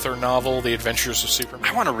George Lothar novel, The Adventures of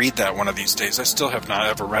Superman. I want to read that one of these days. I still have not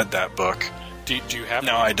ever read that book. Do you have it?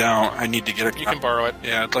 No, I don't. I need to get it. You can borrow it.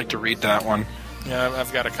 Yeah, I'd like to read that one. Yeah,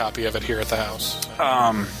 I've got a copy of it here at the house.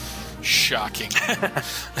 Shocking.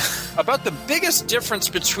 About the biggest difference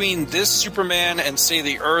between this Superman and, say,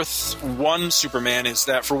 the Earth 1 Superman is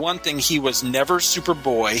that, for one thing, he was never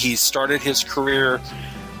Superboy. He started his career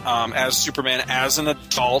as Superman as an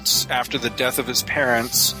adult after the death of his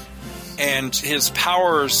parents, and his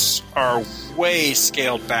powers are way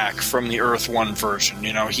scaled back from the Earth 1 version.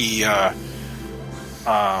 He's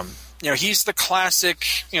the classic,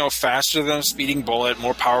 faster than a speeding bullet,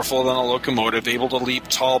 more powerful than a locomotive, able to leap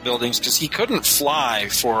tall buildings, because he couldn't fly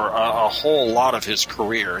for a whole lot of his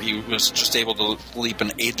career. He was just able to leap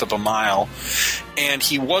an eighth of a mile, and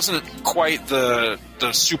he wasn't quite the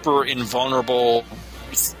super invulnerable,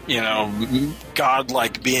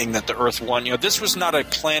 godlike being that the Earth 1. This was not a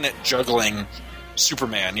planet juggling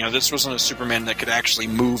Superman. This wasn't a Superman that could actually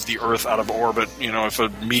move the Earth out of orbit, if a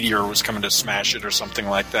meteor was coming to smash it or something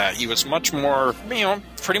like that. He was much more,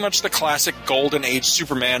 pretty much the classic Golden Age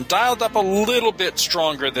Superman, dialed up a little bit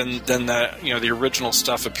stronger than the original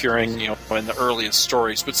stuff appearing, in the earliest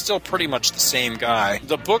stories, but still pretty much the same guy.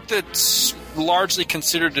 The book that's largely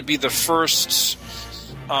considered to be the first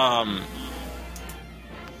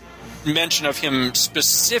mention of him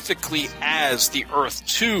specifically as the Earth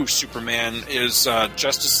 2 Superman is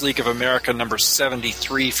Justice League of America number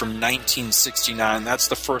 73 from 1969. That's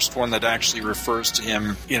the first one that actually refers to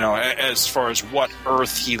him, as far as what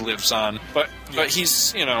Earth he lives on. But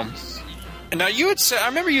he's, Now, you had said, I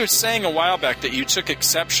remember you saying a while back that you took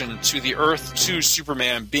exception to the Earth 2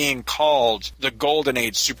 Superman being called the Golden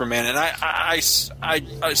Age Superman, and I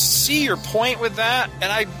see your point with that,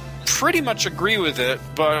 and I pretty much agree with it,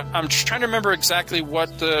 but I'm trying to remember exactly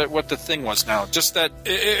what the thing was now. Just that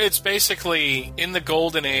it's basically in the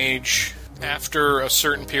Golden Age. After a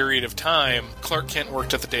certain period of time, Clark Kent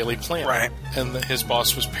worked at the Daily Planet, right? And his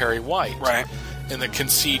boss was Perry White, right? And the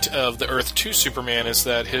conceit of the Earth 2 Superman is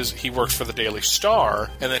that he worked for the Daily Star,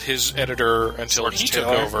 and that his editor, until he took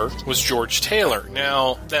over, was George Taylor.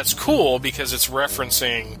 Now, that's cool because it's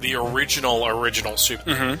referencing the original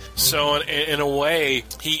Superman. Mm-hmm. So, in a way,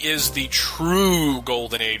 he is the true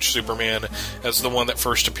Golden Age Superman as the one that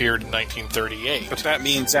first appeared in 1938. But that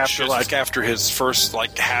means after his first,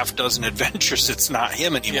 half dozen adventures, it's not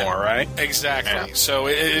him anymore, right? Exactly. Yeah. So,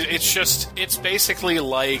 it's basically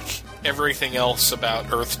like everything else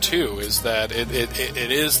about Earth 2 is that it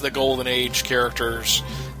is the Golden Age characters,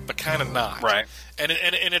 but kind of not. Right. And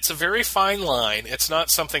it's a very fine line. It's not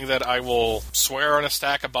something that I will swear on a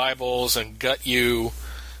stack of Bibles and gut you,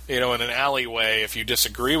 in an alleyway if you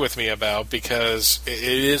disagree with me about, because it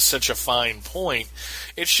is such a fine point.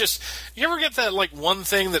 It's just, you ever get that, one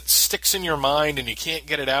thing that sticks in your mind and you can't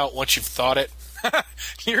get it out once you've thought it?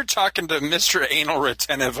 You're talking to Mr. Anal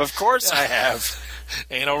Retentive. Of course I have.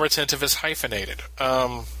 Anal retentive is hyphenated.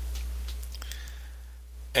 And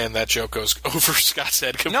that joke goes over Scott's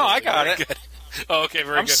head completely. No, I got it. Good. Oh, okay,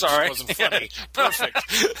 very I'm good. sorry. It wasn't funny. Perfect.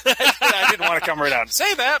 I didn't want to come right out and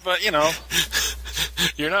say that, but,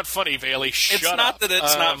 You're not funny, Bailey. Shut up. It's not that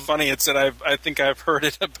it's not funny. It's that I think I've heard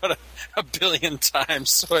it about a billion times,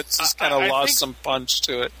 so it's just kind of lost some punch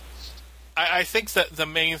to it. I think that the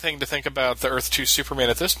main thing to think about the Earth 2 Superman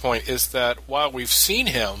at this point is that while we've seen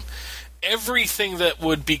him, everything that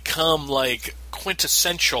would become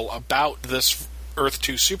quintessential about this Earth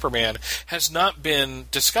 2 Superman has not been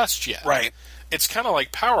discussed yet. Right. It's kind of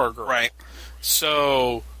like Power Girl. Right.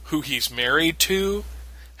 So, who he's married to,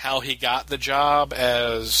 how he got the job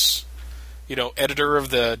as, editor of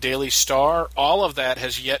the Daily Star, all of that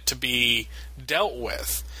has yet to be dealt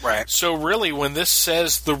with. Right. So really, when this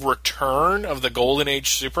says the return of the Golden Age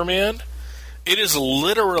Superman, it is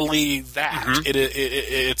literally that.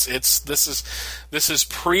 Mm-hmm. This is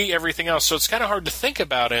pre everything else. So it's kind of hard to think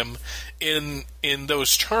about him in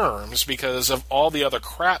those terms because of all the other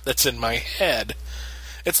crap that's in my head.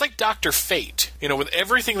 It's like Dr. Fate. With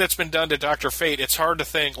everything that's been done to Dr. Fate, it's hard to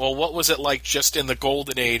think, well, what was it like just in the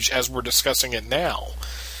Golden Age as we're discussing it now?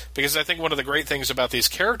 Because I think one of the great things about these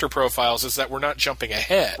character profiles is that we're not jumping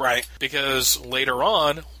ahead. Right. Because later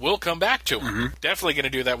on, we'll come back to them. Mm-hmm. Definitely going to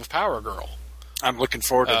do that with Power Girl. I'm looking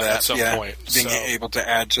forward to that at some point. Being able to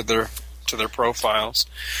add to their profiles.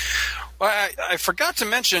 Well, I forgot to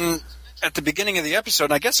mention at the beginning of the episode,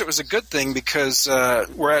 and I guess it was a good thing because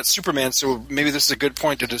we're at Superman, so maybe this is a good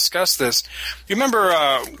point to discuss this. You remember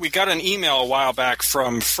we got an email a while back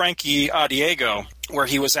from Frankie Adiego where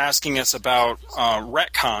he was asking us about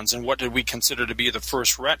retcons and what did we consider to be the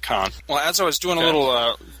first retcon. Well, as I was doing a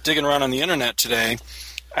little digging around on the internet today,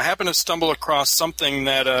 I happened to stumble across something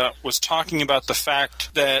that was talking about the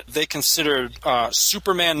fact that they considered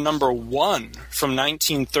Superman number 1 from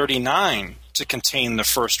 1939 to contain the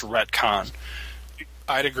first retcon.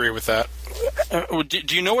 I'd agree with that.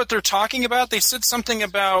 Do you know what they're talking about? They said something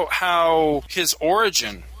about how his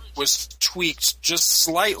origin was tweaked just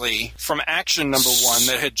slightly from Action number 1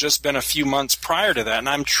 that had just been a few months prior to that, and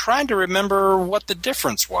I'm trying to remember what the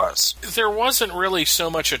difference was. There wasn't really so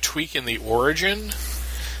much a tweak in the origin,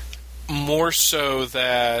 more so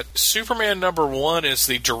that Superman number 1 is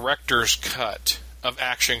the director's cut of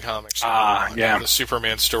Action Comics number 1, yeah. the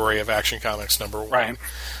Superman story of Action Comics number 1. Right.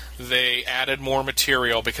 They added more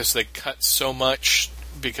material because they cut so much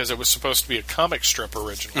because it was supposed to be a comic strip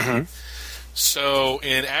originally. Mm-hmm. So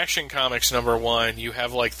in Action Comics number 1, you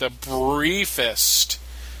have the briefest,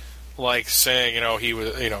 saying, he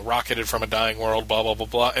was, rocketed from a dying world, blah, blah, blah,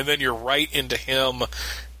 blah. And then you're right into him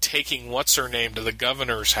taking what's-her-name to the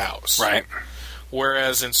governor's house. Right.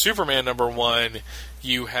 Whereas in Superman number 1,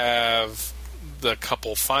 you have the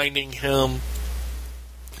couple finding him,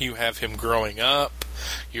 you have him growing up,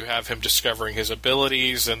 you have him discovering his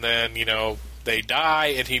abilities, and then, they die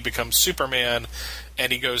and he becomes Superman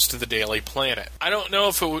and he goes to the Daily Planet. I don't know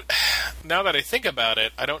if it would, now that I think about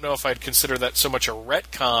it, I don't know if I'd consider that so much a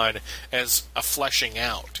retcon as a fleshing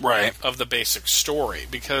out of the basic story,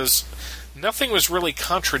 because nothing was really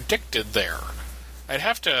contradicted there. I'd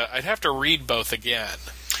have to read both again.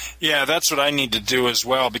 Yeah, that's what I need to do as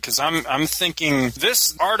well, because I'm thinking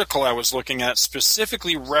this article I was looking at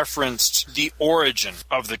specifically referenced the origin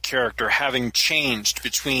of the character having changed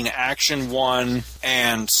between Action 1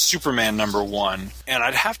 and Superman number 1, and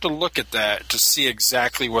I'd have to look at that to see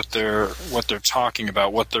exactly what they're talking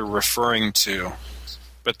about, what they're referring to.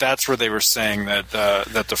 But that's where they were saying that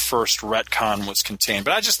the first retcon was contained.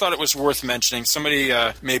 But I just thought it was worth mentioning. Somebody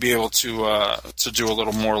may be able to do a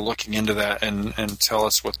little more looking into that and tell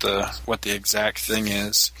us what the exact thing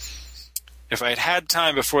is. If I had had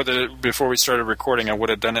time before we started recording, I would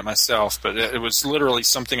have done it myself. But it was literally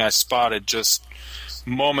something I spotted just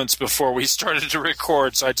moments before we started to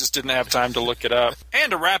record, so I just didn't have time to look it up.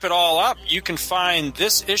 And to wrap it all up, you can find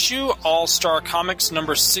this issue, All-Star Comics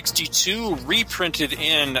number 62, reprinted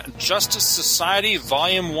in Justice Society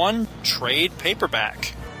Volume 1 trade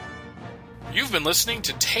paperback. You've been listening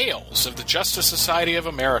to Tales of the Justice Society of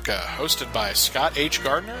America, hosted by Scott H.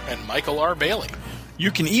 Gardner and Michael R. Bailey. You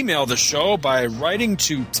can email the show by writing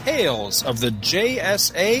to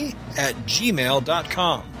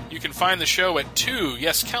talesofthejsa@gmail.com. You can find the show at two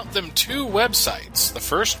websites. The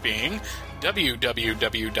first being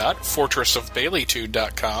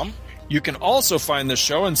www.fortressofbaileytude.com. You can also find the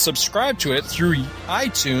show and subscribe to it through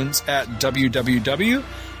iTunes at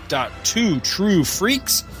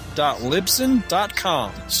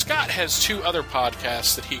www.twotruefreaks.libsyn.com. Scott has two other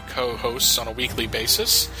podcasts that he co-hosts on a weekly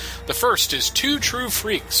basis. The first is Two True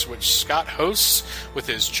Freaks, which Scott hosts with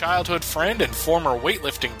his childhood friend and former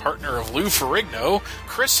weightlifting partner of Lou Ferrigno,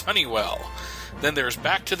 Chris Honeywell. Then there's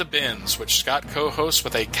Back to the Bins, which Scott co-hosts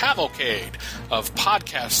with a cavalcade of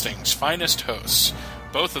podcasting's finest hosts.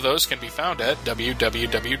 Both of those can be found at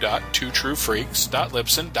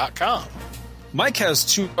www.twotruefreaks.libsyn.com. Mike has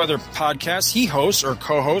two other podcasts he hosts or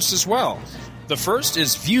co-hosts as well. The first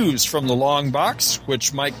is Views from the Long Box,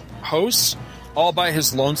 which Mike hosts all by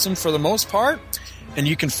his lonesome for the most part. And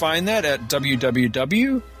you can find that at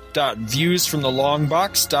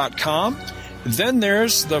www.viewsfromthelongbox.com. Then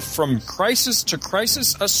there's the From Crisis to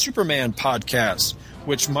Crisis, a Superman podcast,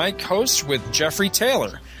 which Mike hosts with Jeffrey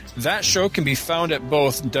Taylor. That show can be found at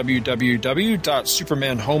both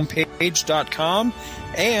www.supermanhomepage.com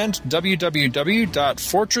and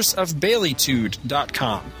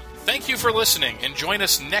www.fortressofbaileytude.com. Thank you for listening, and join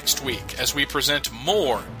us next week as we present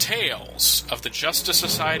more Tales of the Justice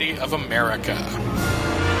Society of America.